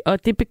lever i,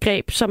 og det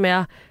begreb, som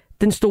er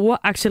den store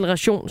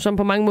acceleration, som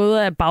på mange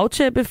måder er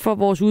bagtæppe for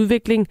vores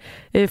udvikling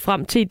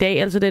frem til i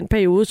dag, altså den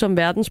periode, som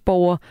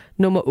verdensborger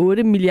nummer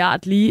 8 milliard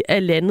lige er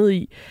landet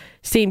i.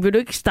 Sten, vil du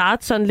ikke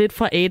starte sådan lidt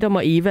fra Adam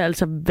og Eva?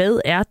 Altså,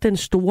 hvad er den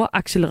store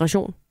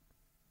acceleration?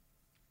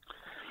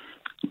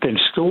 Den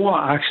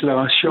store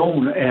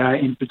acceleration er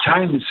en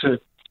betegnelse,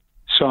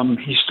 som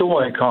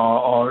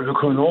historikere og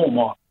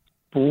økonomer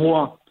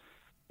bruger.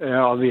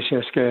 Og hvis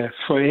jeg skal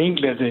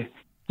forenkle det,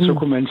 så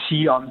kunne man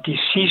sige om de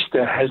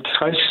sidste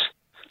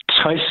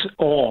 50-60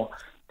 år,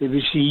 det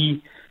vil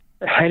sige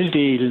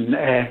halvdelen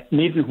af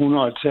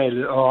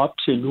 1900-tallet og op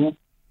til nu.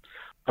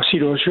 Og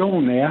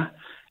situationen er,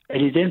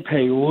 at i den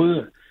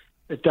periode,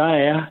 der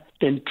er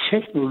den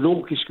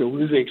teknologiske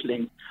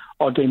udvikling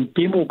og den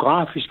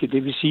demografiske,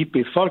 det vil sige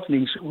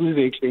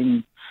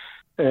befolkningsudviklingen,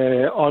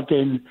 og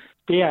den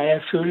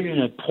deraf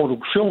følgende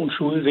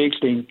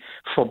produktionsudvikling,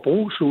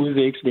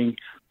 forbrugsudvikling,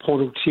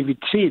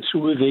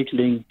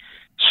 produktivitetsudvikling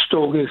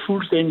stukket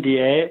fuldstændig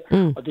af.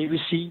 Og det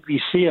vil sige, at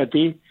vi ser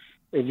det,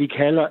 vi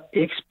kalder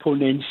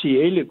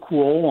eksponentielle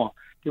kurver.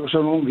 Det var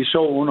sådan nogle, vi så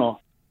under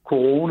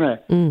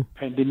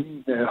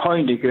corona-pandemien.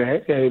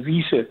 Højnække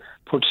vise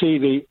på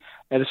tv.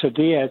 Altså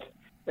det, at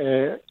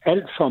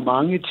alt for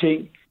mange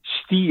ting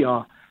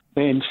stiger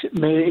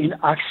med en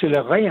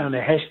accelererende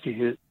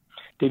hastighed.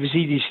 Det vil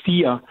sige, at de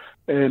stiger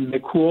med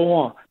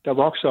kurver, der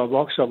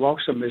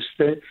vokser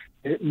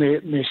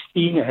med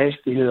stigende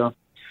hastigheder.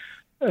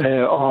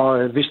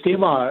 Og hvis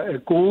det var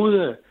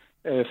gode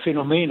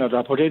fænomener,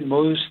 der på den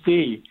måde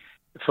steg,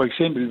 for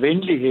eksempel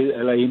venlighed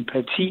eller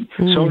empati,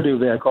 så ville det jo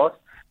være godt.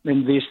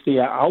 Men hvis det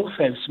er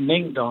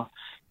affaldsmængder,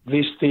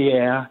 hvis det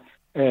er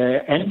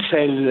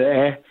antallet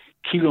af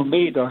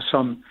kilometer,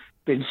 som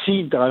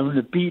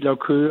benzindrevne biler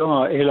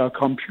kører, eller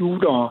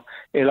computere,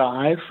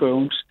 eller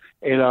iPhones,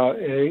 eller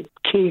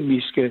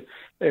kemiske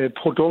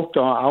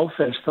produkter og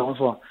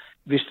affaldsstoffer,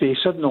 hvis det er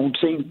sådan nogle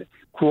ting,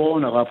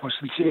 kurverne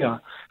repræsenterer,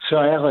 så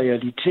er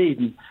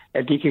realiteten,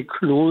 at det kan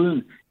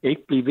kloden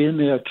ikke blive ved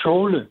med at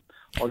tåle.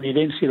 Og det er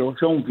den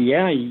situation, vi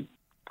er i.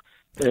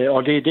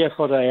 Og det er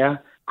derfor, der er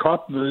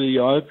COP-møde i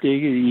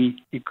øjeblikket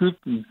i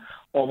Egypten,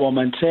 og hvor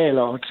man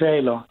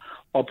taler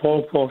og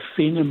prøver på at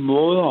finde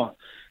måder,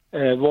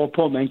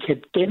 hvorpå man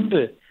kan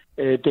dæmpe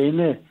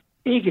denne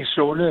ikke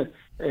sunde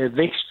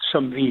vækst,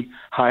 som vi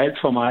har alt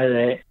for meget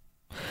af.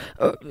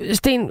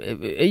 Sten,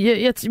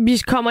 vi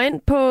kommer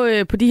ind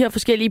på de her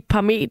forskellige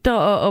parametre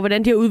og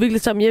hvordan de har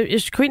udviklet sig. Jeg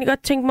kunne egentlig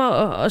godt tænke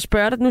mig at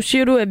spørge dig. Nu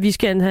siger du, at vi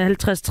skal have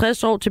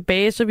 50-60 år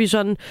tilbage, så vi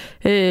sådan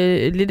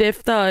lidt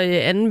efter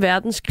 2.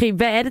 verdenskrig.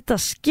 Hvad er det, der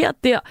sker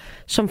der,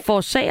 som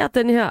forårsager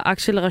den her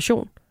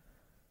acceleration?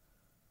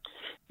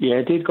 Ja,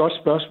 det er et godt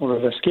spørgsmål,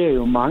 og der sker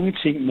jo mange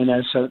ting, men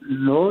altså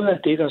noget af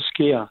det, der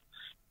sker,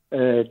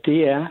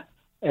 det er,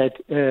 at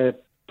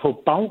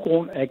på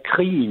baggrund af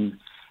krigen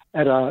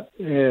er der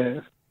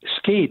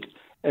sket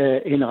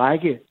en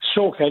række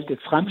såkaldte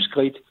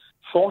fremskridt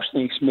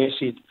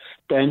forskningsmæssigt.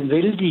 Der er en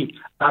vældig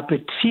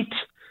appetit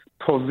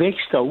på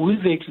vækst og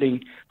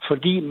udvikling,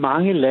 fordi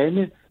mange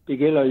lande, det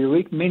gælder jo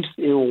ikke mindst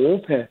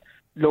Europa,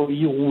 lå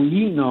i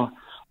ruiner,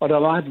 og der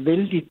var et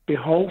vældigt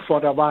behov for,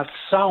 der var et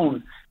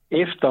savn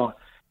efter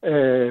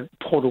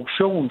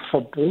produktion,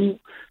 forbrug,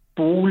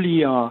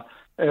 boliger,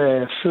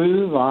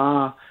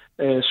 fødevarer,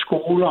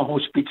 skoler,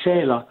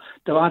 hospitaler.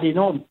 Der var et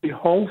enormt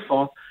behov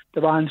for.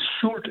 Der var en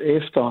sult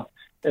efter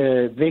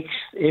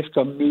vækst,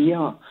 efter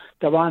mere.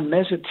 Der var en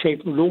masse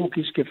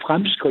teknologiske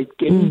fremskridt,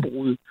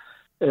 gennembrud.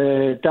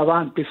 Der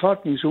var en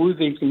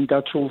befolkningsudvikling,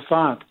 der tog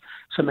fart.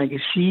 Så man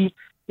kan sige,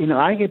 en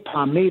række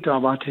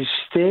parametre var til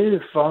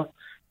stede for,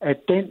 at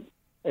den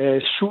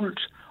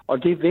sult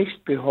og det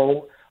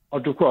vækstbehov,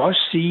 og du kan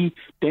også sige,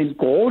 den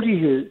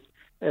grådighed,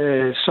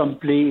 som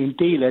blev en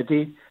del af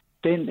det,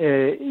 den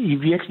i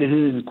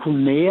virkeligheden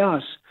kunne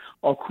næres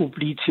og kunne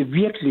blive til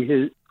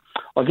virkelighed.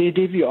 Og det er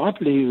det, vi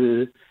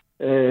oplevede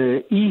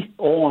i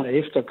årene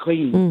efter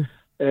krigen,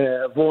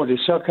 hvor det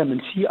så, kan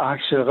man sige,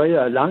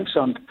 accelererede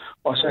langsomt,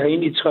 og så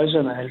ind i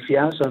 60'erne,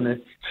 70'erne,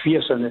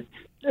 80'erne,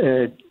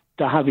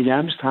 der har vi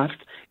nærmest haft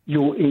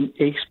jo en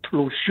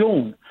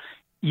eksplosion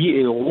i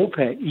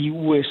Europa, i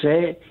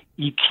USA,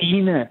 i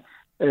Kina,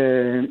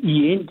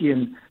 i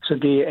Indien. Så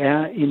det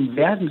er en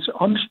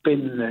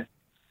verdensomspændende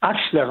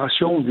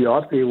acceleration, vi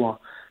oplever,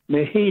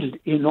 med helt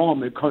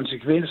enorme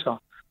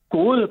konsekvenser.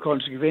 Gode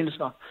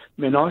konsekvenser,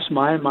 men også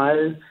meget,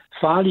 meget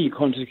farlige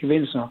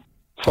konsekvenser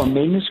for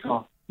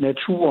mennesker,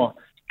 natur,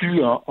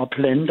 dyr og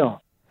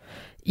planter.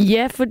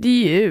 Ja,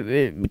 fordi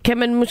kan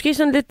man måske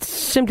sådan lidt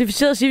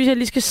simplificeret sige, hvis jeg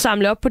lige skal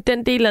samle op på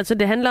den del, altså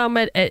det handler om,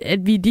 at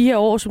vi i de her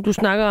år, som du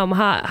snakker om,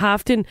 har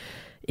haft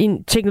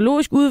en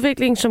teknologisk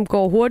udvikling, som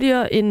går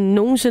hurtigere end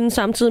nogensinde,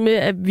 samtidig med,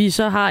 at vi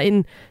så har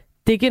en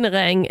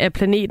degenerering af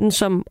planeten,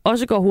 som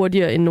også går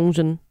hurtigere end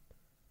nogensinde.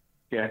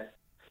 Ja,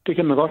 det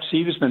kan man godt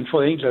sige, hvis man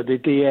forenkler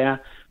det. Det er,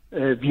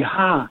 vi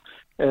har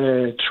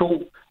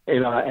to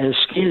eller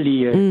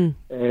adskillige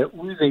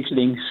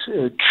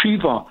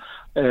udviklingstyper,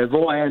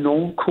 hvor er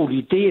nogen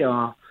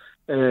kolliderer,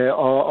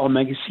 og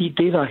man kan sige,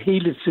 det der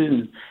hele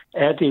tiden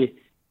er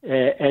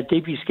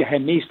det, vi skal have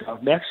mest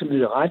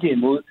opmærksomhed rettet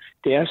imod.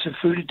 Det er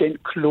selvfølgelig den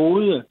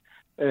klode,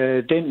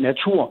 den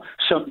natur,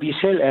 som vi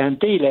selv er en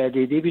del af.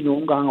 Det er det, vi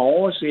nogle gange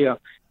overser,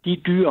 de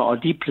dyr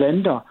og de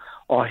planter,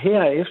 og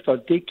herefter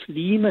det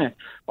klima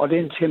og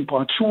den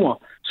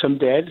temperatur, som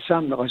det alt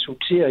sammen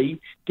resulterer i.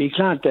 Det er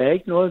klart, der er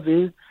ikke noget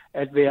ved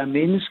at være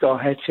mennesker og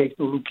have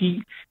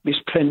teknologi,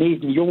 hvis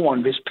planeten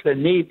Jorden,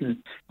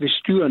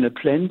 hvis dyrene,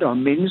 planter og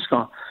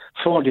mennesker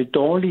får det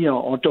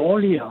dårligere og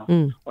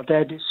dårligere. Og der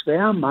er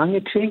desværre mange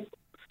ting,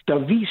 der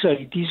viser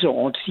i disse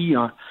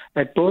årtier,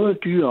 at både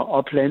dyr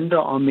og planter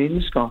og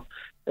mennesker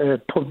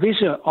på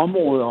visse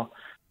områder,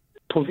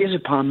 på visse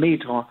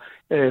parametre,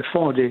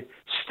 får det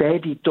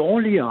stadig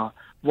dårligere,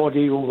 hvor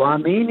det jo var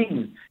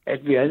meningen,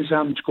 at vi alle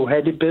sammen skulle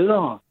have det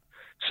bedre.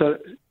 Så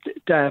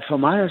der er for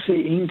mig at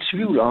se ingen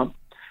tvivl om,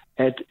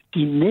 at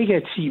de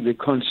negative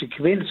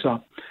konsekvenser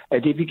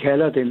af det, vi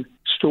kalder den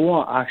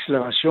store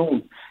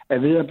acceleration, er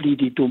ved at blive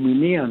de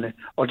dominerende,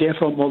 og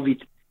derfor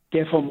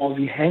må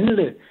vi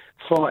handle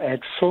for at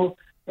få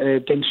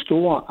den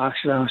store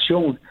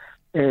acceleration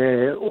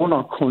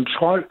under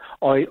kontrol,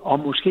 og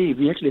måske i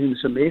virkeligheden,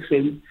 som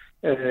FN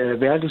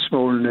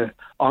verdensmålene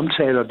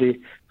omtaler det,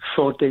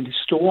 få den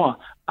store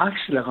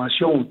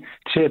acceleration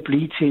til at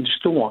blive til en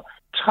stor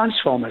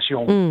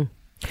transformation. Mm.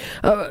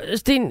 Og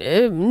Sten,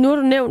 nu har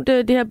du nævnt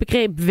det her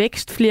begreb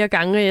vækst flere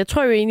gange. Jeg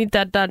tror jo egentlig,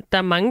 der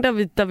er mange,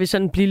 der vil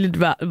sådan blive lidt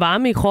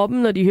varme i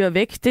kroppen, når de hører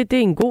vækst. Det er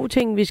en god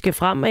ting. Vi skal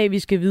fremad, vi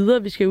skal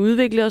videre, vi skal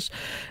udvikle os.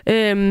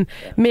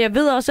 Men jeg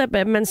ved også,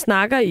 at man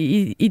snakker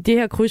i det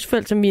her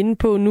krydsfelt, som vi er inde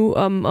på nu,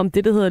 om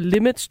det, der hedder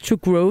limits to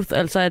growth.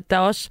 Altså, at der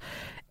også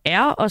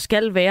er og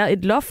skal være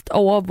et loft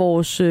over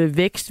vores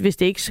vækst, hvis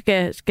det ikke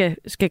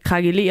skal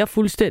krakelere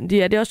fuldstændig.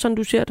 Er det også sådan,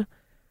 du ser det?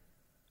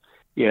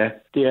 Ja,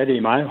 det er det i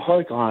meget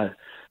høj grad.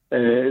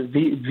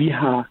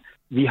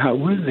 Vi har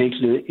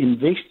udviklet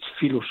en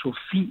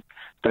vækstfilosofi,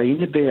 der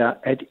indebærer,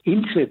 at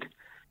intet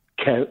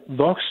kan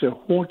vokse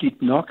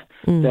hurtigt nok.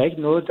 Der er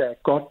ikke noget, der er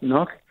godt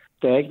nok.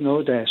 Der er ikke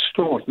noget, der er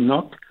stort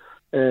nok.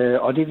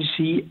 Og det vil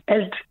sige, at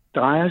alt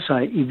drejer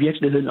sig i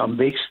virkeligheden om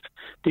vækst.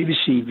 Det vil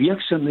sige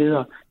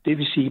virksomheder, det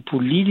vil sige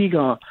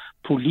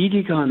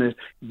politikerne,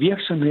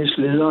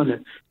 virksomhedslederne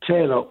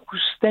taler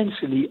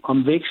ustandselig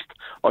om vækst.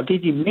 Og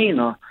det, de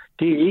mener,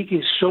 det er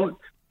ikke sund,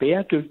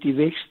 bæredygtig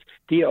vækst.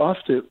 Det er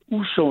ofte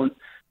usund,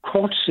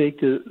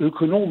 kortsigtet,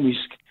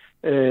 økonomisk,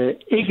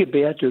 ikke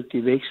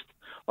bæredygtig vækst.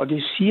 Og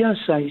det siger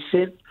sig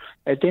selv,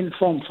 at den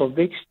form for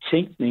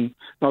væksttænkning,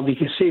 når vi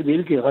kan se,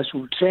 hvilke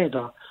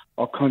resultater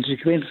og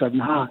konsekvenser den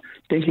har,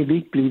 den kan vi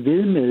ikke blive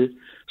ved med.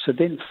 Så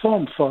den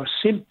form for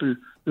simpel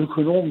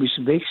økonomisk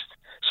vækst,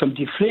 som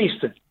de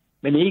fleste,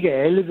 men ikke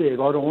alle vil jeg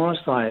godt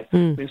understrege,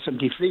 men som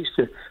de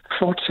fleste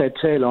fortsat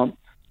taler om,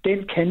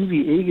 den kan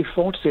vi ikke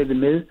fortsætte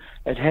med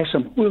at have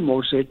som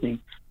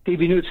hovedmålsætning. Det er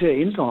vi nødt til at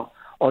ændre.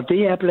 Og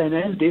det er blandt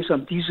andet det,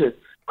 som disse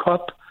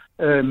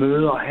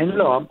COP-møder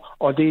handler om,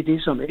 og det er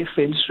det, som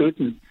FN's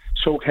 17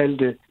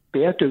 såkaldte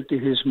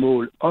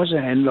bæredygtighedsmål også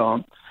handler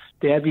om.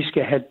 Det er, at vi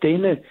skal have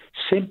denne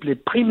simple,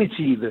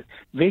 primitive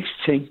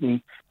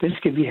væksttænkning, den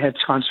skal vi have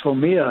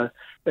transformeret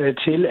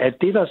til, at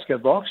det, der skal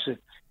vokse,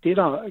 det,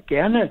 der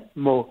gerne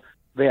må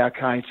være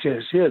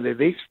karakteriseret ved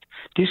vækst,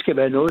 det skal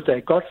være noget, der er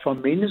godt for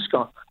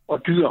mennesker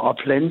og dyr og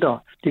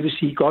planter. Det vil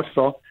sige godt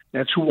for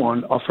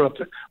naturen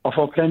og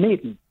for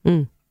planeten.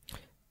 Mm.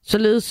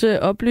 Således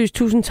oplyst.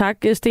 Tusind tak,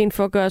 Sten,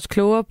 for at gøre os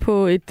klogere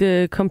på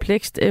et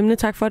komplekst emne.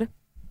 Tak for det.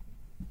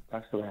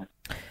 Tak skal du have.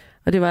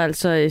 Og det var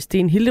altså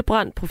Sten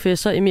Hildebrandt,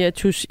 professor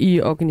emeritus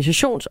i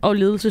organisations- og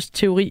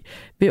ledelsesteori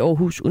ved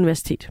Aarhus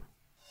Universitet.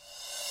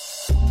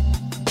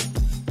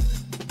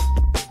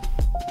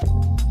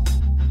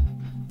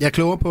 Jeg er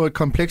klogere på et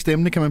komplekst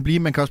emne, kan man blive.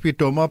 Man kan også blive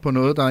dummere på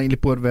noget, der egentlig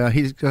burde være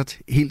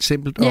helt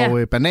simpelt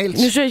og banalt.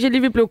 Nu synes jeg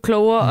lige, vi blev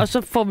klogere, og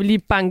så får vi lige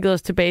banket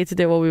os tilbage til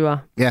der, hvor vi var.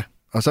 Ja,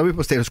 og så er vi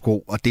på status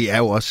quo, og det er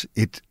jo også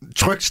et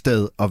trygt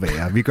sted at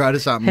være. Vi gør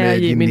det sammen med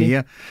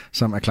Linnea,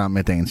 som er klar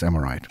med dagens Am I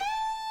Right?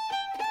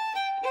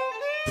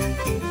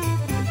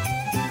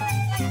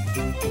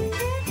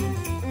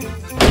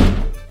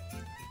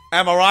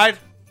 Am I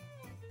right?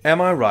 Am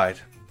I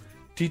right?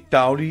 Dit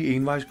daglige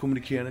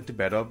envejskommunikerende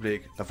debatoplæg,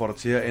 der får dig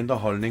til at ændre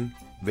holdning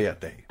hver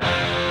dag.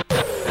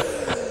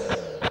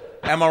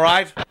 Am I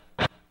right?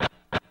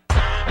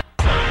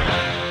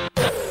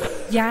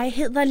 Jeg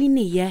hedder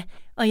Linnea,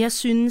 og jeg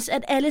synes,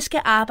 at alle skal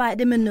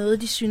arbejde med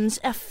noget, de synes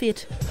er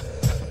fedt.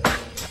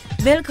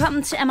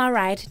 Velkommen til Am I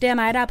Right? Det er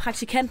mig, der er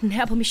praktikanten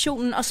her på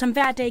missionen, og som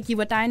hver dag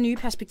giver dig nye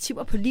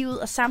perspektiver på livet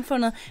og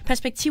samfundet.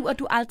 Perspektiver,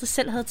 du aldrig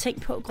selv havde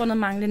tænkt på grundet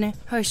manglende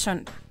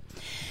horisont.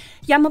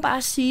 Jeg må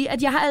bare sige,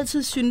 at jeg har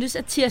altid syntes,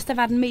 at tirsdag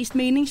var den mest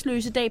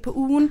meningsløse dag på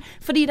ugen,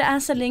 fordi der er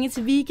så længe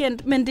til weekend,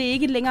 men det er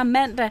ikke længere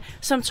mandag,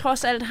 som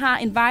trods alt har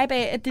en vibe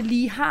af, at det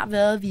lige har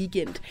været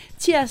weekend.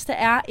 Tirsdag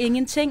er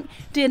ingenting,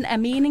 den er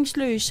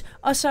meningsløs,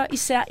 og så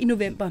især i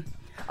november.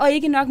 Og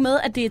ikke nok med,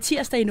 at det er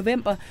tirsdag i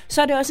november,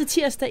 så er det også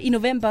tirsdag i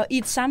november i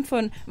et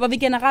samfund, hvor vi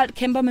generelt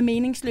kæmper med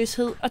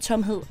meningsløshed og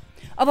tomhed.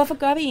 Og hvorfor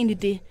gør vi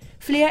egentlig det?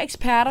 Flere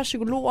eksperter,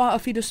 psykologer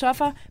og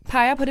filosofer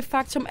peger på det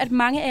faktum, at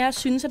mange af os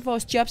synes, at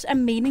vores jobs er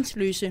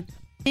meningsløse.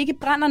 Det ikke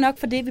brænder nok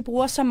for det, vi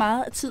bruger så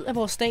meget tid af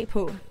vores dag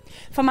på.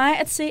 For mig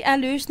at se er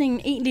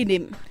løsningen egentlig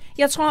nem.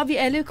 Jeg tror, vi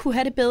alle kunne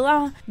have det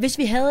bedre, hvis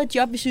vi havde et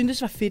job, vi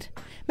syntes var fedt.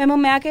 Man må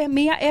mærke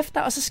mere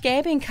efter, og så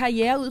skabe en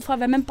karriere ud fra,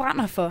 hvad man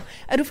brænder for.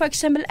 Er du for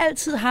eksempel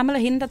altid ham eller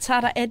hende, der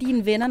tager dig af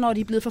dine venner, når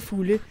de er blevet for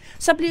fulde?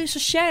 Så bliv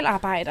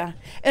socialarbejder.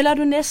 Eller er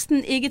du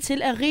næsten ikke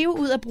til at rive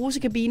ud af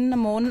brusekabinen om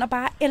morgenen og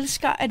bare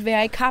elsker at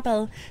være i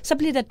kappad? Så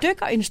bliv der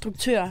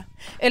dykkerinstruktør.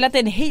 Eller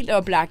den helt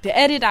oplagte.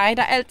 Er det dig,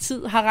 der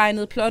altid har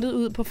regnet plottet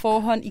ud på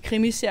forhånd i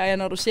krimiserier,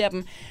 når du ser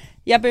dem?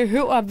 Jeg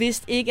behøver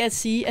vist ikke at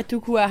sige, at du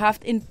kunne have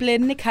haft en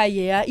blændende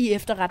karriere i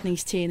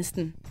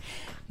efterretningstjenesten.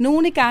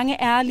 Nogle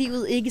gange er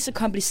livet ikke så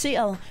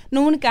kompliceret.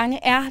 Nogle gange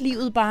er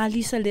livet bare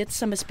lige så let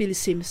som at spille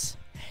Sims.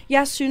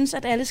 Jeg synes,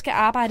 at alle skal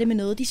arbejde med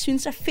noget, de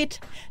synes er fedt.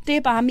 Det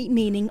er bare min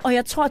mening, og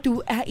jeg tror,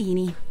 du er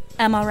enig.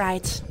 Am I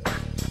right?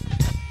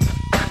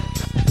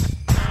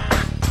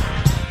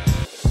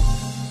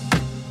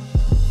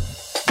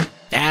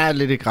 Ja,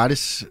 lidt et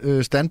gratis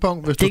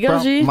standpunkt, hvis du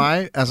spørger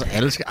mig. Altså,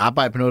 alle skal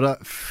arbejde på noget, der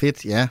er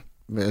fedt, ja.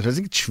 Jeg vil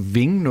ikke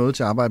tvinge noget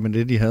til at arbejde med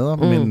det, de hader,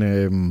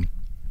 men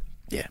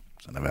ja,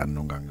 sådan er verden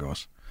nogle gange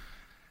også.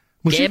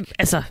 Musik? Ja,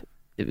 altså,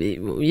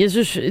 Jeg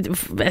synes,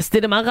 altså, det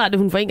er da meget rart, at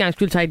hun for en gang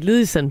skyld tager et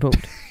ledigt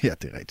standpunkt. Ja,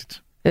 det er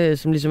rigtigt.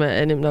 Som ligesom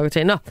er nemt nok at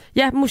tage. Nå,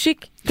 ja, musik,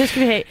 det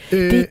skal vi have.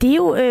 Det er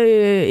jo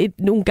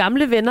nogle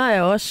gamle venner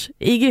af os.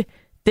 Ikke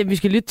dem, vi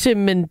skal lytte til,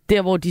 men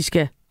der, hvor de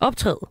skal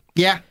optræde.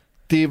 Ja,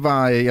 det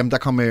var, der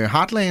kom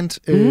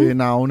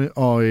Heartland-navne,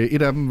 og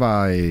et af dem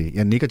var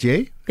Nick og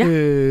Jay,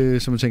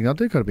 som jeg tænkte,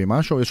 det kan da blive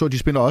meget sjovt. Jeg så, at de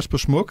spiller også på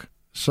Smuk,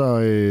 så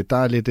der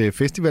er lidt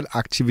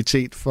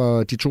festivalaktivitet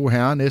for de to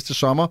herrer næste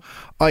sommer.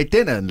 Og i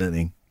den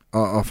anledning,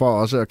 og for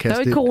også at kaste... Der er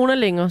jo ikke corona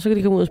længere, så kan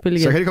de komme ud og spille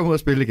igen. Så kan de komme ud og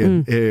spille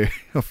igen.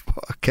 Og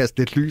for at kaste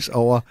lidt lys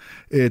over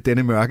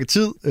denne mørke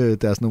tid,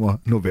 deres nummer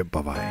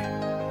Novembervej.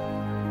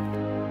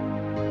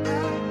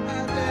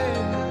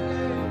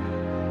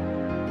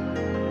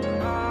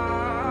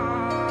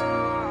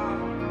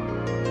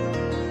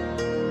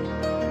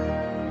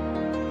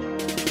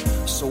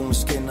 Solen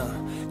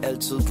skinner,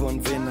 altid på en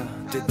vinder.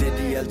 Det er det,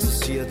 de altid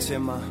siger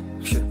til mig.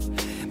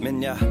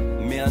 Men jeg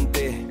mere end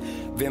det.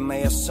 Hvem er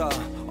jeg så?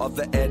 Og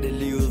hvad er det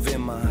livet ved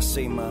mig?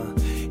 Se mig,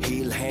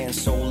 helt hand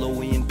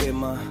solo i en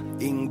bimmer.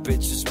 Ingen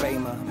bitches bag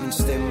mig. Min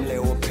stemme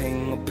laver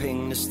penge, og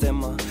pengene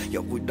stemmer.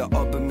 Jeg rydder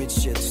op af mit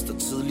shit, står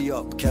tidligt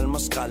op, kald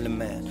mig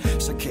skraldemand.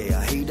 Så kan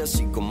jeg helt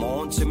sige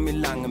godmorgen til min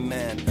lange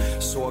mand.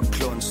 Sort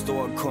klund,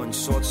 stor kun,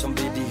 sort som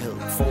vittighed.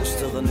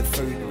 Forstederne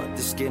følte mig,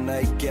 det skinner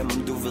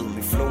igennem, du ved.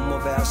 Min flow må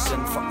være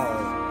sendt for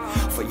oven.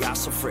 For jeg er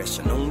så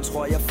fresh, og nogen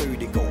tror jeg er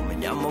født i går,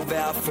 men jeg må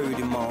være født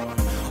i morgen.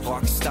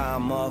 Rockstar,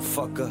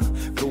 motherfucker,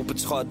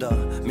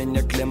 globetrotter. Men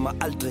jeg glemmer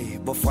aldrig,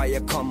 hvorfra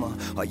jeg kommer.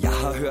 Og jeg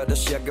har hørt, at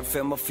cirka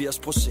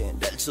 85%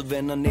 altid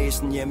vender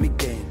næsen hjem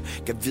igen.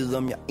 Kan vide,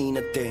 om jeg er en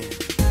af dem.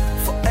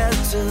 For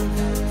altid,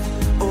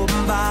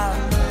 åbenbart,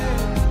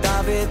 der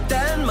vil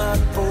Danmark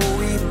bo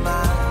i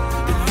mig.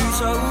 Det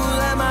lyser ud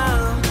af mig,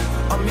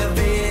 om jeg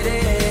ved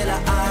det eller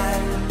ej.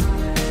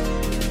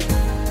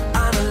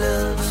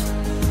 Anderledes,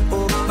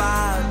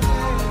 åbenbart,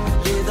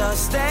 leder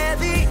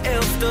stadig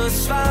efter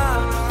svar.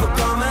 Hvor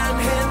går man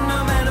hen,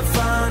 når man er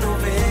fra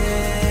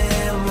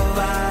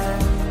Novembervej?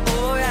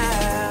 Oh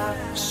yeah.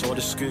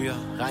 Sorte skyer,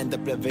 regn der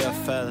bliver ved at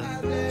falde.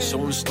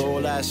 Solen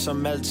stråler er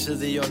som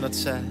altid i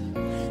undertal.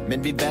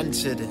 Men vi er vant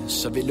til det,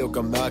 så vi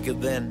lukker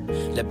mørket ind.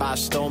 Lad bare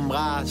stormen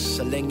rase,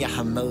 så længe jeg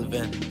har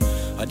medvind.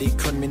 Og det er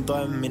kun min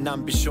drøm, mine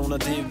ambitioner,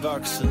 det er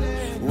vokset.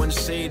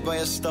 Uanset hvor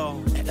jeg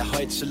står, er der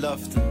højt til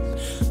loftet.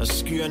 Og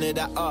skyerne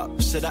der op,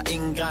 sætter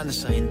ingen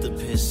grænser. Intet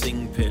pis,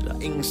 ingen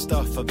piller, ingen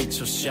stoffer, vi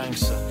tog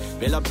chancer.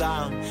 Vel op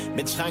down,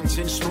 med trang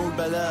til en smule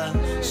ballade.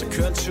 Så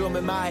kør en tur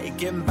med mig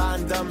igennem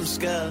barndommens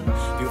skade.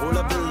 Vi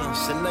ruller videre,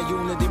 selv når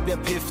hjulene de bliver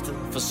piftet.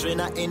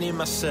 Forsvinder ind i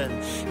mig selv,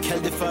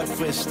 kald det for et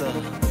frister.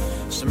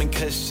 Som en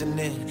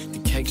kristianet, de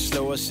kan ikke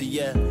slå os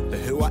ihjel.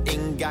 Behøver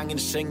ikke engang en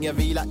seng, jeg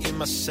hviler i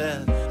mig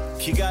selv.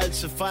 Kigger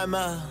altid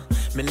fremad,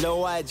 men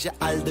lover at jeg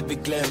aldrig vil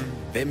glemme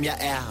hvem jeg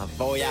er og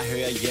hvor jeg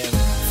hører hjem.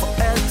 For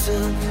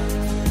altid,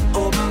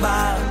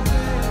 åbenbart,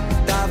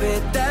 der vil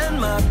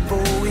Danmark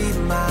bo i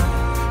mig.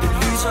 Det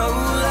lyser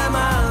ud af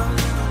mig,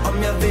 om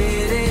jeg ved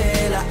det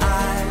eller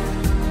ej.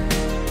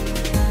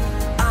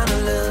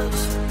 Anderledes,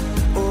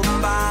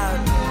 åbenbart,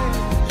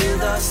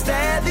 leder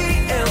stadig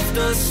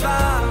efter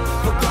svar.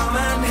 Hvor går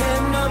man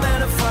hen, når man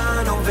er fra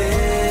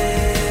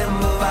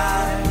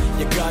Novembervej?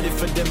 Jeg gør det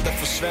for dem, der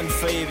forsvandt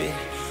for evigt.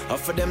 Og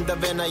for dem, der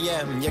vender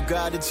hjem. Jeg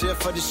gør det til at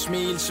få det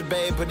smil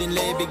tilbage på din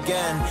læbe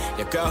igen.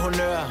 Jeg gør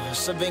honør,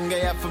 så vinker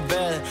jeg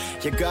farvel.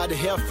 Jeg gør det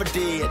her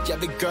fordi, at jeg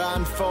vil gøre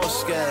en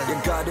forskel. Jeg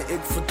gør det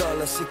ikke for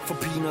dollars, ikke for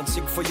peanuts,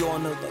 ikke for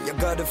jordnødder. Jeg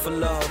gør det for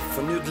love,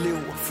 for nyt liv,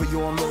 for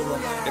jordmødre.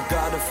 Jeg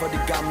gør det for de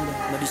gamle,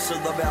 når de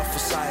sidder hver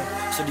for sig.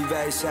 Så de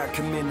hver især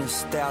kan mindes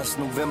deres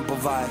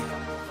Novembervej.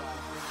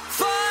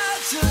 For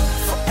altid,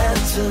 for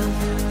altid,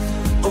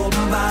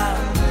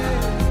 åbenbart,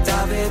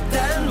 der vil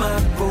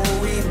Danmark bo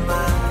i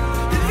mig.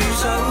 Det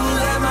lyser ud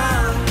af mig,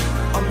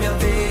 om jeg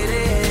ved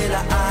det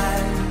eller ej.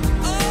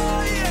 Oh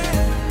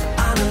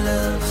yeah.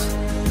 Anderledes,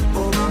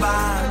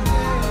 åbenbart,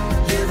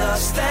 leder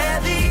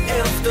stadig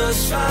efter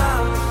svar.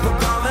 Hvor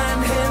går man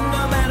hen,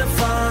 når man er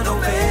fra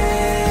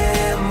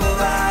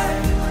Novembervej?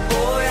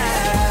 Oh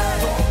yeah.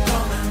 Hvor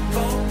går man,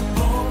 hvor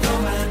går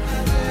man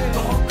hen?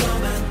 Hvor går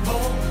man,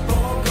 hvor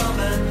går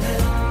man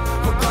hen?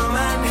 Hvor går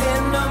man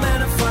hen, når man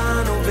er fra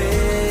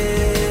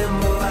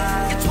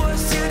Novembervej? Jeg tror,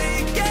 jeg siger det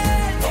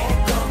igen. Hvor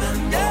går man,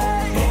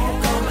 hvor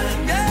går man,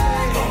 hvor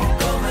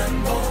går man,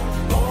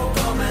 hvor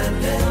går man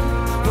hen?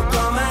 Hvor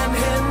går man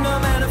hen, når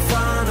man er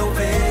fra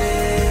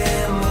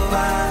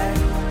Novembervej?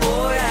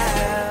 Oh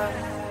yeah.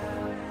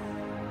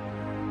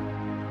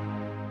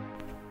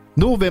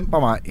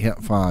 Novembervej her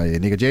fra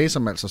Nick og Jay,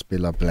 som altså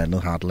spiller blandt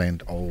andet Heartland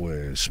og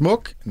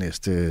Smuk.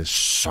 Næste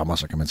sommer,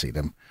 så kan man se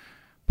dem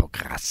på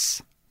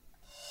græs.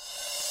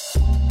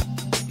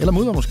 Eller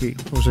mudder måske,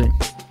 får vi se.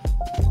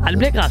 Ej, det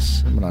bliver græs.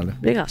 Det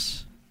bliver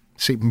græs.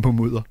 Se dem på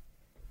mudder.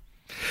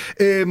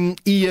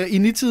 I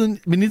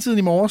nitiden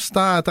i morges,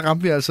 der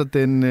ramte vi altså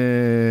den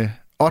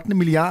 8.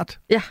 milliard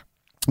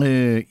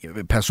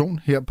person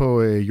her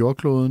på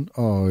jordkloden,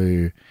 og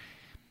det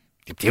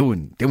er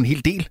jo en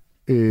hel del.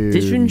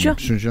 Det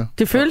synes jeg.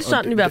 Det føles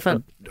sådan i hvert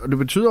fald. Og det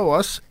betyder jo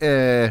også,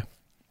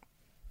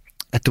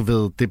 at du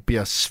ved, det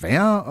bliver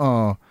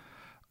sværere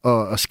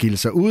at skille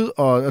sig ud,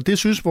 og det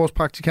synes vores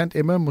praktikant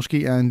Emma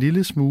måske er en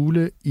lille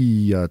smule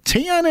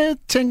irriterende,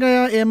 tænker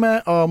jeg, Emma,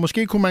 og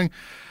måske kunne man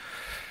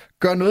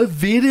gøre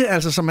noget ved det,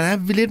 altså så man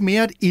er lidt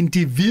mere et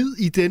individ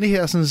i denne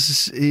her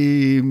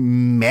sådan,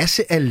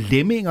 masse af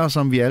lemminger,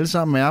 som vi alle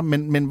sammen er,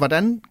 men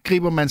hvordan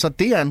griber man så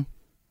det an?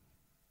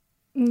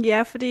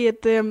 Ja, fordi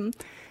at,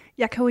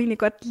 jeg kan jo egentlig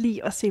godt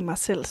lide at se mig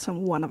selv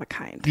som one of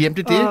a kind. Jamen,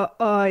 det er det.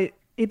 Og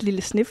et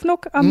lille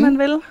snifnuk, om man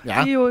vil.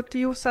 Ja. De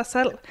er jo sig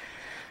selv.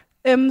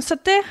 Så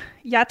det,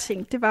 jeg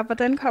tænkte, det var,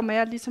 hvordan kommer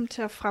jeg ligesom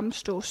til at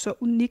fremstå så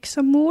unik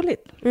som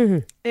muligt?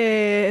 Mm-hmm.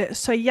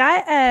 Så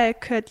jeg er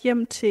kørt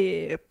hjem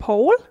til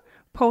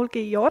Poul G.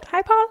 Hjort.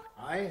 Hej,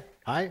 Poul.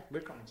 Hej.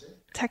 Velkommen til.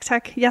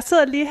 Tak. Jeg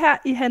sidder lige her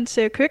i hans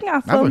køkken og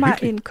har fået mig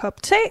en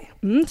kop te.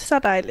 Så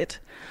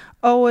dejligt.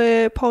 Og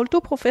Poul, du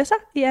er professor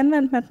i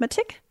anvendt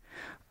matematik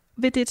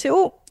ved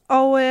DTU.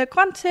 Og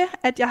grund til,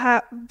 at jeg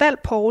har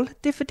valgt Poul,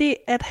 det er fordi,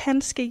 at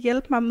han skal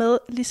hjælpe mig med,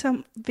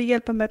 ligesom ved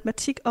hjælp af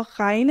matematik, at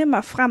regne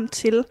mig frem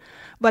til,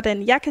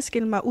 hvordan jeg kan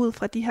skille mig ud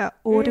fra de her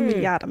 8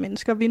 milliarder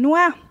mennesker, vi nu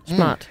er.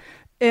 Smart.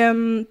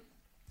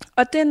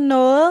 Og det er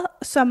noget,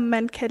 som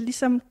man kan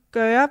ligesom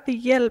gøre ved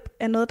hjælp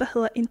af noget, der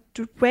hedder en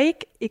Drake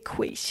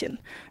equation.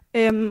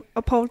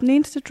 Og Poul, den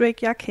eneste Drake,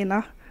 jeg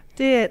kender,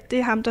 det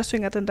er ham, der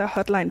synger den der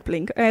Hotline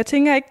Blink. Og jeg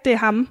tænker ikke, det er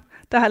ham,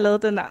 der har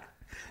lavet den der.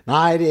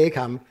 Nej, det er ikke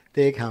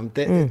ham.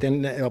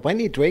 Den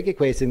oprindelige Drake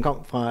equation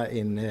kom fra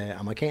en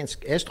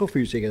amerikansk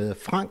astrofysiker, der hedder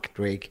Frank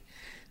Drake,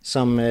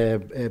 som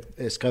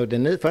skrev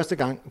den ned første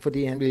gang,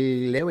 fordi han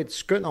ville lave et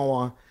skøn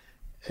over,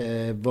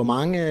 hvor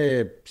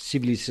mange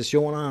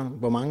civilisationer,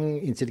 hvor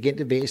mange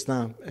intelligente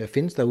væsener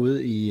findes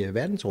derude i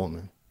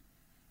verdensrummet.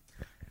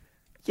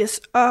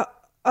 Yes,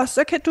 og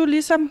så kan du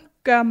ligesom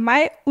gøre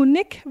mig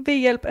unik ved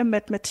hjælp af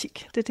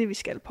matematik. Det er det, vi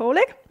skal, Poul,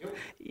 ikke? Jo.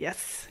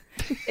 Yes.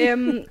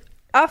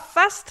 Og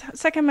først,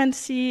 så kan man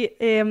sige,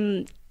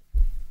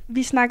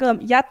 vi snakkede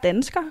om, jeg er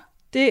dansker.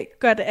 Det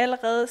gør det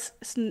allerede,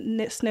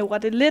 snævrer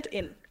det lidt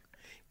ind.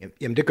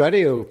 Jamen det gør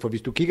det jo, for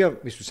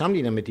hvis du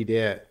sammenligner med de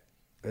der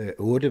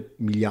 8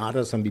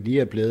 milliarder, som vi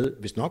lige er blevet,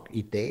 hvis nok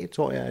i dag,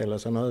 tror jeg, eller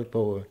sådan noget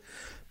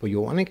på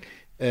jorden, ikke?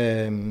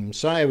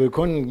 Så er vi jo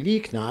kun lige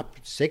knap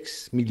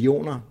 6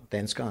 millioner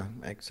danskere.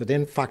 Ikke? Så det er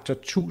en faktor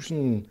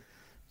 1000,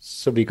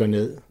 så vi går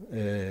ned.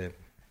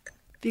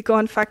 Vi går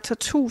en faktor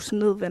 1000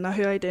 ned, venner,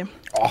 hører I det.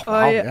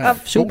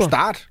 Super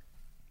start.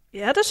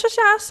 Ja, det synes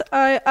jeg også.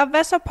 Og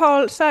hvad så,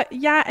 Poul? Så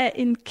jeg er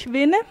en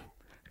kvinde.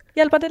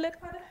 Hjælper det lidt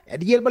på det? Ja,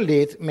 det hjælper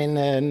lidt,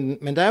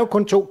 men der er jo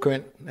kun 2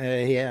 køn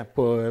her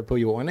på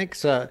jorden, ikke?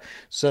 Så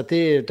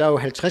der er jo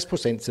 50%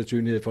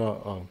 sandsynlighed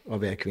for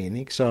at være kvinde,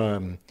 ikke?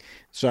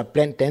 Så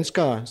blandt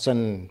danskere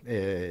sådan,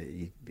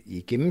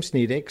 i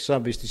gennemsnit, ikke? Så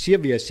hvis de siger,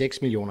 at vi er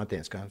 6 millioner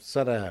danskere, så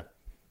er der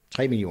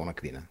 3 millioner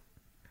kvinder.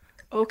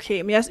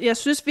 Okay, men jeg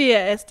synes, vi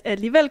er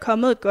alligevel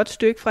kommet et godt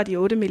stykke fra de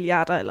 8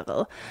 milliarder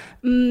allerede.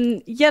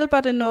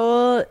 Hjælper det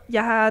noget?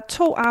 Jeg har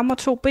 2 arme og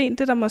 2 ben.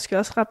 Det er der måske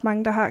også ret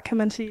mange, der har, kan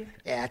man sige.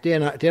 Ja, det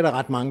er der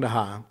ret mange, der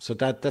har. Så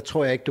der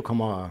tror jeg ikke, du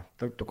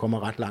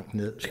kommer ret langt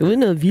ned. Skal vi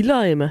noget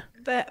vildere, Emma?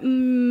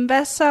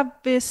 Hvad så,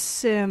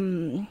 hvis...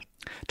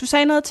 du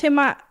sagde noget til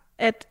mig,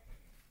 at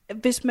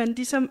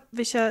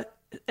hvis jeg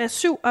er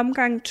 7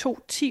 omgange 2,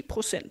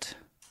 10%.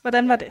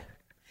 Hvordan var det?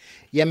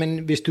 Jamen,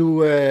 hvis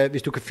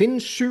du kan finde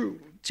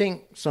 7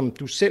 ting, som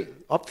du selv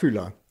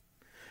opfylder,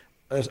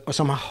 og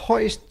som har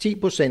højst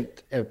 10%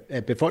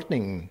 af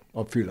befolkningen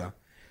opfylder,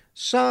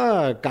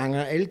 så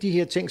ganger alle de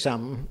her ting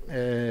sammen,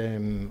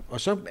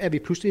 og så er vi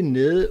pludselig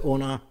nede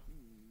under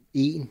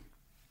 1.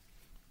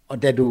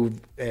 Og da du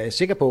er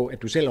sikker på,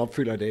 at du selv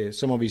opfylder det,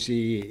 så må vi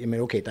sige, jamen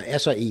okay, der er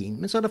så 1,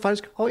 men så er der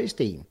faktisk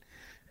højst 1.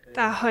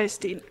 Der er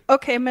højst 1.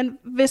 Okay, men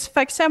hvis for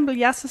eksempel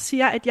jeg så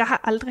siger, at jeg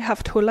har aldrig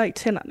haft huller i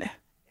tænderne,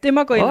 det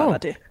må gå ind under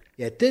det.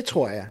 Ja, det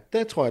tror jeg.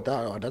 Der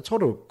tror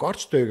du et godt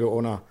stykke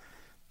under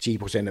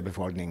 10% af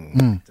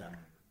befolkningen.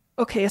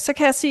 Okay, så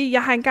kan jeg sige, at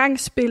jeg har engang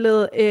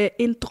spillet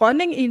en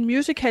dronning i en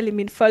musical i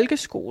min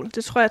folkeskole.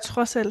 Det tror jeg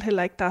trods alt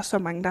heller ikke, der er så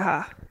mange, der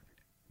har.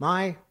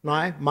 Nej,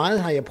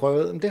 meget har jeg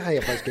prøvet, men det har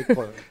jeg faktisk ikke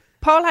prøvet.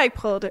 Poul har ikke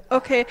prøvet det.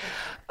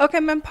 Okay,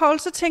 men Poul,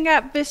 så tænker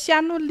jeg, hvis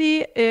jeg nu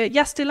lige,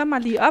 jeg stiller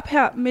mig lige op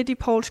her midt i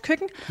Pouls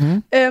køkken,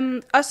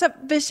 og så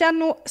hvis jeg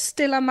nu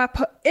stiller mig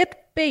på et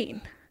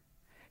ben,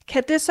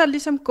 kan det så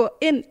ligesom gå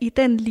ind i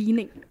den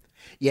ligning?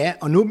 Ja,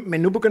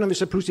 men nu begynder vi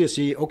så pludselig at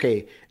sige,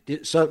 okay,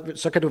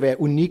 så kan du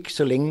være unik,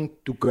 så længe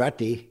du gør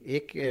det,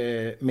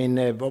 ikke? Men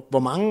hvor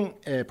mange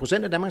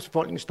procent af Danmarks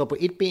befolkning står på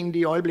et ben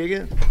lige i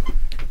øjeblikket?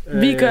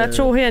 Vi gør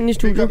 2 herinde i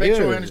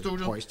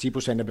studiet. Højst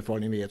 10% af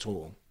befolkningen, vil jeg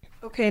tro.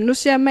 Okay, nu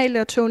siger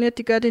Amalie og Tony, at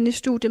de gør det inde i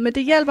studiet, men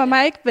det hjælper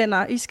mig ikke,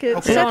 venner. I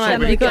skal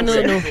sætte vi gør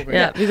noget nu.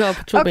 Ja, vi går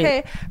på 2 ben.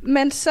 Okay,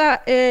 men så,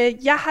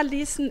 jeg har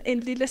lige sådan en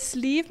lille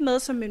sleeve med,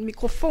 som en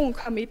mikrofon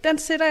kommer i. Den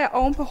sætter jeg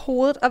oven på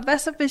hovedet, og hvad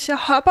så, hvis jeg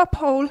hopper,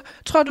 Poul?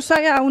 Tror du så,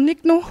 jeg er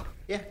unik nu?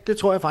 Ja, det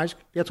tror jeg faktisk.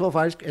 Jeg tror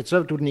faktisk, at så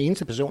er du den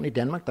eneste person i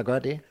Danmark, der gør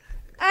det.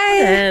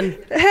 Ej,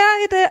 her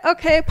i det.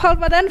 Okay, Paul,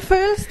 hvordan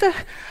føles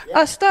det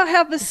at stå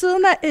her ved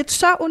siden af et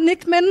så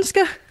unikt menneske?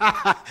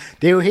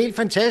 Det er jo helt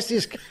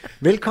fantastisk.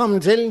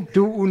 Velkommen til,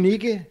 du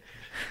unikke.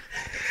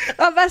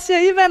 Og hvad siger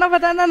I, venner,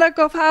 hvordan er det at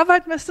gå på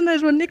arbejde med sådan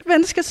et unikt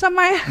menneske som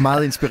mig?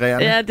 Meget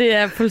inspirerende. Ja, det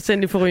er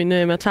fuldstændig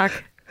forrygende, Emma. Tak.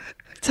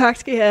 Tak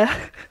skal I have.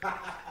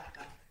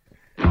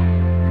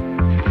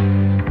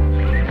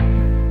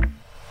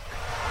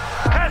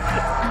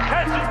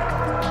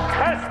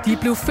 De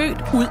blev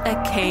født ud af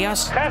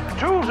kaos.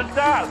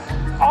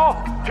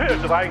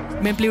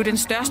 Men blev den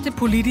største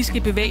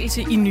politiske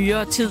bevægelse i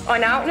nyere tid. Og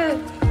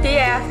navnet, det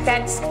er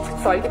Dansk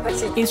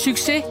Folkeparti. En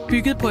succes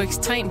bygget på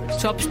ekstrem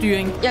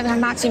topstyring. Jeg vil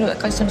have Martin ud af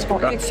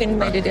Christiansborg. Jeg kan ikke finde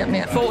mig i det der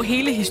mere. Få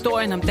hele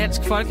historien om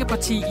Dansk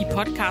Folkeparti i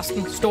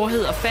podcasten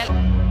Storhed og Fald.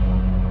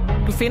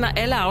 Du finder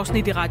alle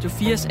afsnit i Radio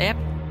 4's app.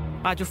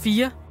 Radio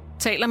 4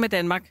 taler med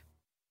Danmark.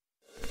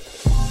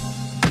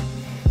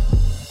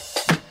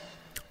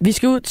 Vi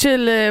skal ud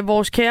til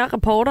vores kære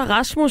reporter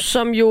Rasmus,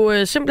 som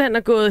jo simpelthen er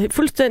gået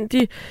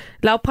fuldstændig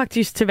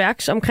lavpraktisk til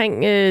værks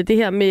omkring det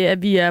her med,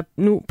 at vi er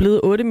nu blevet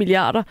 8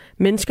 milliarder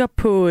mennesker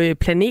på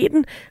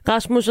planeten.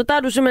 Rasmus, og der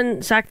har du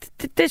simpelthen sagt,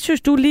 det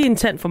synes du lige en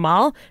tand for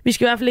meget. Vi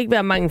skal i hvert fald ikke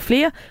være mange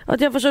flere, og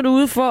derfor så er du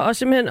ude for at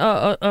simpelthen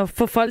at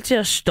få folk til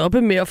at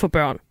stoppe med at få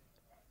børn.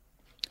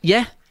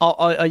 Ja,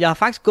 og jeg har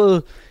faktisk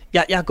gået...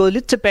 Jeg har gået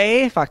lidt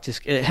tilbage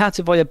faktisk, her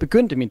til hvor jeg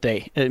begyndte min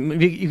dag.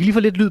 Vi kan lige få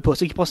lidt lyd på,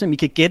 så I kan prøve at se, om I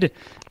kan gætte,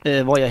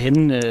 hvor jeg er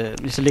henne.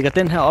 Hvis jeg lægger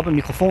den her op af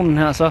mikrofonen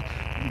her, så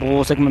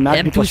kan man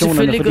mærke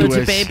vibrationerne. Du er selvfølgelig gået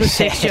tilbage på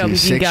sexshoppen,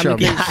 din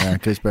gamle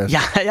gæst.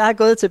 Jeg har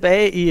gået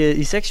tilbage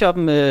i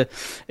sexshoppen,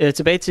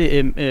 tilbage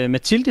til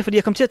Mathilde, fordi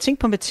jeg kom til at tænke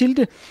på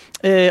Mathilde,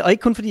 og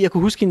ikke kun fordi jeg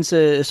kunne huske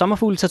hendes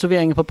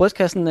sommerfugle-tatovering på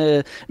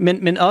brystkassen,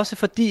 men også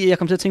fordi jeg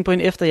kom til at tænke på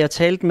hende, efter jeg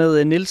talte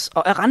med Niels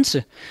og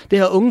Arance. Det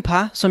her unge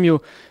par, som jo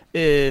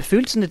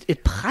følte sådan et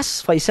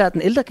pres fra især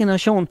den ældre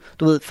generation.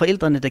 Du ved,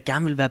 forældrene, der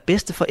gerne vil være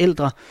bedste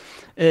forældre,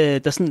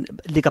 der sådan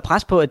lægger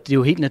pres på, at det er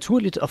jo helt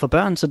naturligt at få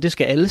børn, så det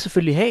skal alle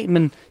selvfølgelig have,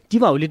 men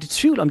de var jo lidt i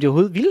tvivl, om de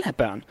overhovedet ville have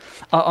børn.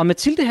 Og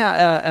Mathilde her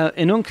er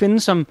en ung kvinde,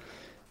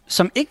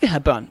 som ikke vil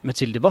have børn,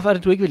 Mathilde. Hvorfor er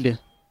det, du ikke vil det?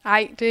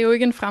 Nej, det er jo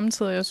ikke en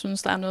fremtid, jeg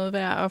synes, der er noget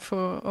værd at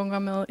få unger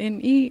med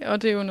ind i,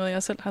 og det er jo noget,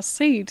 jeg selv har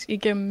set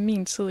igennem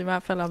min tid i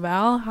hvert fald at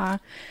været her.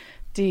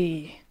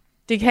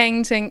 Det kan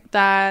ingenting.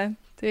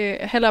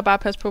 Det er hellere bare at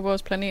passe på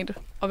vores planet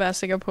og være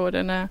sikker på, at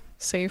den er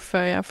safe,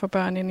 før jeg får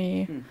børn ind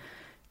i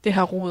det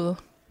her rode.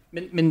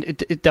 Men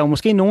der er jo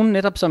måske nogen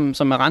netop,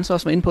 som Arance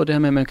også var inde på, det her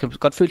med, at man kan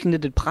godt føle sådan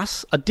lidt et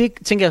pres. Og det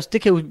tænker jeg,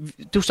 det kan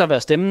jo så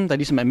være stemmen, der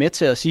ligesom er med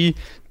til at sige,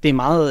 det er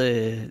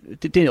meget,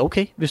 det er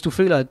okay, hvis du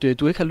føler, at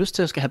du ikke har lyst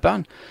til at skal have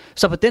børn.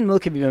 Så på den måde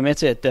kan vi være med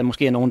til, at der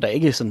måske er nogen, der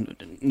ikke sådan,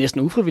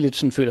 næsten ufrivilligt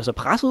sådan, føler sig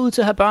presset ud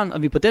til at have børn,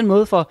 og vi på den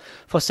måde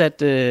får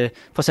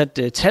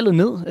sat tallet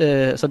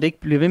ned, så det ikke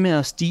bliver ved med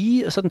at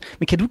stige. Og sådan.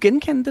 Men kan du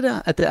genkende det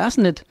der, at der er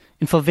sådan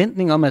en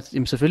forventning om, at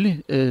jamen,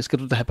 selvfølgelig skal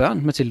du da have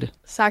børn, Mathilde?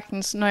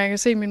 Sagtens, når jeg kan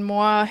se min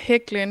mor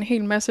hækle en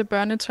hel masse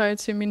børnetøj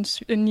til min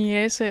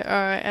niece,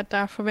 og at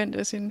der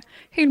forventes en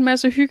hel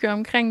masse hygge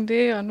omkring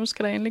det, og nu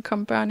skal der endelig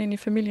komme børn ind i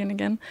familien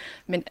igen.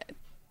 Men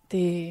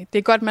det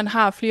er godt, man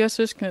har flere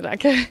søskende, der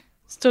kan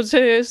stå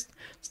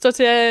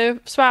til at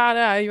svare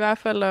der i hvert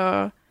fald,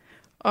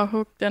 og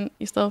hugge den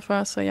i stedet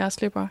for, så jeg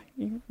slipper.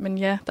 Men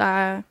ja,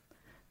 der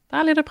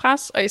er lidt af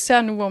pres, og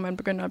især nu, hvor man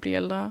begynder at blive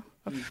ældre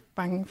og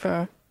bange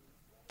for,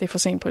 det er for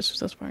sent på et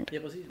tidspunkt. Ja,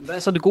 præcis. Hvad er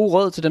så det gode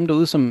råd til dem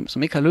derude,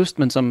 som ikke har lyst,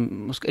 men som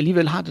måske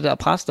alligevel har det der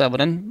pres der?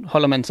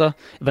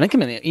 Hvordan kan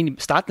man egentlig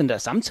starte den der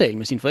samtale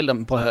med sine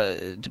forældre? Prøv at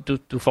høre,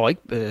 du får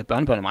ikke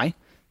børnebørn af mig.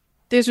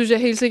 Det synes jeg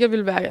helt sikkert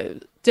vil være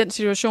den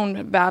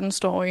situation, verden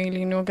står i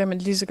lige nu. Kan man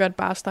lige så godt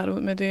bare starte ud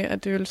med det,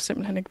 at det vil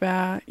simpelthen ikke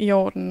være i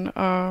orden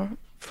at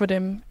få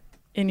dem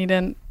ind i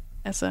den.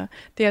 Altså,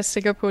 det er jeg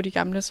sikker på, at de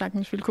gamle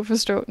sagtens vil kunne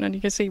forstå, når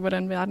de kan se,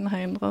 hvordan verden har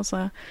ændret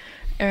sig.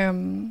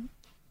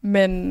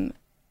 Men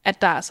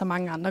at der er så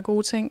mange andre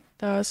gode ting,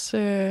 der også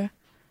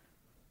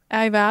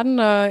er i verden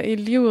og i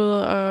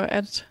livet, og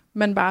at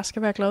man bare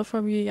skal være glad for,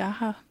 at vi er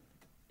her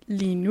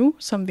lige nu,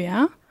 som vi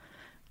er.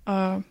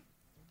 Og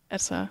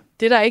altså,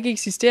 det, der ikke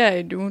eksisterer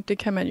endnu, det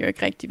kan man jo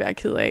ikke rigtig være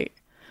ked af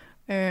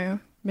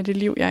med det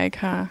liv, jeg ikke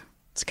har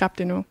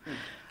skabt endnu.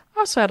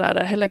 Og så er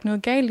der heller ikke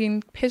noget galt i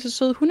en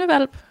pissesød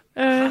hundevalp.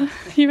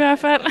 I hvert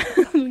fald.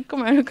 Det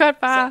kunne man jo godt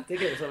bare... Det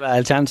kan jo så være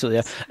alternativet,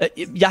 ja.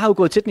 Jeg har jo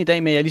gået til den i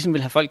dag med, at jeg ligesom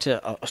vil have folk til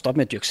at stoppe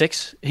med at dyrke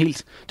sex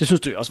helt. Det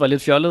synes du også var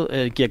lidt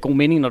fjollet. Giver god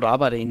mening, når du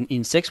arbejder i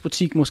en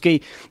sexbutik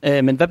måske.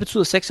 Men hvad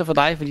betyder sex for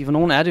dig? Fordi for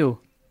nogen er det jo,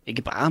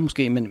 ikke bare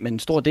måske, men en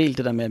stor del,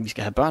 det der med, at vi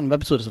skal have børn. Hvad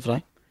betyder det så for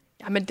dig?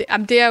 Jamen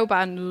det er jo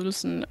bare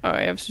nydelsen,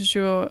 og jeg synes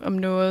jo om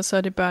noget, så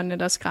er det børnene,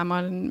 der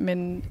skræmmer,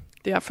 men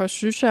derfor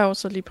synes jeg jo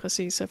så lige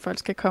præcis, at folk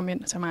skal komme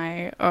ind til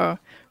mig og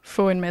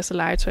få en masse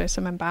legetøj,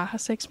 så man bare har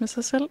sex med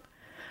sig selv.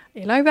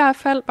 Eller i hvert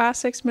fald bare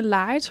sex med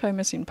legetøj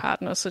med sin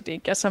partner, så det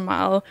ikke er så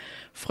meget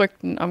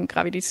frygten om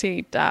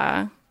graviditet,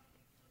 der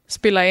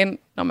spiller ind,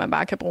 når man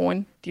bare kan bruge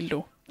en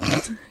dildo.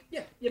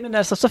 Jamen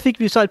altså, så fik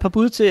vi så et par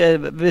bud til, at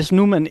hvis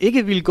nu man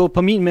ikke ville gå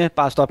på min med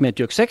bare stoppe med at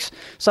dyrke sex,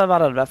 så var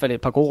der i hvert fald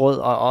et par gode råd,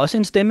 og også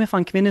en stemme fra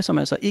en kvinde, som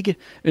altså ikke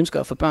ønsker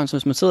at få børn. Så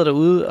hvis man sidder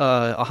derude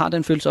og har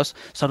den følelse også,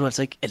 så er du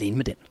altså ikke alene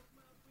med den.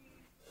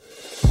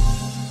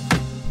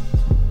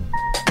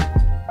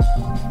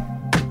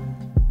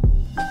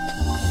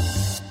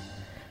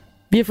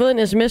 Vi har fået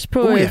en sms på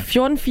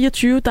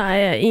 1424. Der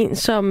er en,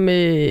 som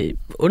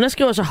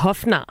underskriver sig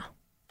hofnar.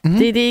 Mm-hmm.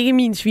 Det er ikke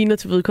min sviner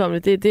til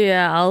vedkommende. Det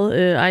er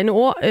egne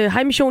ord.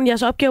 Hej Mission,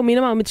 jeres opgave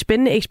minder mig om et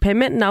spændende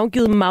eksperiment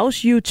navngivet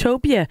Mouse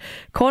Utopia.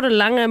 Kort og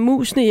lang er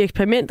musene i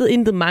eksperimentet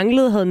intet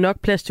manglede, havde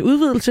nok plads til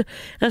udvidelse.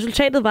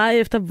 Resultatet var,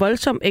 efter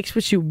voldsom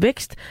eksplosiv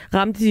vækst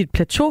ramte de et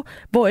plateau,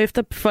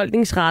 hvorefter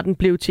befolkningsraten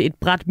blev til et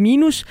brat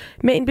minus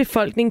med en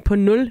befolkning på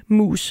 0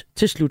 mus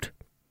til slut.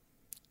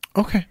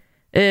 Okay.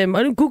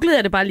 Og nu googlede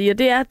jeg det bare lige, og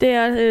det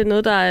er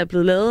noget, der er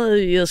blevet lavet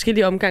i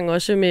forskellige omgange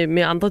også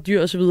med andre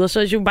dyr og så videre. Så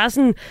det er jo bare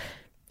sådan,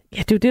 ja,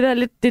 det er jo det der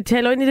lidt, det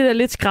taler ind i det der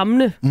lidt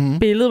skræmmende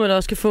billede, man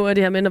også kan få af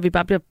det her med, når vi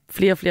bare bliver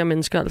flere og flere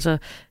mennesker, altså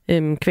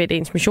kvad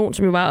dagens mission,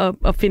 som jo var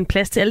at finde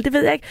plads til alle. Det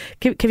ved jeg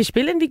ikke. Kan vi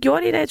spille, end vi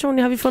gjorde det i dag,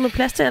 Tony? Har vi fundet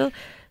plads til alle?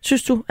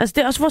 Synes du? Altså,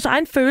 det er også vores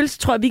egen følelse,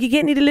 tror jeg. Vi gik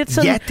ind i det lidt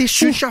sådan. Ja, det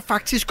synes jeg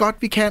faktisk godt,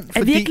 vi kan.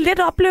 Er vi ikke lidt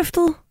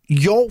opløftet?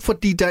 Jo,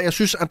 fordi jeg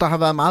synes, at der har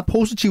været meget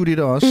positivt i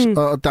det også,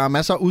 og der er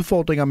masser af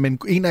udfordringer, men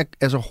en af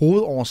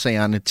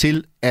hovedårsagerne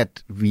til,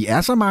 at vi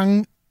er så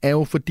mange, er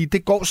jo, fordi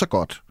det går så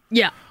godt.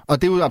 Ja.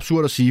 Og det er jo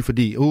absurd at sige,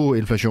 fordi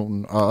inflationen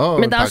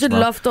men der er også et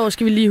loft over,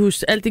 skal vi lige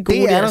huske, alt det gode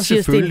det der,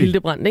 siger Sten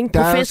Hildebrand, ikke?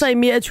 Professor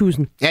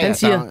Emeritusen, han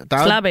siger,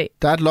 slap af.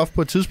 Der er et loft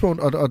på et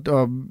tidspunkt,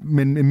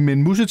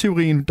 men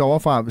museteorien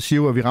deroverfra siger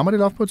jo, at vi rammer det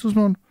loft på et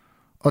tidspunkt,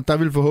 og der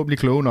vil forhåbentlig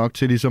kloge nok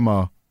til ligesom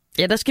at...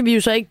 Ja, der skal vi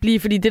jo så ikke blive,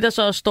 fordi det, der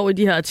så står i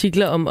de her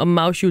artikler om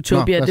Mouse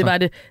Utopia,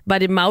 var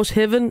det Mouse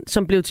Heaven,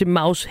 som blev til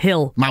Mouse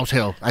Hell. Mouse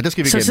Hell. Ej, det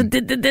skal vi igennem.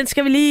 Så den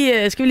skal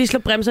vi lige slå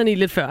bremserne i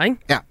lidt før, ikke?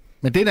 Ja,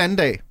 men det er en anden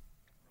dag.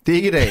 Det er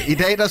ikke i dag. I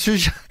dag, der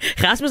synes jeg...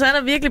 Rasmus, han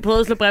har virkelig prøvet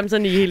at slå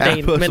bremserne i hele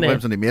dagen.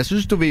 Men jeg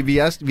synes,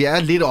 vi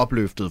er lidt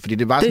opløftet, fordi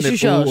det var sådan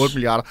lidt 8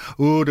 milliarder.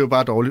 Det var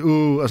bare dårligt.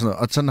 Og sådan noget.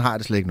 Og sådan har jeg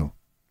det slet ikke nu.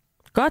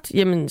 Godt.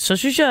 Jamen, så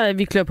synes jeg, at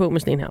vi klør på med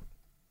sådan en her.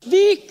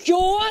 Vi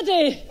gjorde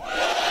det!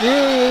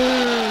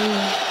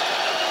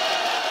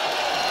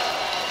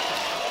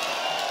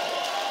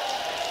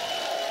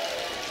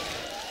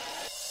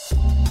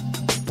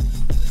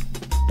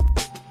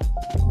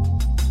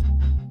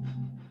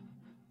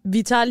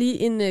 Vi tager lige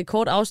en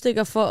kort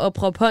afstikker for at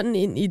proppe hånden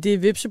ind i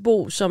det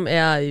vipsebo, som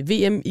er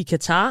VM i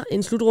Katar.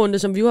 En slutrunde,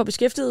 som vi jo har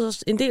beskæftiget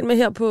os en del med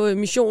her på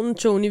missionen,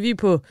 Tony. Vi er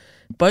på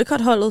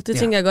boykotholdet. Det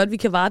tænker jeg godt, vi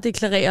kan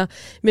varedeklarere.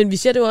 Men vi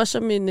ser det jo også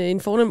som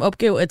en fornem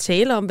opgave at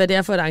tale om, hvad det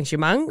er for et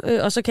arrangement.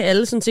 Og så kan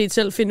alle sådan set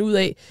selv finde ud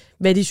af,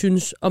 hvad de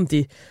synes om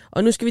det.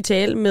 Og nu skal vi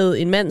tale med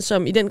en mand,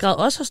 som i den grad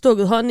også har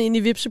stukket hånden ind i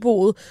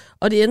vipseboet.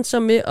 Og det endte så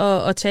med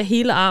at tage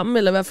hele armen,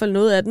 eller i hvert fald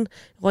noget af den.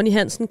 Ronny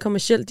Hansen,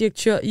 kommerciel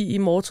direktør i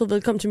Immortal.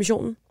 Velkommen til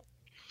missionen.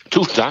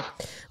 Tusind tak.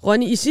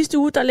 Ronny, i sidste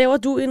uge, der laver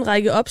du en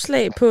række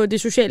opslag på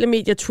det sociale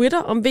medier Twitter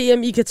om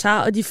VM i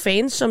Katar og de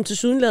fans, som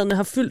tilsyneladende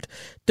har fyldt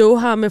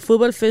Doha med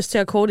fodboldfest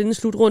her kort inden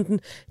slutrunden.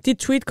 Dit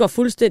tweet går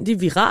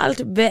fuldstændig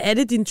viralt. Hvad er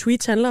det, din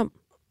tweet handler om?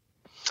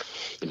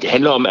 Det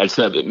handler om,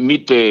 altså,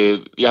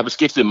 jeg har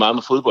beskæftiget meget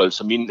med fodbold,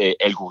 så min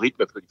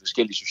algoritme på de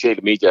forskellige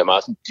sociale medier er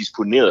meget sådan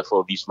disponeret for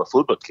at vise mig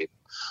fodboldklip.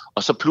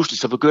 Og så pludselig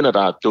så begynder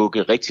der at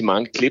dukke rigtig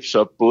mange clips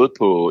op, både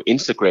på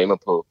Instagram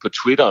og på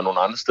Twitter og nogle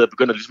andre steder,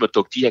 begynder ligesom at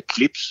dukke de her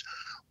clips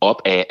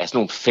op af sådan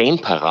nogle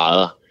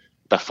fanparader,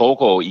 der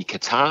foregår i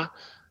Katar,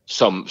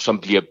 som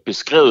bliver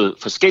beskrevet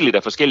forskelligt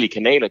af forskellige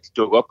kanaler. De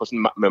dukker op på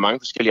sådan, med mange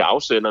forskellige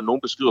afsender.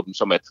 Nogle beskriver dem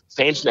som, at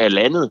fansen er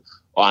landet,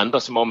 og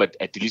andre som om,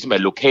 at det ligesom er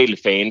lokale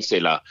fans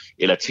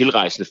eller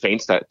tilrejsende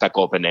fans, der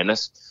går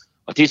bananas.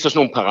 Og det er så sådan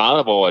nogle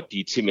parader, hvor de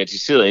er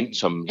tematiseret enten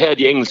som, her er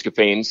de engelske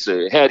fans,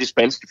 her er de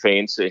spanske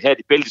fans, her er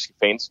de belgiske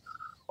fans,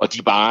 og de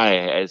er bare,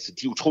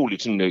 de er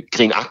utroligt sådan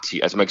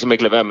grinagtige. Altså man kan simpelthen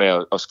ikke lade være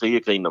med at skrige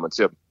og grine, når man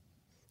ser dem.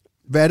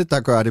 Hvad er det, der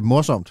gør det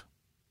morsomt?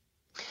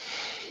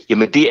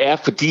 Jamen det er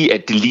fordi,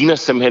 at det ligner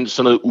simpelthen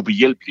sådan noget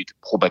ubehjælpeligt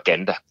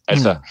propaganda.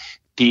 Altså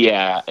det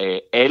er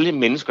alle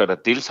mennesker, der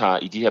deltager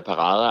i de her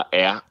parader,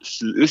 er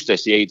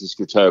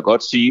sydøstasiatiske, tør jeg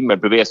godt sige. Man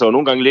bevæger sig jo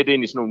nogle gange lidt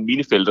ind i sådan nogle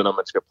minifelter, når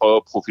man skal prøve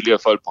at profilere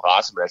folk på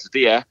race. Men altså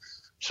det er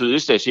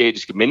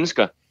sydøstasiatiske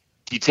mennesker.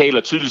 De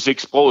taler tydeligvis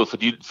ikke sproget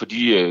for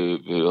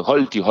de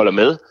hold, de holder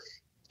med.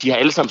 De har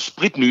alle sammen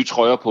spritnye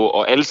trøjer på,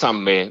 og alle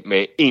sammen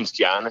med én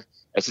stjerne.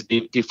 Altså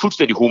det er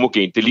fuldstændig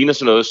homogent. Det ligner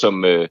sådan noget,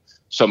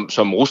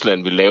 som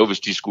Rusland ville lave, hvis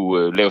de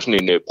skulle lave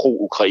sådan en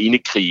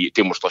pro-Ukraine-krig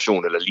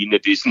demonstration eller lignende.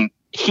 Det er sådan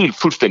helt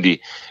fuldstændig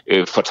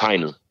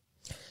fortegnet.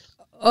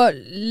 Og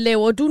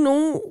laver du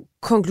nogle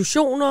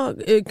konklusioner,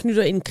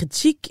 knytter en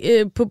kritik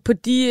på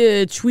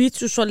de tweets,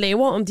 du så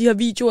laver om de her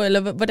videoer,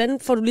 eller hvordan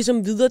får du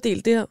ligesom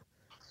videredelt det her?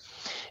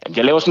 Jamen,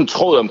 jeg laver sådan en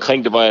tråd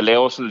omkring det, hvor jeg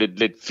laver sådan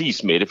lidt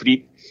fis med det,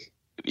 fordi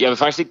jeg vil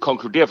faktisk ikke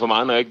konkludere for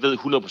meget, når jeg ikke ved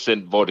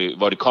 100%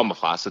 hvor det kommer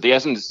fra. Så det er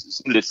sådan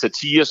lidt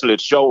satire, så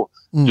lidt sjov,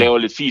 laver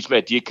lidt fis med,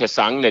 at de ikke kan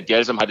sange, at de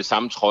alle sammen har det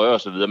samme trøje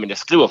og så videre. Men jeg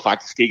skriver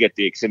faktisk ikke, at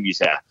det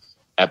eksempelvis er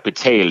er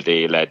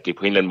betalte, eller at det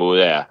på en eller anden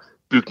måde er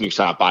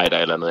bygningsarbejder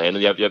eller noget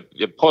andet.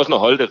 Jeg prøver sådan at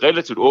holde det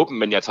relativt åbent,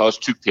 men jeg tager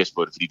også tyk test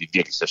på det, fordi det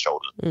virkelig ser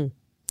sjovt ud. Mm.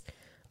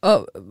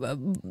 Og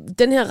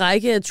den her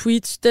række af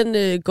tweets,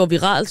 den går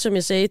viralt, som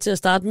jeg sagde til at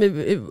starte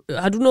med.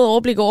 Har du noget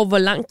overblik over, hvor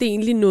langt det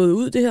egentlig nåede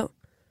ud, det her?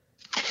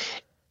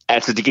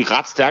 Altså, det gik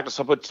ret stærkt, og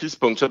så på et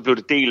tidspunkt, så blev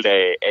det delt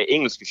af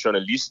engelske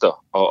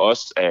journalister, og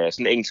også af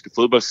sådan engelske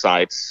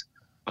fodboldsites,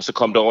 og så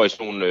kom det over i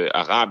sådan nogle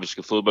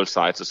arabiske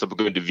fodboldsites, og så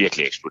begyndte det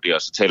virkelig at eksplodere,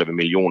 og så taler vi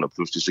millioner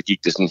pludselig, så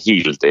gik det sådan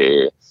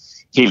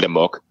helt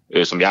amok,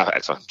 som jeg,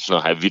 altså, sådan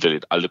noget har jeg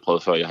vitterligt aldrig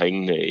prøvet før, jeg har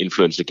ingen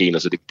influencer-gener,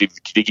 så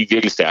det gik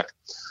virkelig stærkt.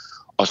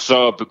 Og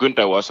så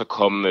begyndte der jo også at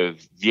komme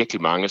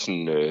virkelig mange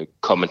sådan,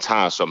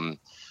 kommentarer,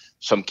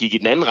 som gik i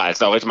den anden rejse.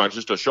 Der var rigtig mange, der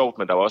synes, det var sjovt,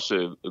 men der var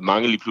også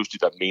mange lige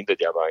pludselig, der mente, at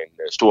jeg var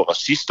en stor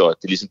racist, og at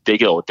det ligesom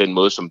dækkede over den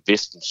måde, som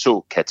Vesten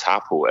så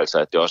Katar på. Altså,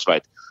 at det også var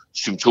et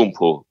symptom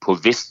på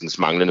Vestens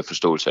manglende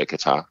forståelse af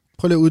Katar.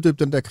 Prøv lige at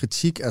uddybe den der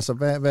kritik. Altså,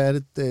 hvad er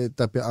det,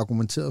 der bliver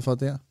argumenteret for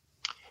der?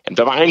 Jamen,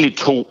 der var egentlig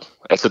to.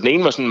 Altså, den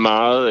ene var sådan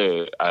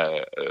meget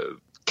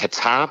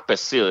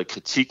Katar-baseret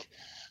kritik,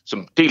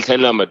 som dels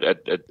handler om,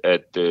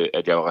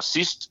 at jeg var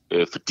racist,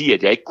 fordi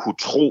at jeg ikke kunne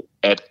tro,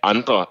 at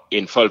andre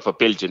end folk fra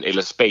Belgien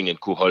eller Spanien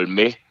kunne holde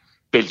med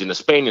Belgien og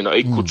Spanien, og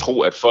ikke kunne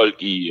tro, at folk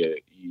i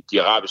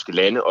de arabiske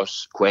lande også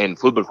kunne have en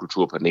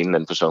fodboldkultur på den ene eller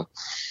anden facon.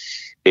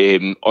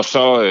 Og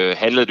så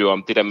handlede det jo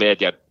om det der med,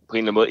 at jeg på en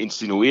eller anden måde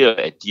insinuerede,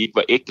 at de ikke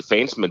var ægte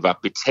fans, men var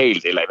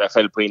betalt, eller i hvert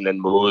fald på en eller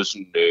anden måde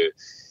sådan,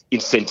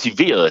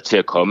 incentiveret til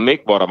at komme,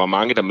 ikke? Hvor der var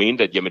mange, der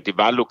mente, at jamen, det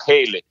var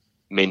lokale,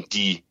 men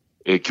de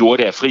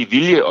gjorde det af fri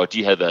vilje, og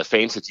de havde været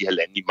fans af de her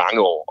lande i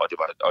mange år,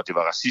 og det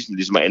var racisme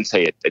ligesom at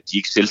antage, at de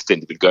ikke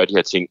selvstændigt ville gøre de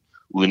her ting,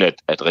 uden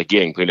at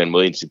regeringen på en eller anden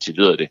måde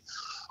incentiverede det.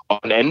 Og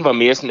den anden var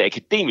mere sådan en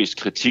akademisk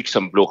kritik,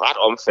 som blev ret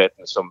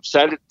omfattende, som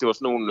særligt, det var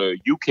sådan nogle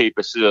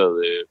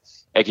UK-baserede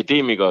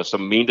akademikere,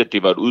 som mente, at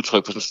det var et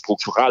udtryk for sådan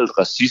strukturelt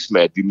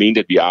racisme, at vi mente,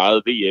 at vi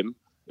ejede VM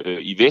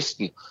i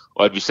Vesten,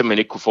 og at vi simpelthen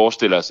ikke kunne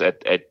forestille os,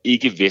 at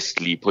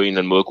ikke-vestlige på en eller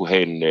anden måde kunne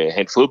have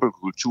en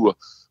fodboldkultur,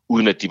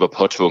 uden at de var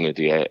påtvunget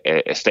det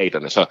af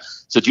staterne.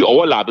 Så de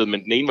overlappede,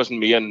 men den ene var sådan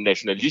mere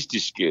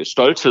nationalistisk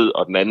stolthed,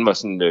 og den anden var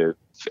sådan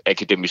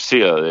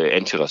akademiseret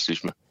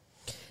antiracisme.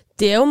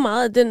 Det er jo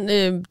meget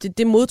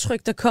det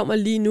modtryk, der kommer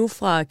lige nu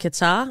fra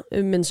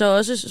Katar, men så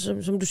også,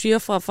 som du siger,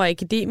 fra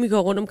akademikere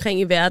rundt omkring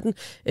i verden.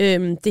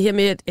 Det her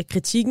med, at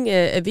kritikken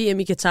af VM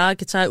i Katar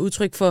er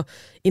udtryk for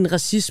en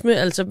racisme.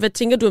 Altså, hvad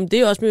tænker du om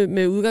det også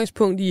med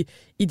udgangspunkt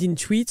i dine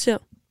tweets her?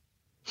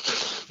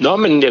 Nå,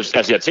 men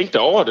jeg tænkte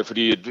over det,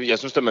 fordi jeg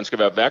synes, at man skal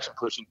være opmærksom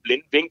på sine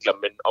blinde vinkler,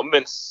 men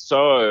omvendt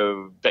så,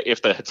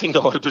 efter jeg tænkte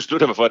over det,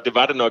 besluttede jeg mig for, at det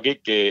var det nok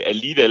ikke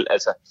alligevel,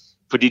 altså,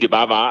 fordi det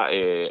bare var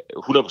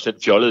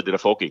 100% fjollet, det der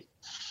foregik.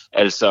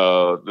 Altså,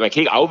 man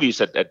kan ikke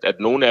afvise, at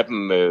nogle af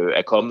dem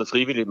er kommet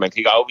frivilligt, man kan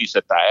ikke afvise,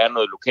 at der er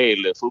noget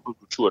lokal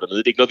fodboldkultur dernede,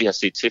 det er ikke noget, vi har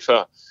set til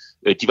før.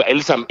 De var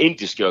alle sammen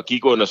indiske og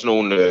gik under sådan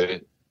nogle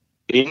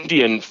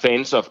Indian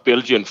Fans of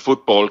Belgian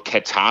Football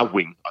Qatar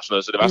Wing og sådan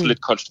noget, så det var sådan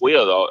lidt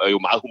konstrueret og jo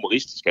meget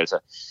humoristisk altså.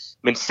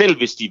 Men selv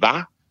hvis de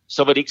var,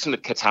 så var det ikke sådan,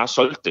 at Qatar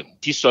solgte det.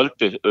 De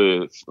solgte det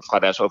fra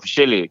deres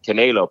officielle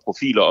kanaler og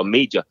profiler og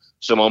medier,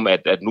 som om,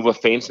 at nu var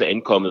fansene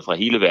ankommet fra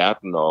hele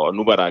verden, og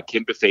nu var der et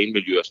kæmpe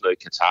fanmiljø og sådan noget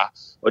i Qatar.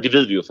 Og det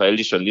ved vi jo fra alle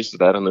de journalister,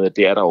 der er dernede, at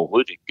det er der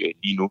overhovedet ikke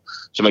lige nu.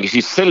 Så man kan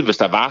sige, selv hvis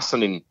der var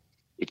sådan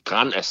et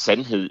gran af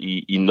sandhed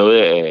i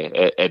noget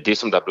af det,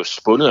 som der blev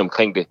spundet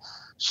omkring det,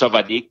 så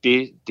var det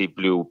ikke det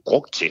blev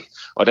brugt til.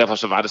 Og derfor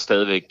så var det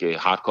stadigvæk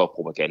hardcore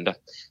propaganda.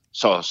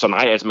 Så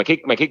nej, altså man kan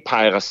ikke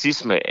pege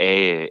racisme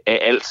af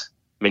alt.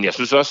 Men jeg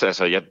synes også,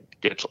 altså, jeg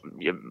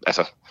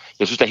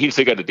synes da helt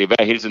sikkert, at det er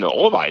værd hele tiden at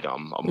overveje det,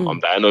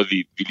 om der er noget,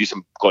 vi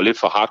ligesom går lidt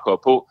for hardcore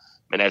på.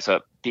 Men altså,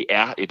 det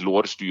er et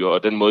lortestyre,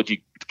 og den måde, de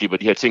griber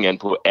de her ting an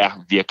på, er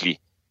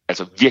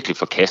virkelig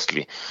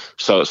forkastelig.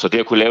 Så det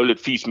at kunne lave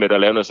lidt fis med det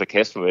og lave noget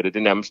sarkasme med det, det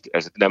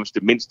er nærmest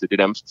det mindste, det er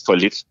nærmest for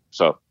lidt.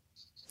 Så.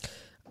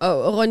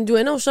 Og Ronny, du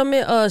ender jo så med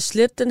at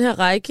slette den her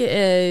række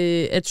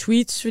af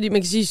tweets, fordi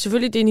man kan sige,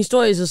 selvfølgelig det er en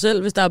historie i sig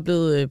selv, hvis der er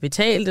blevet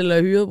betalt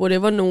eller hyret,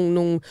 whatever,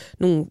 nogle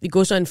vi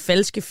går så en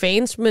falske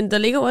fans, men der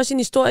ligger jo også en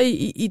historie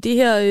i det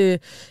her,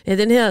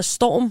 den her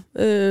storm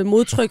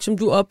modtryk, som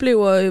du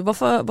oplever.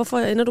 Hvorfor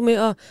ender du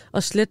med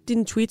at slette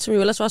dine tweets, som jo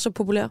ellers var så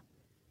populære?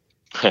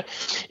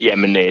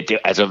 Jamen, der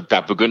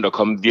er begyndt at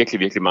komme virkelig,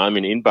 virkelig meget i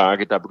min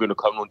indbakke. Der er begyndt at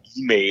komme nogle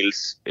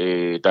e-mails.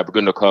 Der er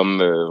begyndt at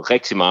komme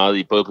rigtig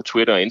meget både på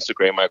Twitter og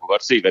Instagram, og jeg kunne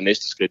godt se, hvad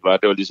næste skridt var.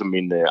 Det var ligesom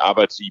min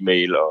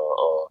arbejds-e-mail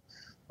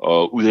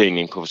og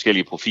udhængning på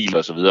forskellige profiler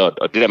osv.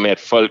 Og det der med, at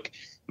folk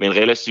med en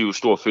relativt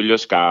stor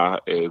følgerskare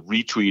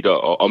retweeter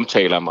og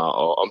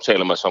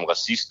omtaler mig som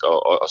racist,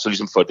 og så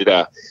ligesom får det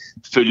der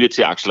følge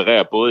til at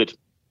accelerere både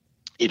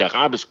et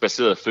arabisk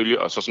baseret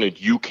følge, og så sådan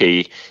et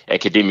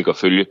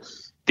UK-akademiker-følge.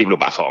 Det blev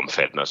bare for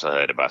omfattende, og så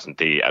havde det bare sådan,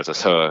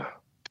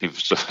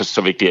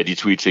 så vigtigt er de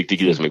tweets ikke, det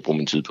gider jeg simpelthen ikke bruge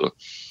min tid på.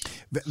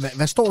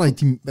 Hvad står der i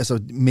de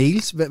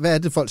mails? Hvad er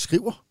det, folk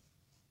skriver?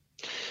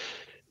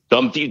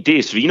 Nå, men det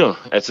er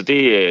sviner. Altså,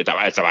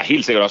 der var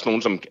helt sikkert også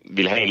nogen, som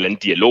ville have en eller anden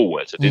dialog.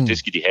 Altså, det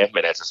skal de have.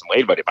 Men altså, som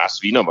regel var det bare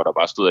sviner, hvor der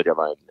bare stod, at jeg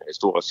var en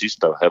stor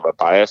racist, der var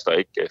biased og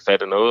ikke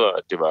fattede noget, og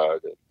at det var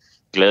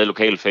glade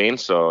lokale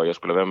fans, og jeg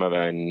skulle lade være med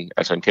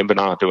at være en kæmpe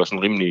nar. Det var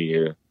sådan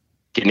rimelig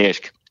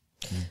generisk.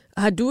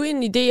 Har du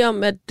en idé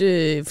om, at...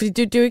 fordi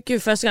det er jo ikke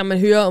første gang, man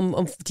hører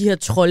om de her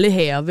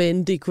troldeherrer, hvad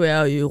end det kunne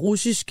være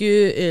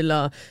russiske,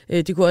 eller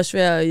det kunne også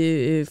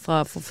være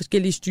fra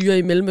forskellige styrer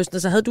i Mellemøsten.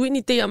 Altså, havde du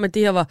en idé om, at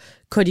det her var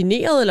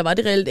koordineret, eller var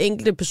det reelt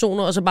enkelte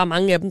personer, og så bare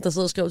mange af dem, der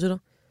sidder og skrev til dig?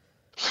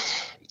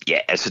 Ja,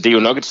 altså det er jo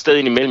nok et sted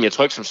indimellem. Jeg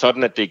tror ikke som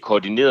sådan, at det er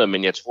koordineret,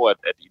 men jeg tror,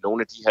 at i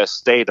nogle af de her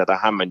stater, der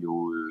har man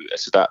jo,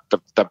 altså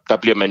der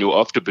bliver man jo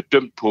ofte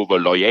bedømt på, hvor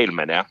loyal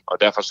man er. Og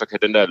derfor så kan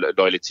den der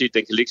loyalitet,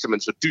 den kan ligge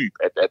simpelthen så dyb,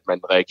 at man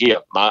reagerer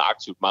meget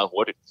aktivt, meget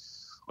hurtigt.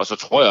 Og så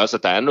tror jeg også,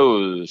 at der er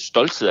noget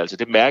stolthed. Altså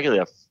det mærkede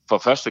jeg for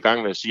første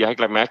gang, vil jeg sige. Jeg har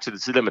ikke lagt mærke til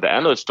det tidligere, men der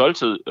er noget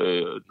stolthed,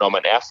 når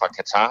man er fra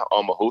Katar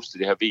om at hoste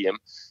det her VM.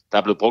 Der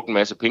er blevet brugt en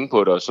masse penge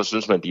på det, og så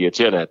synes man, det er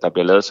irriterende, at der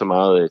bliver lavet så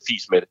meget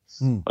fis med det.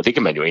 Og det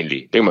kan man jo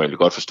egentlig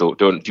godt forstå.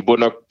 De burde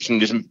nok sådan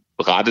ligesom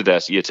rette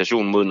deres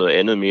irritation mod noget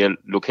andet mere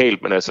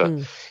lokalt, men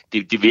altså,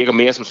 det virker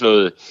mere som sådan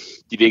noget,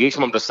 det virker ikke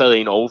som om, der sad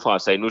en overfra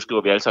og sagde, nu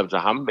skriver vi alle sammen til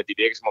ham, men det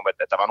virker som om,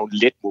 at der var nogle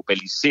let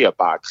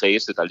mobiliserbare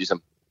kredse, der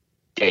ligesom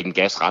gav den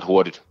gas ret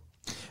hurtigt.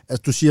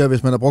 Altså du siger, at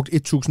hvis man har brugt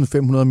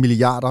 1.500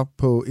 milliarder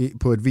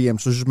på et VM,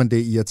 så synes man, det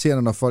er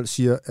irriterende, når folk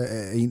siger,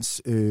 at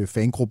ens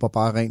fangrupper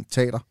bare rent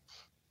taler.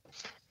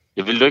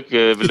 Jeg vil du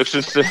ikke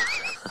synes det?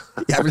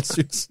 Jeg vil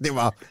synes, det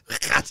var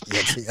ret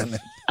irriterende.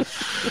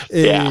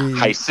 Ja,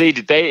 har I set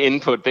i dag inde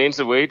på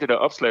Dance Away, det der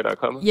opslag, der er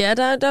kommet? Ja,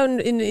 der er jo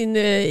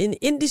en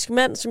indisk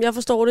mand, som jeg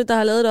forstår det, der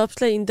har lavet et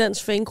opslag i en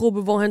dansk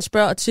fangruppe, hvor han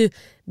spørger til,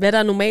 hvad der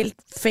er normalt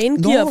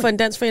fangear for en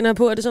dansk fan her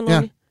på. Er det sådan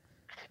noget?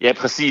 Ja,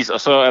 præcis.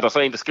 Og så er der så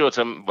en, der skriver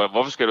til ham,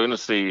 hvorfor skal du ind og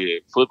se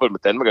fodbold med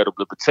Danmark? Er du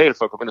blevet betalt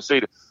for at komme ind og se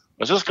det?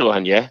 Og så skriver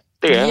han ja,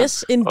 det er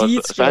yes, indeed.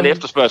 Og så han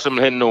efterspørger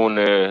simpelthen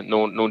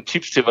nogle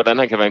tips til, hvordan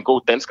han kan være en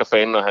god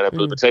dansker-fan, når han er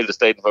blevet betalt af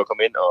staten for at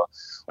komme ind.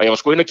 Og jeg var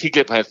sgu ind og kigge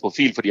lidt på hans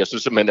profil, fordi jeg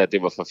synes simpelthen, at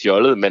det var for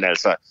fjollet. Men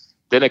altså,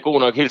 den er god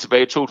nok. Helt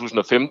tilbage i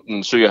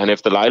 2015 søger han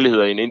efter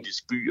lejligheder i en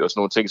indisk by og sådan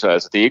nogle ting. Så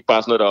altså, det er ikke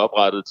bare sådan noget, der er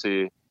oprettet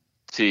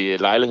til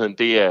lejligheden.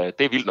 Det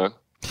er vildt nok.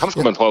 Ham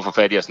skulle man prøve at få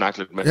fat i at snakke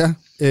lidt med. Ja,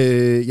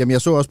 jamen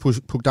jeg så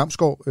også Puk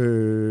Damsgaard,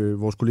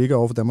 vores kollega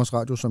over for Danmarks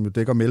Radio, som jo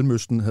dækker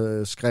Mellemøsten,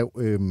 havde skrev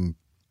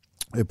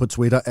på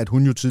Twitter, at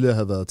hun jo tidligere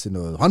havde været til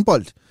noget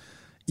håndbold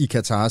i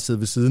Katar, siddet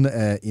ved siden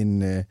af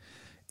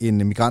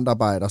en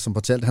migrantarbejder, som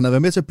fortalte, at han havde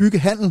været med til at bygge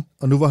handel,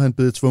 og nu var han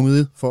blevet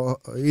tvunget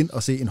for ind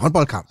og se en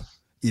håndboldkamp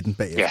i den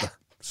bagefter.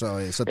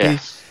 Ja. Så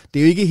det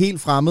er jo ikke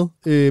helt fremmed,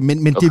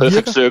 men det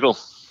virker.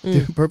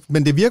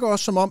 Men det virker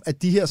også som om,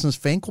 at de her sådan,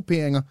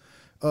 fangrupperinger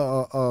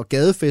og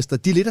gadefester,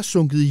 de er lidt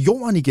sunket i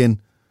jorden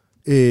igen.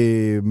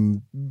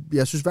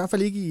 Jeg synes i hvert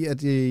fald ikke,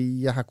 at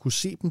jeg har kunne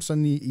se dem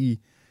sådan i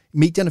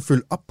medierne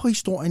følge op på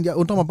historien. Jeg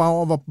undrer mig bare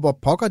over, hvor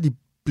pokker de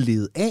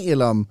blevet af,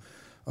 eller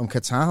om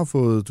Katar har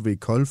fået, du ved,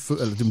 kolde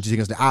eller de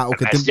tænker sådan,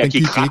 okay, altså, jeg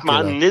gik ret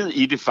meget ned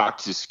i det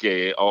faktisk,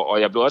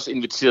 og jeg blev også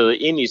inviteret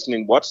ind i sådan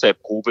en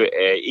WhatsApp-gruppe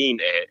af en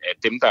af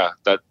dem,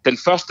 der den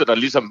første, der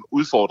ligesom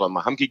udfordrede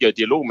mig, ham gik jeg i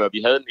dialog med, og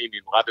vi havde egentlig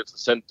en ret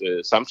interessant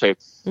samtale,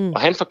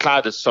 og han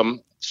forklarede det som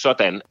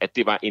sådan, at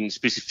det var en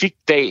specifik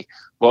dag,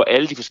 hvor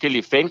alle de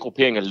forskellige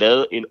fangrupperinger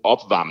lavede en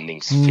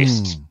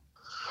opvarmningsfest.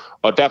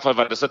 Og derfor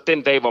var det så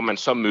den dag, hvor man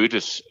så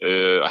mødtes.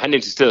 Og han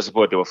insisterede så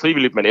på, at det var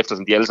frivilligt, men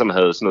eftersom de alle sammen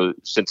havde sådan noget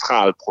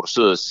centralt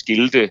produceret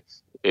skilte,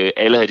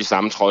 alle havde de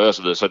samme trøjer og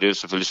så videre, så det er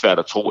selvfølgelig svært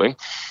at tro, ikke?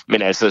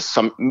 Men altså,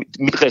 som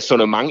mit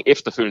ræsonnement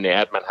efterfølgende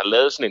er, at man har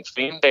lavet sådan en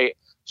fan-dag,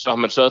 så har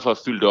man sørget for at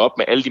fylde det op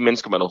med alle de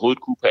mennesker, man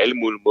overhovedet kunne på alle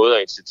mulige måder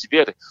at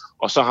incentivere det,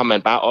 og så har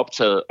man bare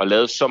optaget og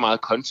lavet så meget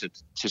content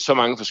til så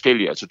mange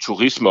forskellige, altså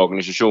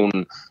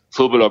turismeorganisationen,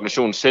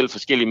 fodboldorganisationen selv,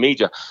 forskellige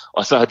medier,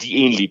 og så har de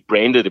egentlig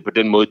brandet det på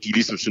den måde, de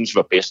ligesom synes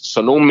var bedst.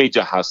 Så nogle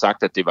medier har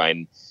sagt, at det var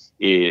en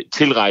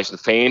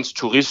tilrejsende fans,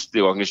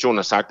 turistorganisationen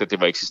har sagt, at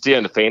det var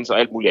eksisterende fans og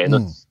alt muligt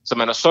andet. Så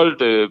man har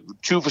solgt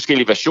 20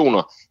 forskellige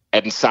versioner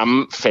af den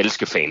samme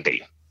falske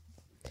fan-dag.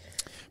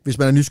 Hvis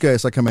man er nysgerrig,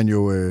 så kan man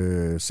jo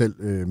selv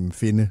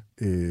finde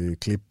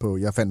klip på...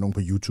 Jeg fandt nogen på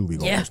YouTube i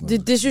går. Ja,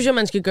 det synes jeg,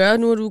 man skal gøre.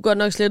 Nu har du godt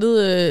nok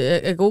slettet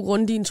af gode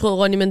grunde din tråd,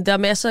 Ronny, men der er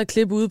masser af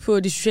klip ude på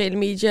de sociale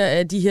medier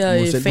af de her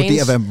fans. Du må selv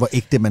vurdere, hvor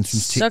ægte man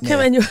synes så kan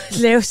man jo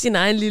lave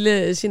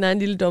sin egen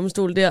lille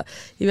domstol der.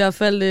 I hvert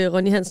fald,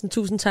 Ronny Hansen,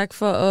 tusind tak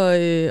for at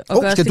gøre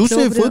os skal du se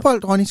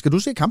fodbold, Ronny? Skal du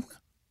se kampen?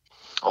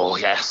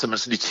 Ja, så er man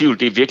sådan i tvivl.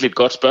 Det er virkelig et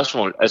godt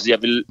spørgsmål. Altså,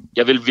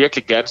 jeg vil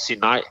virkelig gerne sige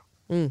nej.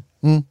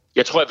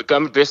 Jeg tror, jeg vil gøre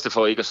mit bedste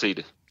for ikke at se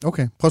det.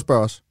 Okay, prøv at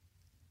spørge os.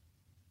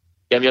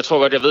 Jamen, jeg tror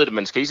godt, jeg ved det,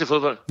 men skal I se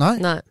fodbold?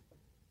 Nej.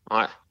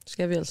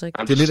 Skal vi altså ikke.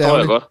 Jamen, det er lidt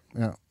ærgerligt. Jeg godt.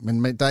 Ja,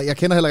 men jeg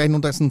kender heller ikke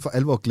nogen, der sådan for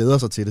alvor glæder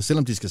sig til det,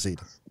 selvom de skal se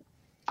det.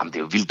 Jamen, det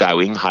er jo vildt. Der er jo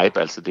ingen hype,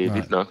 altså. Det er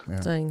vildt nok. Ja.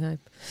 Der er ingen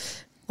hype.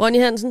 Ronny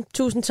Hansen,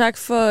 tusind tak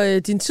for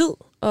din tid,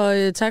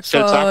 og tak for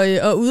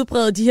at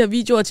udbrede de her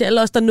videoer til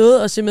alle os, der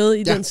nåede at se med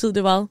i den tid,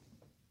 det varede.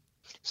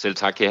 Selv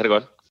tak. Kan I have det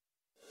godt?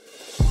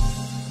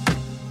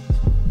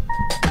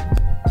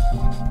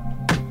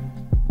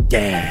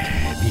 Ja,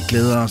 vi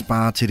glæder os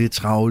bare til det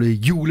travle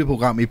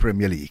juleprogram i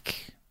Premier League.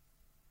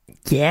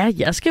 Ja,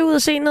 jeg skal ud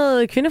og se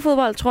noget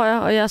kvindefodbold, tror jeg,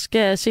 og jeg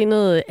skal se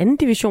noget anden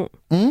division.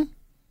 Mm.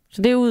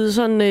 Så det er ud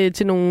sådan,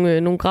 til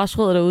nogle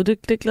græsrødder derude.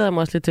 Det glæder jeg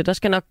mig også lidt til.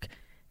 Der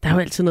er jo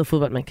altid noget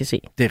fodbold, man kan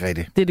se. Det er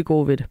rigtigt. Det er det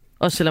gode ved det.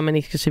 Også selvom man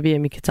ikke skal se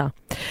VM i Katar.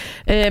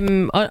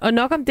 Og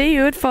nok om det i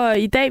øvrigt, for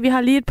i dag, vi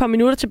har lige et par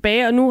minutter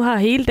tilbage, og nu har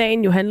hele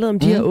dagen jo handlet om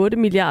de her 8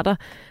 milliarder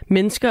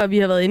mennesker, og vi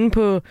har været inde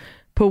på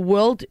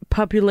World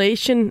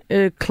Population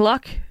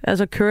Clock,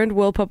 altså Current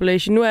World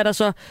Population. Nu er der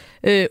så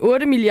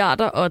 8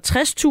 milliarder og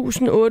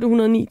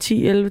 60.809,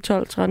 10, 11,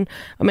 12, 13.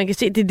 Og man kan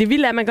se, det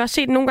vilde er, man kan også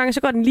se, at nogle gange,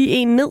 så går den lige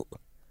en ned,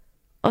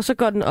 og så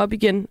går den op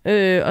igen.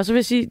 Og så vil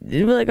jeg sige,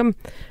 jeg ved ikke om,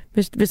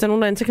 hvis der er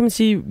nogen derinde, så kan man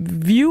sige,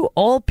 view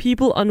all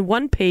people on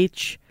one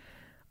page.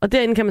 Og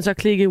derinde kan man så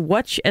klikke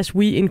watch as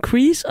we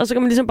increase, og så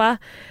kan man ligesom bare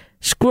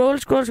scroll,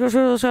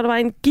 og så er der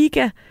bare en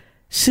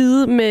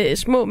gigaside med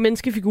små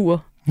menneskefigurer.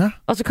 Ja.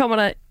 Og så kommer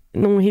der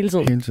nogle hele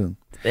tiden.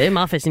 Det er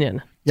meget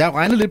fascinerende. Jeg har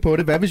regnet lidt på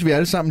det. Hvad hvis vi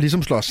alle sammen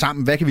ligesom slår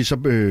sammen? Hvad kan vi så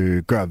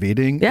gøre ved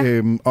det? Ikke?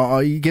 Ja.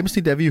 Og i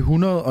gennemsnit er vi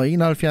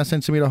 171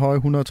 cm høje,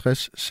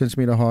 160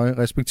 cm høje,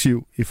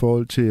 respektiv i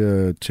forhold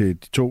til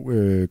de to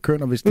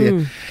køn. Og hvis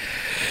det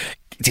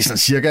det er sådan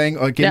cirka, ikke?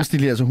 Og i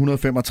gennemsnit altså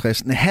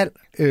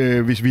 165,5,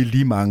 hvis vi er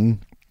lige mange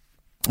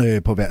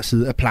på hver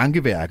side af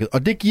plankeværket.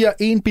 Og det giver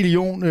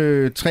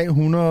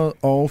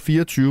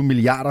 1.324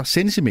 milliarder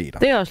centimeter.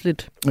 Det er også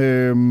lidt.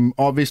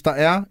 Og hvis der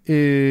er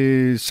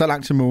så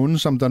langt til månen,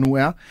 som der nu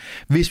er,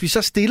 hvis vi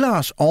så stiller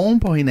os oven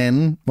på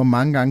hinanden, hvor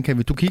mange gange kan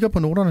vi? Du kigger på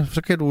noterne,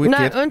 så kan du ikke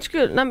gætte. Nej,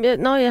 undskyld.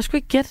 Jeg skulle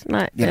ikke gætte.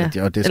 Nej. Ja.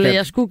 Eller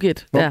jeg skulle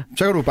gætte. Ja.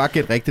 Så kan du bare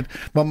gætte rigtigt.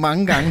 Hvor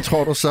mange gange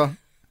tror du så,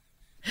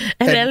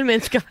 at alle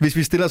mennesker, hvis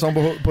vi stiller os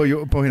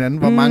oven på hinanden,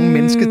 hvor mange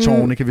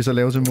mennesketårne kan vi så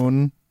lave til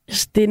månen?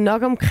 Det er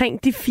nok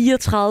omkring de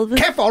 34.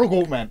 Kæft, hvor er du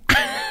god, mand!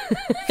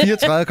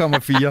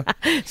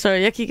 34,4. Så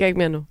jeg kigger ikke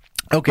mere nu.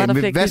 Okay,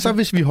 men hvad så,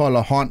 hvis vi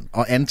holder hånd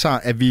og antager,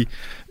 at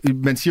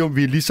man siger, at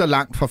vi er lige så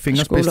langt fra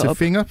fingerspids til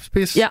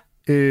fingerspids,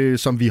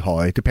 som vi er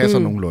høje. Det passer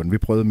nogenlunde. Vi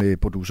prøvede med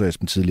producer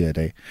Esben tidligere i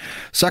dag.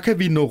 Så kan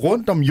vi nå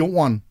rundt om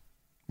jorden.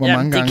 Hvor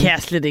mange gange? Det kan jeg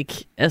slet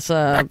ikke.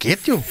 Altså,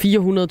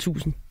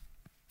 400.000.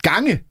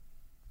 Gange?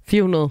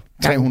 400.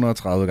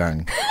 330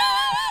 gange.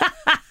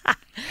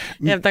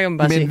 Ja, der kan man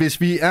bare Men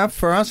hvis vi er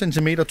 40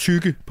 cm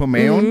tykke på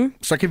maven,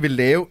 så kan vi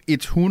lave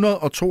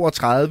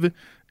 132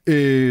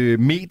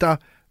 meter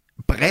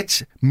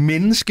bredt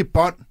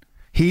menneskebånd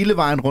hele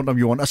vejen rundt om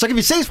jorden. Og så kan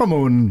vi ses fra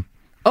månen.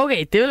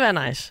 Okay, det vil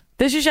være nice.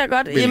 Det synes jeg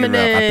godt. Jamen,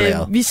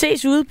 vi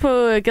ses ude på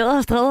gader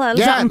og stræder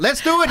alle sammen. Ja,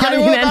 let's do it!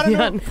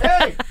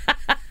 Hey!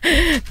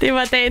 Det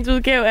var dagens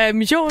udgave af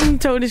Missionen.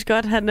 Tony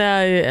Scott, han er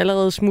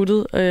allerede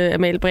smuttet.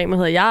 Amalie Bremer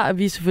hedder jeg, og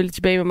vi er selvfølgelig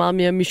tilbage med meget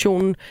mere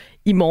Missionen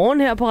i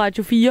morgen her på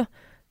Radio 4.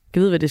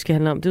 Jeg ved, hvad det skal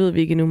handle om. Det ved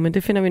vi ikke endnu, men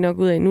det finder vi nok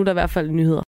ud af. Nu er der i hvert fald nyheder.